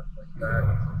stuff like that.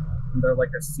 And there's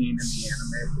like a scene in the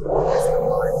anime where Mr.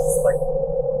 Mime just like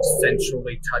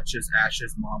sensually touches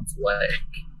Ash's mom's leg.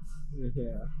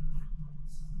 Yeah.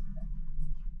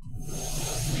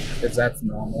 If that's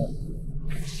normal.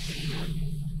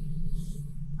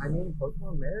 I mean,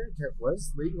 Pokemon marriage, it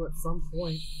was legal at some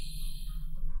point.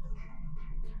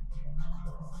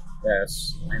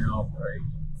 Yes, I know, right?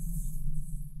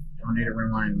 Don't need to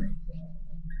remind me.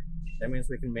 That means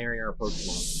we can marry our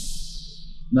Pokemon.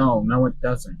 No, it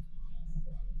doesn't.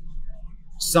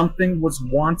 Something was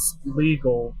once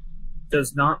legal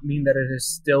does not mean that it is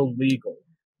still legal.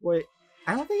 Wait,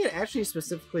 I don't think it actually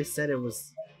specifically said it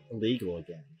was illegal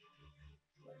again.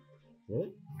 Really?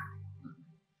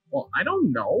 Well, I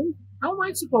don't know. How am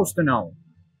I supposed to know?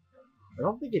 I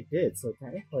don't think it did, so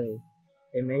technically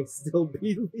it may still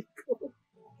be legal.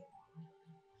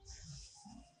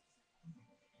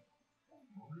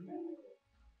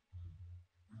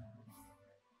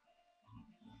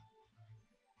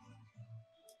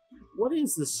 What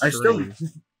is this stream?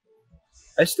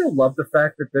 I still love the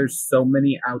fact that there's so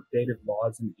many outdated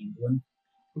laws in England.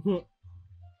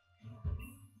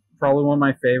 Probably one of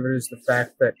my favorites is the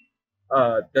fact that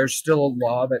there's still a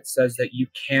law that says that you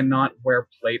cannot wear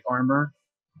plate armor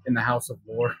in the House of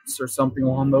Lords or something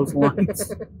along those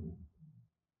lines.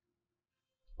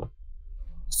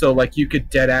 So, like, you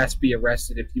could deadass be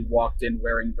arrested if you walked in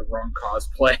wearing the wrong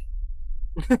cosplay.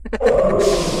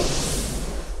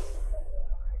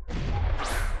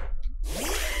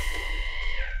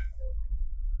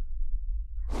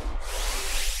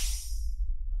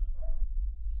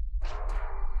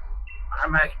 I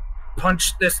might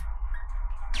punch this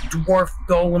dwarf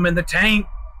golem in the tank.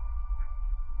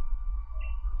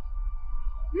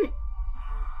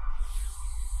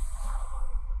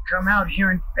 Come out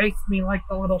here and face me like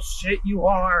the little shit you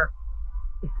are.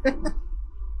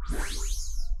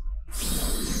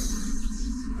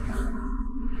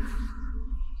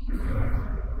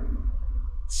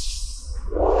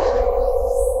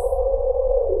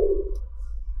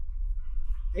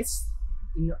 It's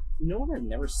you know what I've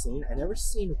never seen? I've never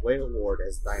seen Whale Lord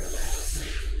as Dynamax.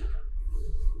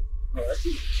 Oh,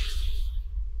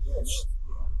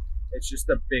 it's just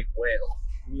a big whale.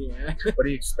 Yeah. What do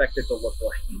you expect it to look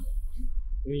like?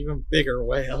 An even bigger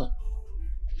whale.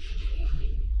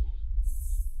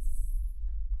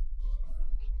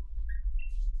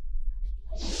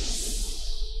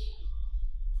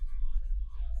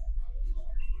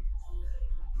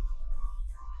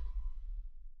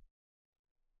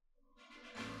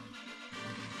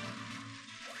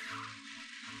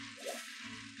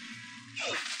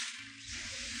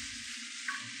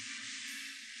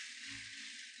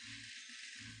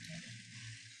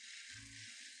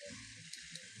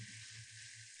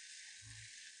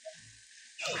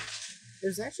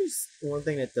 There's actually one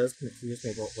thing that does confuse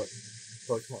me about what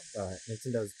Pokemon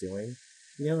Nintendo's doing.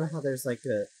 You know how there's like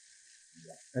a...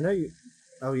 I know you...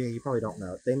 Oh yeah, you probably don't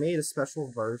know. They made a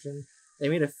special version. They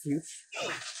made a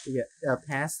a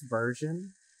past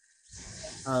version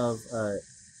of the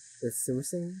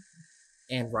Susing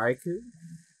and Raikou.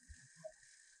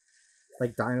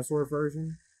 Like dinosaur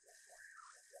version.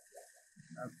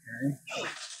 Okay.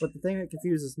 But the thing that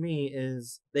confuses me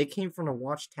is they came from a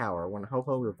watchtower when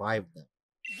Ho-Ho revived them.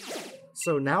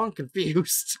 So now I'm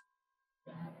confused.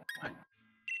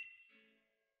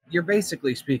 You're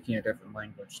basically speaking a different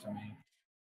language to me.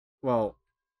 Well,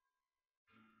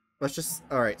 let's just...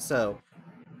 Alright, so...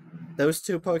 Those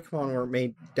two Pokemon were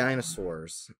made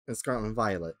dinosaurs in Scarlet and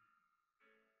Violet.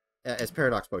 As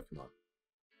Paradox Pokemon.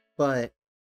 But,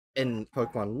 in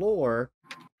Pokemon lore...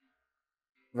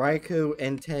 Raikou,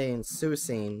 Entei, and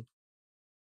Susing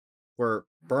were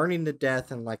burning to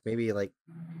death in maybe the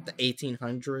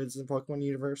 1800s in Pokemon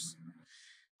universe.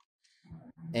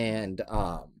 And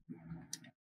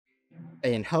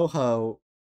Ho-Ho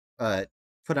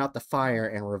put out the fire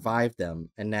and revived them,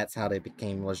 and that's how they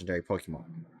became legendary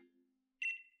Pokemon.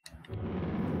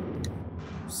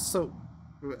 So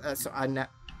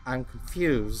I'm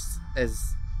confused.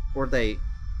 Were they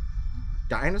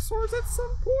dinosaurs at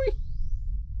some point?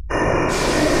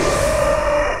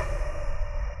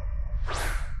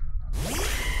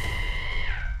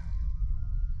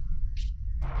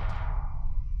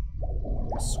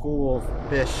 School of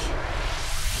Fish.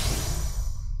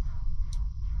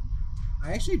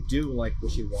 I actually do like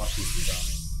Wishy-Washy's design,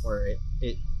 where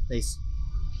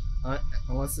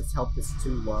unless its health is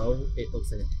too low, it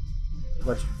looks like a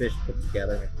bunch of fish put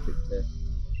together and a big fish.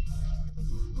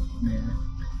 Yeah.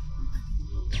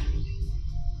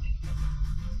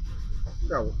 I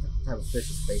forgot what type of fish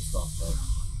is based off of.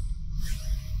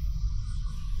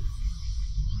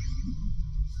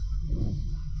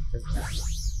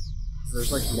 There's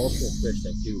multiple fish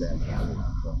that do that.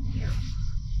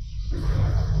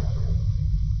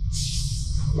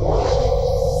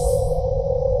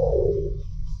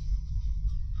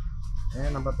 And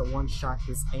I'm about to one-shot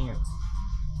this ant.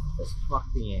 Just fuck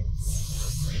the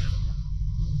ants.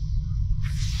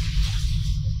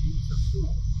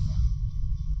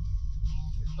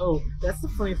 Oh, that's the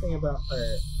funny thing about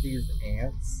these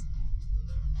ants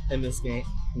in this game.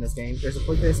 There's a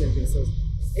point that says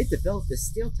it developed this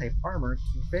steel-type armor to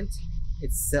prevent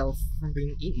itself from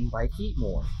being eaten by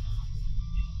Heatmore.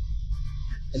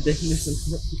 And then there's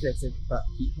another point that says about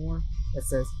Heatmore that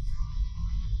says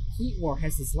Heatmore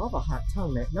has this lava-hot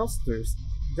tongue that melts through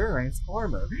Durant's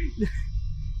armor.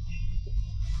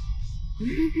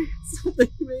 So they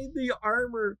made the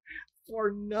armor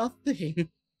for nothing.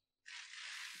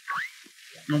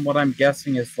 And what I'm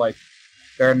guessing is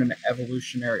they're in an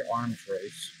evolutionary arms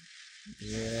race.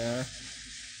 Yeah.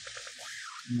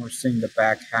 And we're seeing the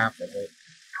back half of it.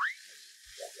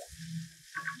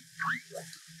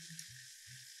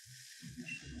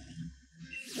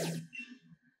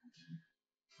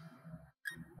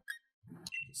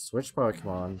 Switch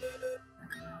Pokemon.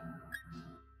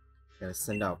 Gonna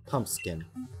send out Pumpkin.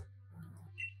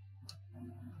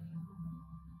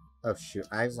 Oh shoot,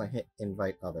 I accidentally hit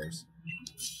invite others.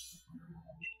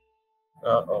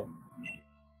 Uh-oh.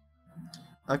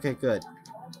 Okay, good.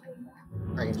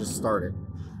 I can just start it.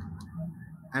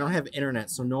 I don't have internet,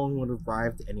 so no one would have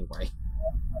arrived anyway.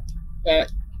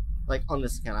 On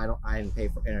this account, I didn't pay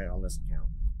for internet on this account.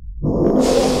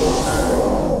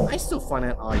 I still find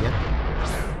out all you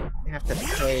have to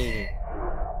pay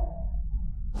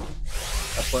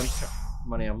a bunch of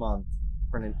money a month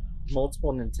for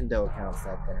multiple Nintendo accounts to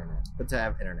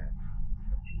have internet,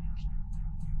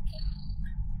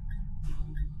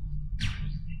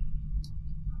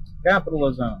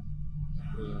 Capitalism.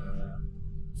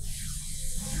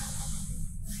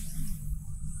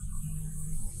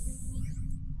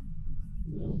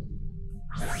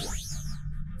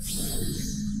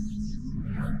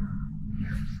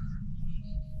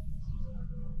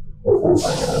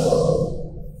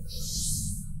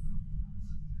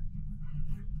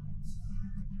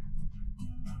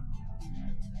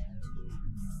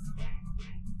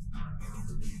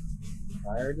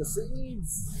 Fire the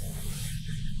seeds.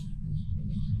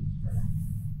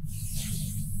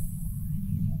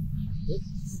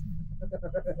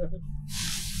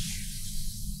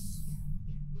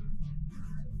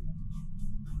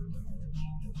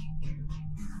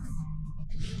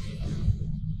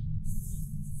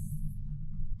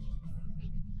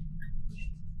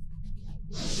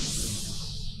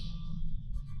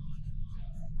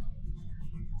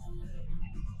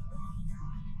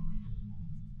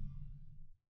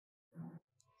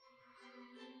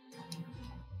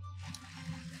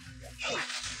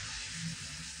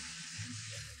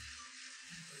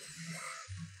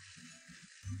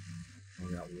 We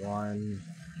got 1,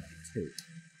 2.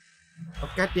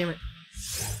 Oh, god damn it.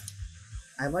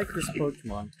 I like this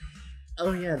Pokemon.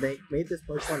 Oh yeah, they made this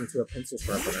Pokemon into a pencil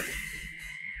sharpener.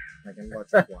 Like an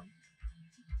electric one.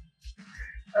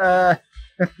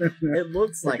 It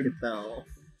looks like it though.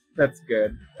 That's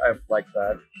good. I like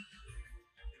that.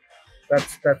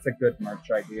 That's a good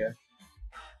merch idea.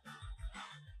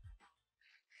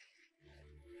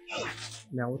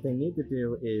 Now what they need to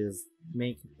do is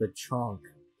make the Chonk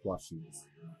plushies.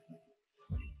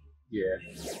 Yeah.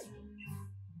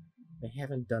 They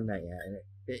haven't done that yet, and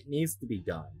it needs to be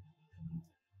done.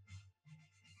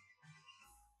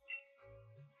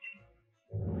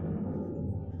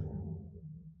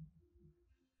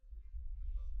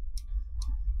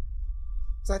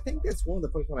 So I think that's one of the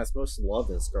Pokemon I supposed to love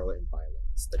in Scarlet and Violet.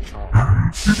 It's the Chonk.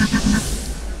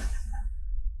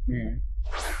 Hmm.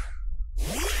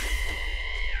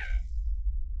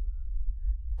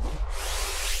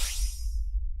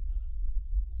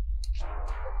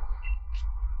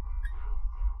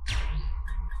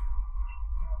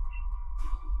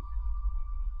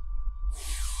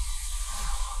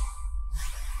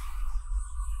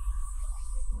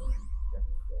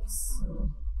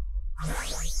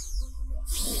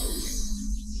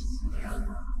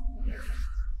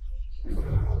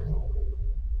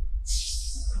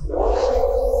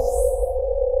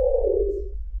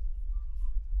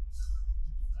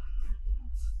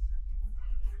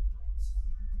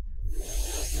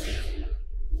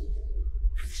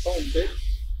 Oh, bitch.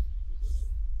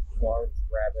 Large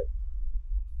rabbit.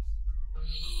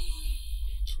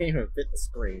 Can't even fit the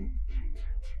screen.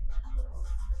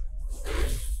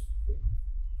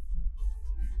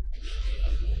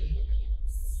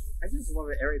 I just love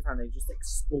it every time they just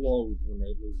explode when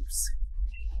they lose.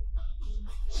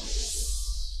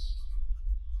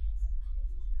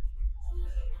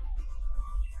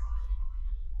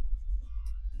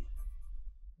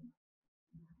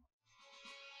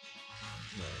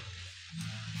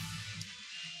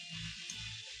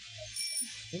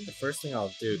 I think the first thing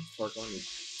I'll do before going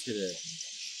to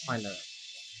find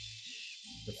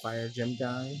the fire gym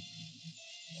guy,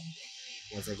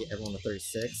 once I get everyone to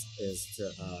 36, is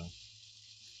to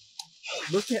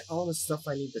look at all the stuff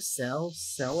I need to sell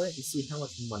it, and see how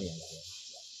much money I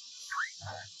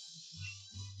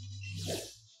get.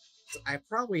 So I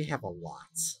probably have a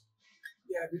lot.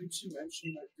 Yeah, didn't you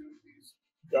mention that doing these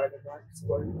Dynamax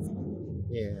fights?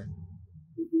 Yeah.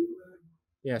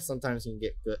 Yeah, sometimes you can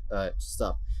get good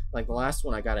stuff. Like the last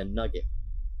one, I got a nugget.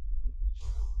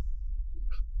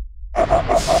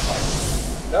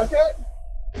 Nugget?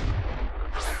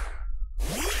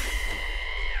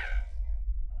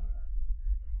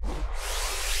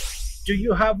 Do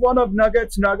you have one of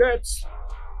Nuggets? I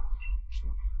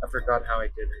forgot how I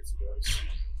did his voice.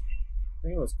 I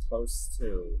think it was close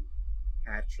to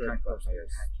Hatchet or higher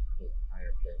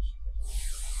fish.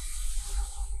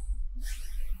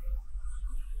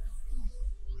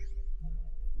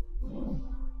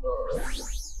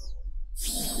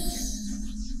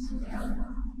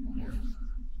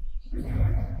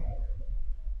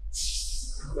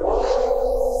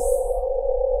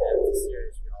 It's a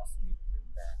series we also need to bring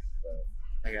back, but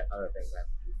I got other things I have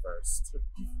to do first.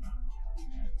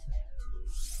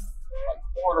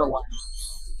 Borderlands.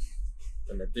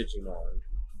 And the Digimon.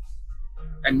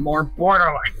 And more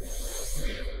Borderlands.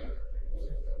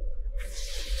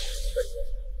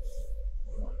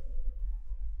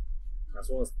 As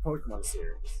well as the Pokemon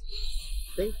series.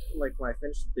 I think, like, when I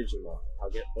finish Digimon, I'll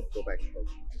go back to Pokemon.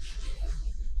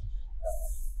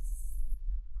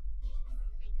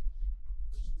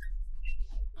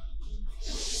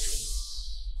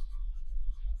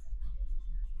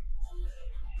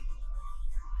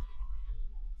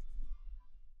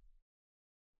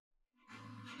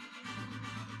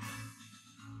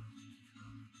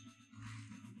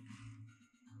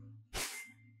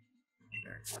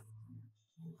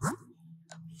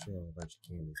 Actually, I have a bunch of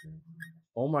candies now.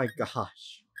 Oh my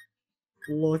gosh.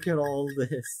 Look at all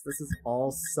this. This is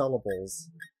all sellables.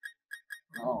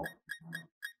 Oh.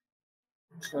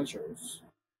 Treasures.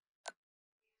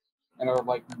 And are,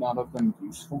 like, none of them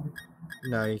useful?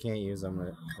 No, you can't use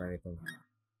them for anything.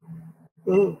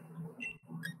 Ugh.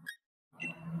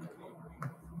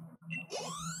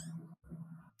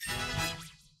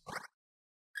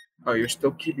 Oh, you're still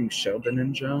keeping Sheldon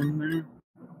and Joan there?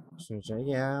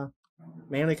 Yeah.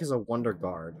 Mainly because of Wonder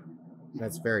Guard.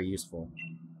 That's very useful.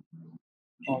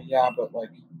 Oh, yeah, but, like,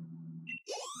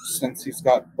 since he's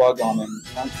got Bug on him,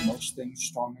 aren't most things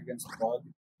strong against Bug?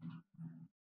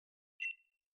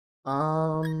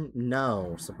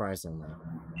 No, surprisingly.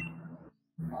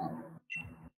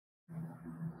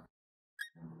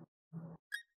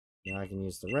 Now I can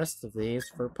use the rest of these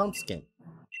for Pumpkin.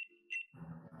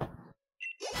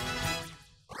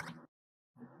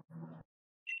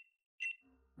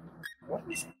 What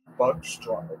is Bug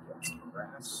strong against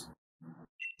grass?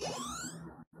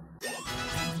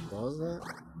 What was that?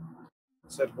 I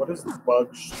said, what is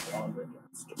Bug strong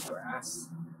against grass?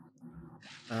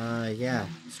 Yeah,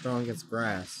 strong against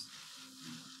grass.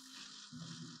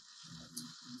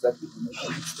 Is that the only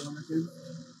thing he's strong against?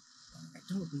 I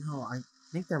don't know. I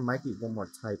think there might be one more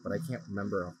type, but I can't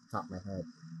remember off the top of my head.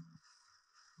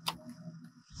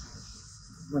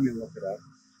 Let me look it up.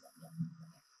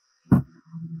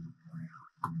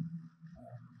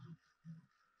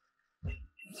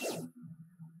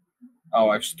 Oh,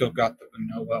 I've still got the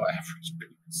vanilla average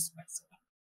base myself.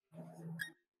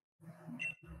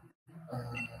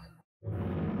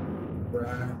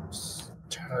 Grass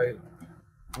type.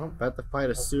 Oh, about to fight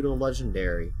a pseudo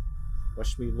legendary.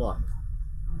 Wish me luck.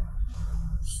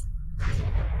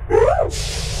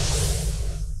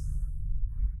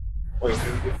 Wait,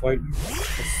 who are you fighting?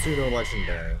 A pseudo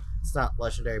legendary. It's not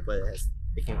legendary, but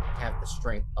it can have the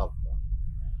strength of one.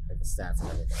 Like the stats and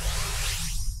everything.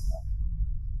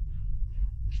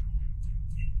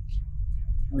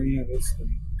 Oh yeah, this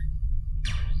thing.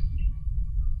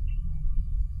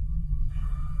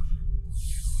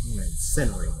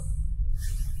 Incinerate.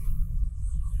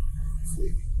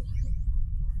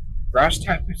 Grass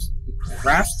type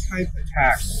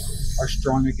attacks are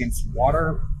strong against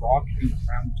water, rock, and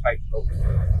ground type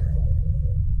Pokemon.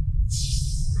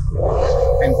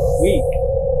 And weak.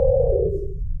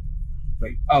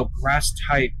 Wait, oh, grass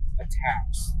type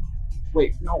attacks.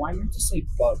 Wait, no, I meant to say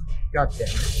bug. God damn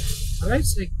it. How did I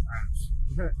say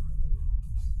grass?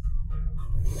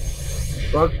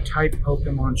 Bug type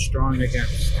Pokemon strong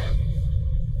against.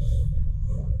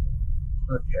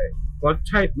 Okay. Bug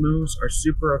type moves are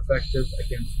super effective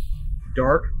against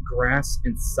dark, grass,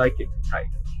 and psychic type.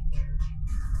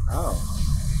 Oh.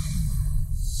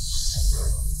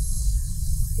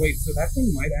 Wait, so that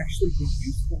thing might actually be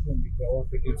useful when we go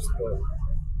up against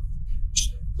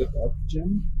the dark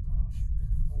gym?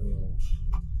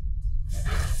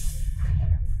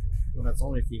 Well, that's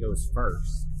only if he goes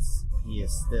first. He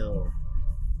is still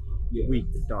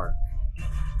weak to dark.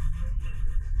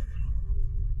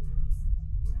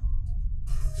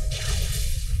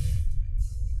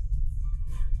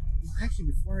 Actually,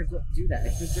 before I do that, I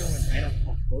could do an item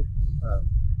called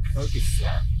Focus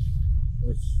Slap,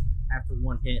 which after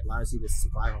one hit allows you to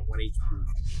survive on 1 HP.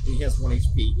 He has 1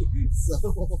 HP,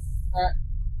 so.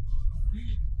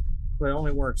 But it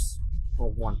only works for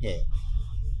 1 hit.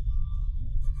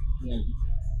 Yeah.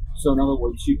 So in other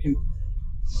words, you can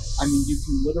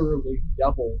literally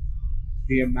double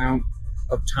the amount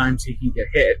of times he can get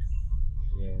hit.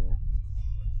 Yeah.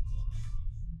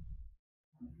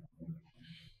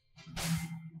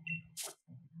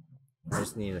 I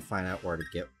just need to find out where to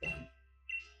get one.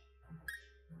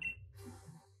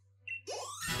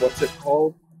 What's it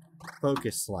called?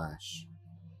 Focus Slash.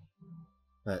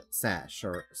 Sash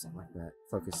or something like that.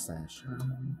 Focus Sash.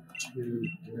 To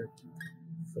get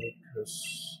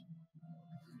Focus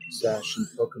Sash and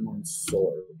Pokemon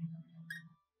Sword.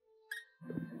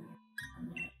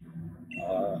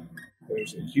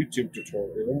 There's a YouTube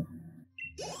tutorial.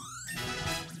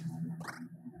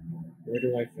 Where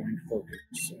do I find Focus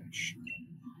Sash?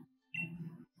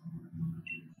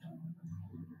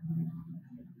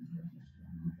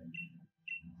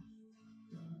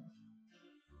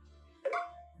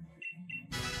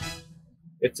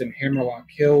 It's in Hammerlock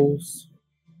Hills.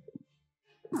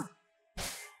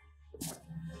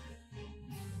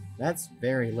 That's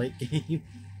very late game.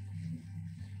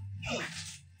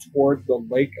 Toward the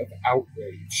Lake of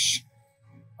Outrage.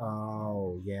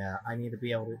 Oh, yeah. I need to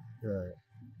be able to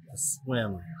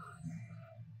swim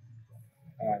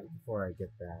before I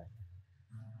get that.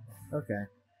 Okay.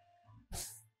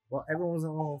 Well, everyone's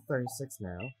on level 36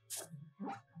 now.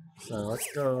 So let's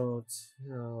go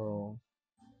to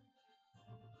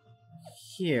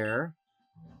here.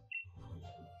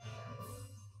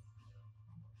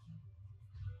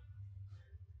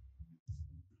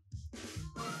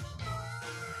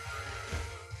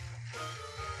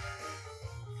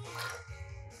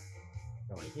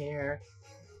 Go here.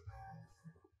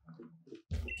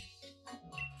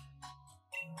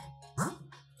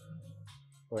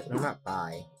 Wait, no, not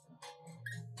buy.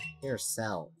 Here,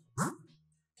 sell.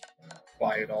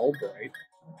 Buy it all, Bright.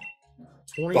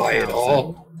 20,000. Buy it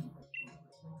all.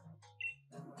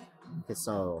 Okay,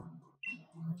 so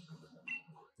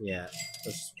yeah,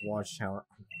 let's watch how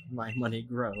my money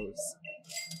grows.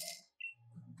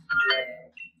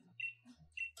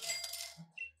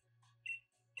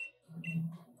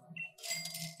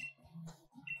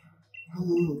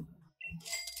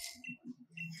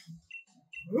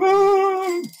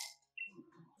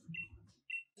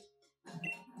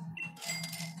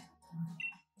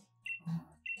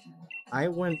 I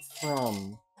went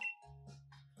from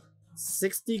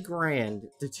 60 grand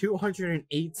to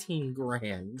 218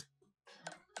 grand.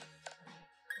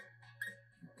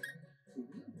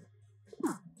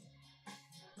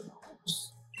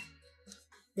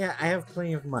 Yeah, I have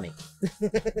plenty of money.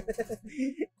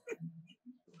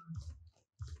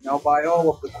 Now buy all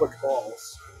of the quick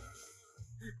balls.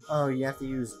 Oh, you have to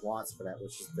use watts for that,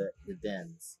 which is the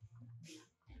dens.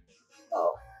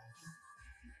 Oh.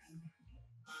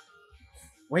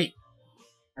 Wait,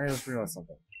 I just realized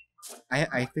something.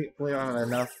 I think we don't have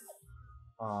enough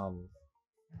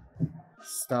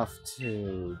stuff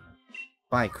to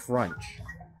buy Crunch,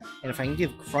 and if I can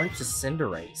give Crunch to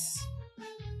Cinderace,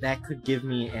 that could give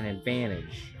me an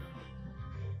advantage.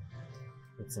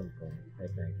 At some point, I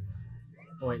think.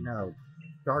 Oh wait, no,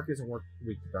 Dark isn't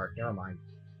weak to Dark. Never mind.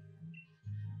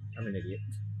 I'm an idiot.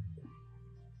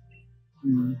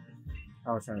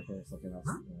 I was trying to think of something else.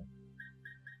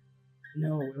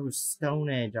 No, it was Stone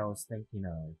Edge I was thinking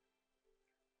of.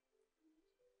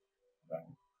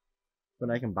 But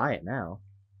I can buy it now.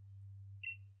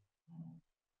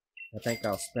 I think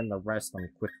I'll spend the rest on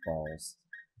Quick Balls.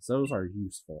 Those are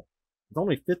useful. It's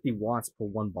only 50 watts per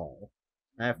one ball.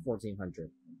 I have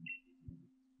 1400.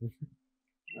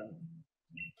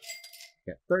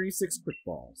 Got 36 Quick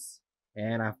Balls.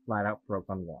 And I flat out broke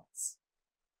on watts.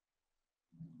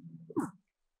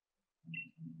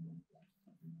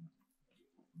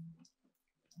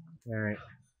 Alright.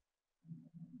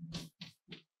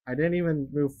 I didn't even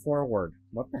move forward.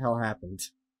 What the hell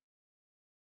happened?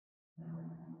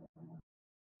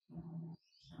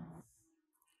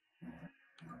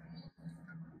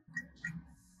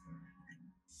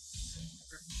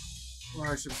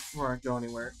 Well, before I go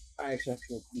anywhere, I actually have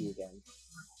to go pee again.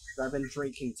 I've been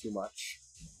drinking too much.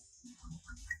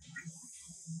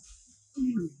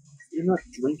 You're not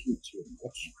drinking too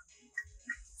much.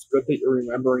 It's good that you're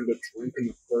remembering to drink in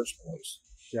the first place.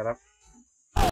 Shut up.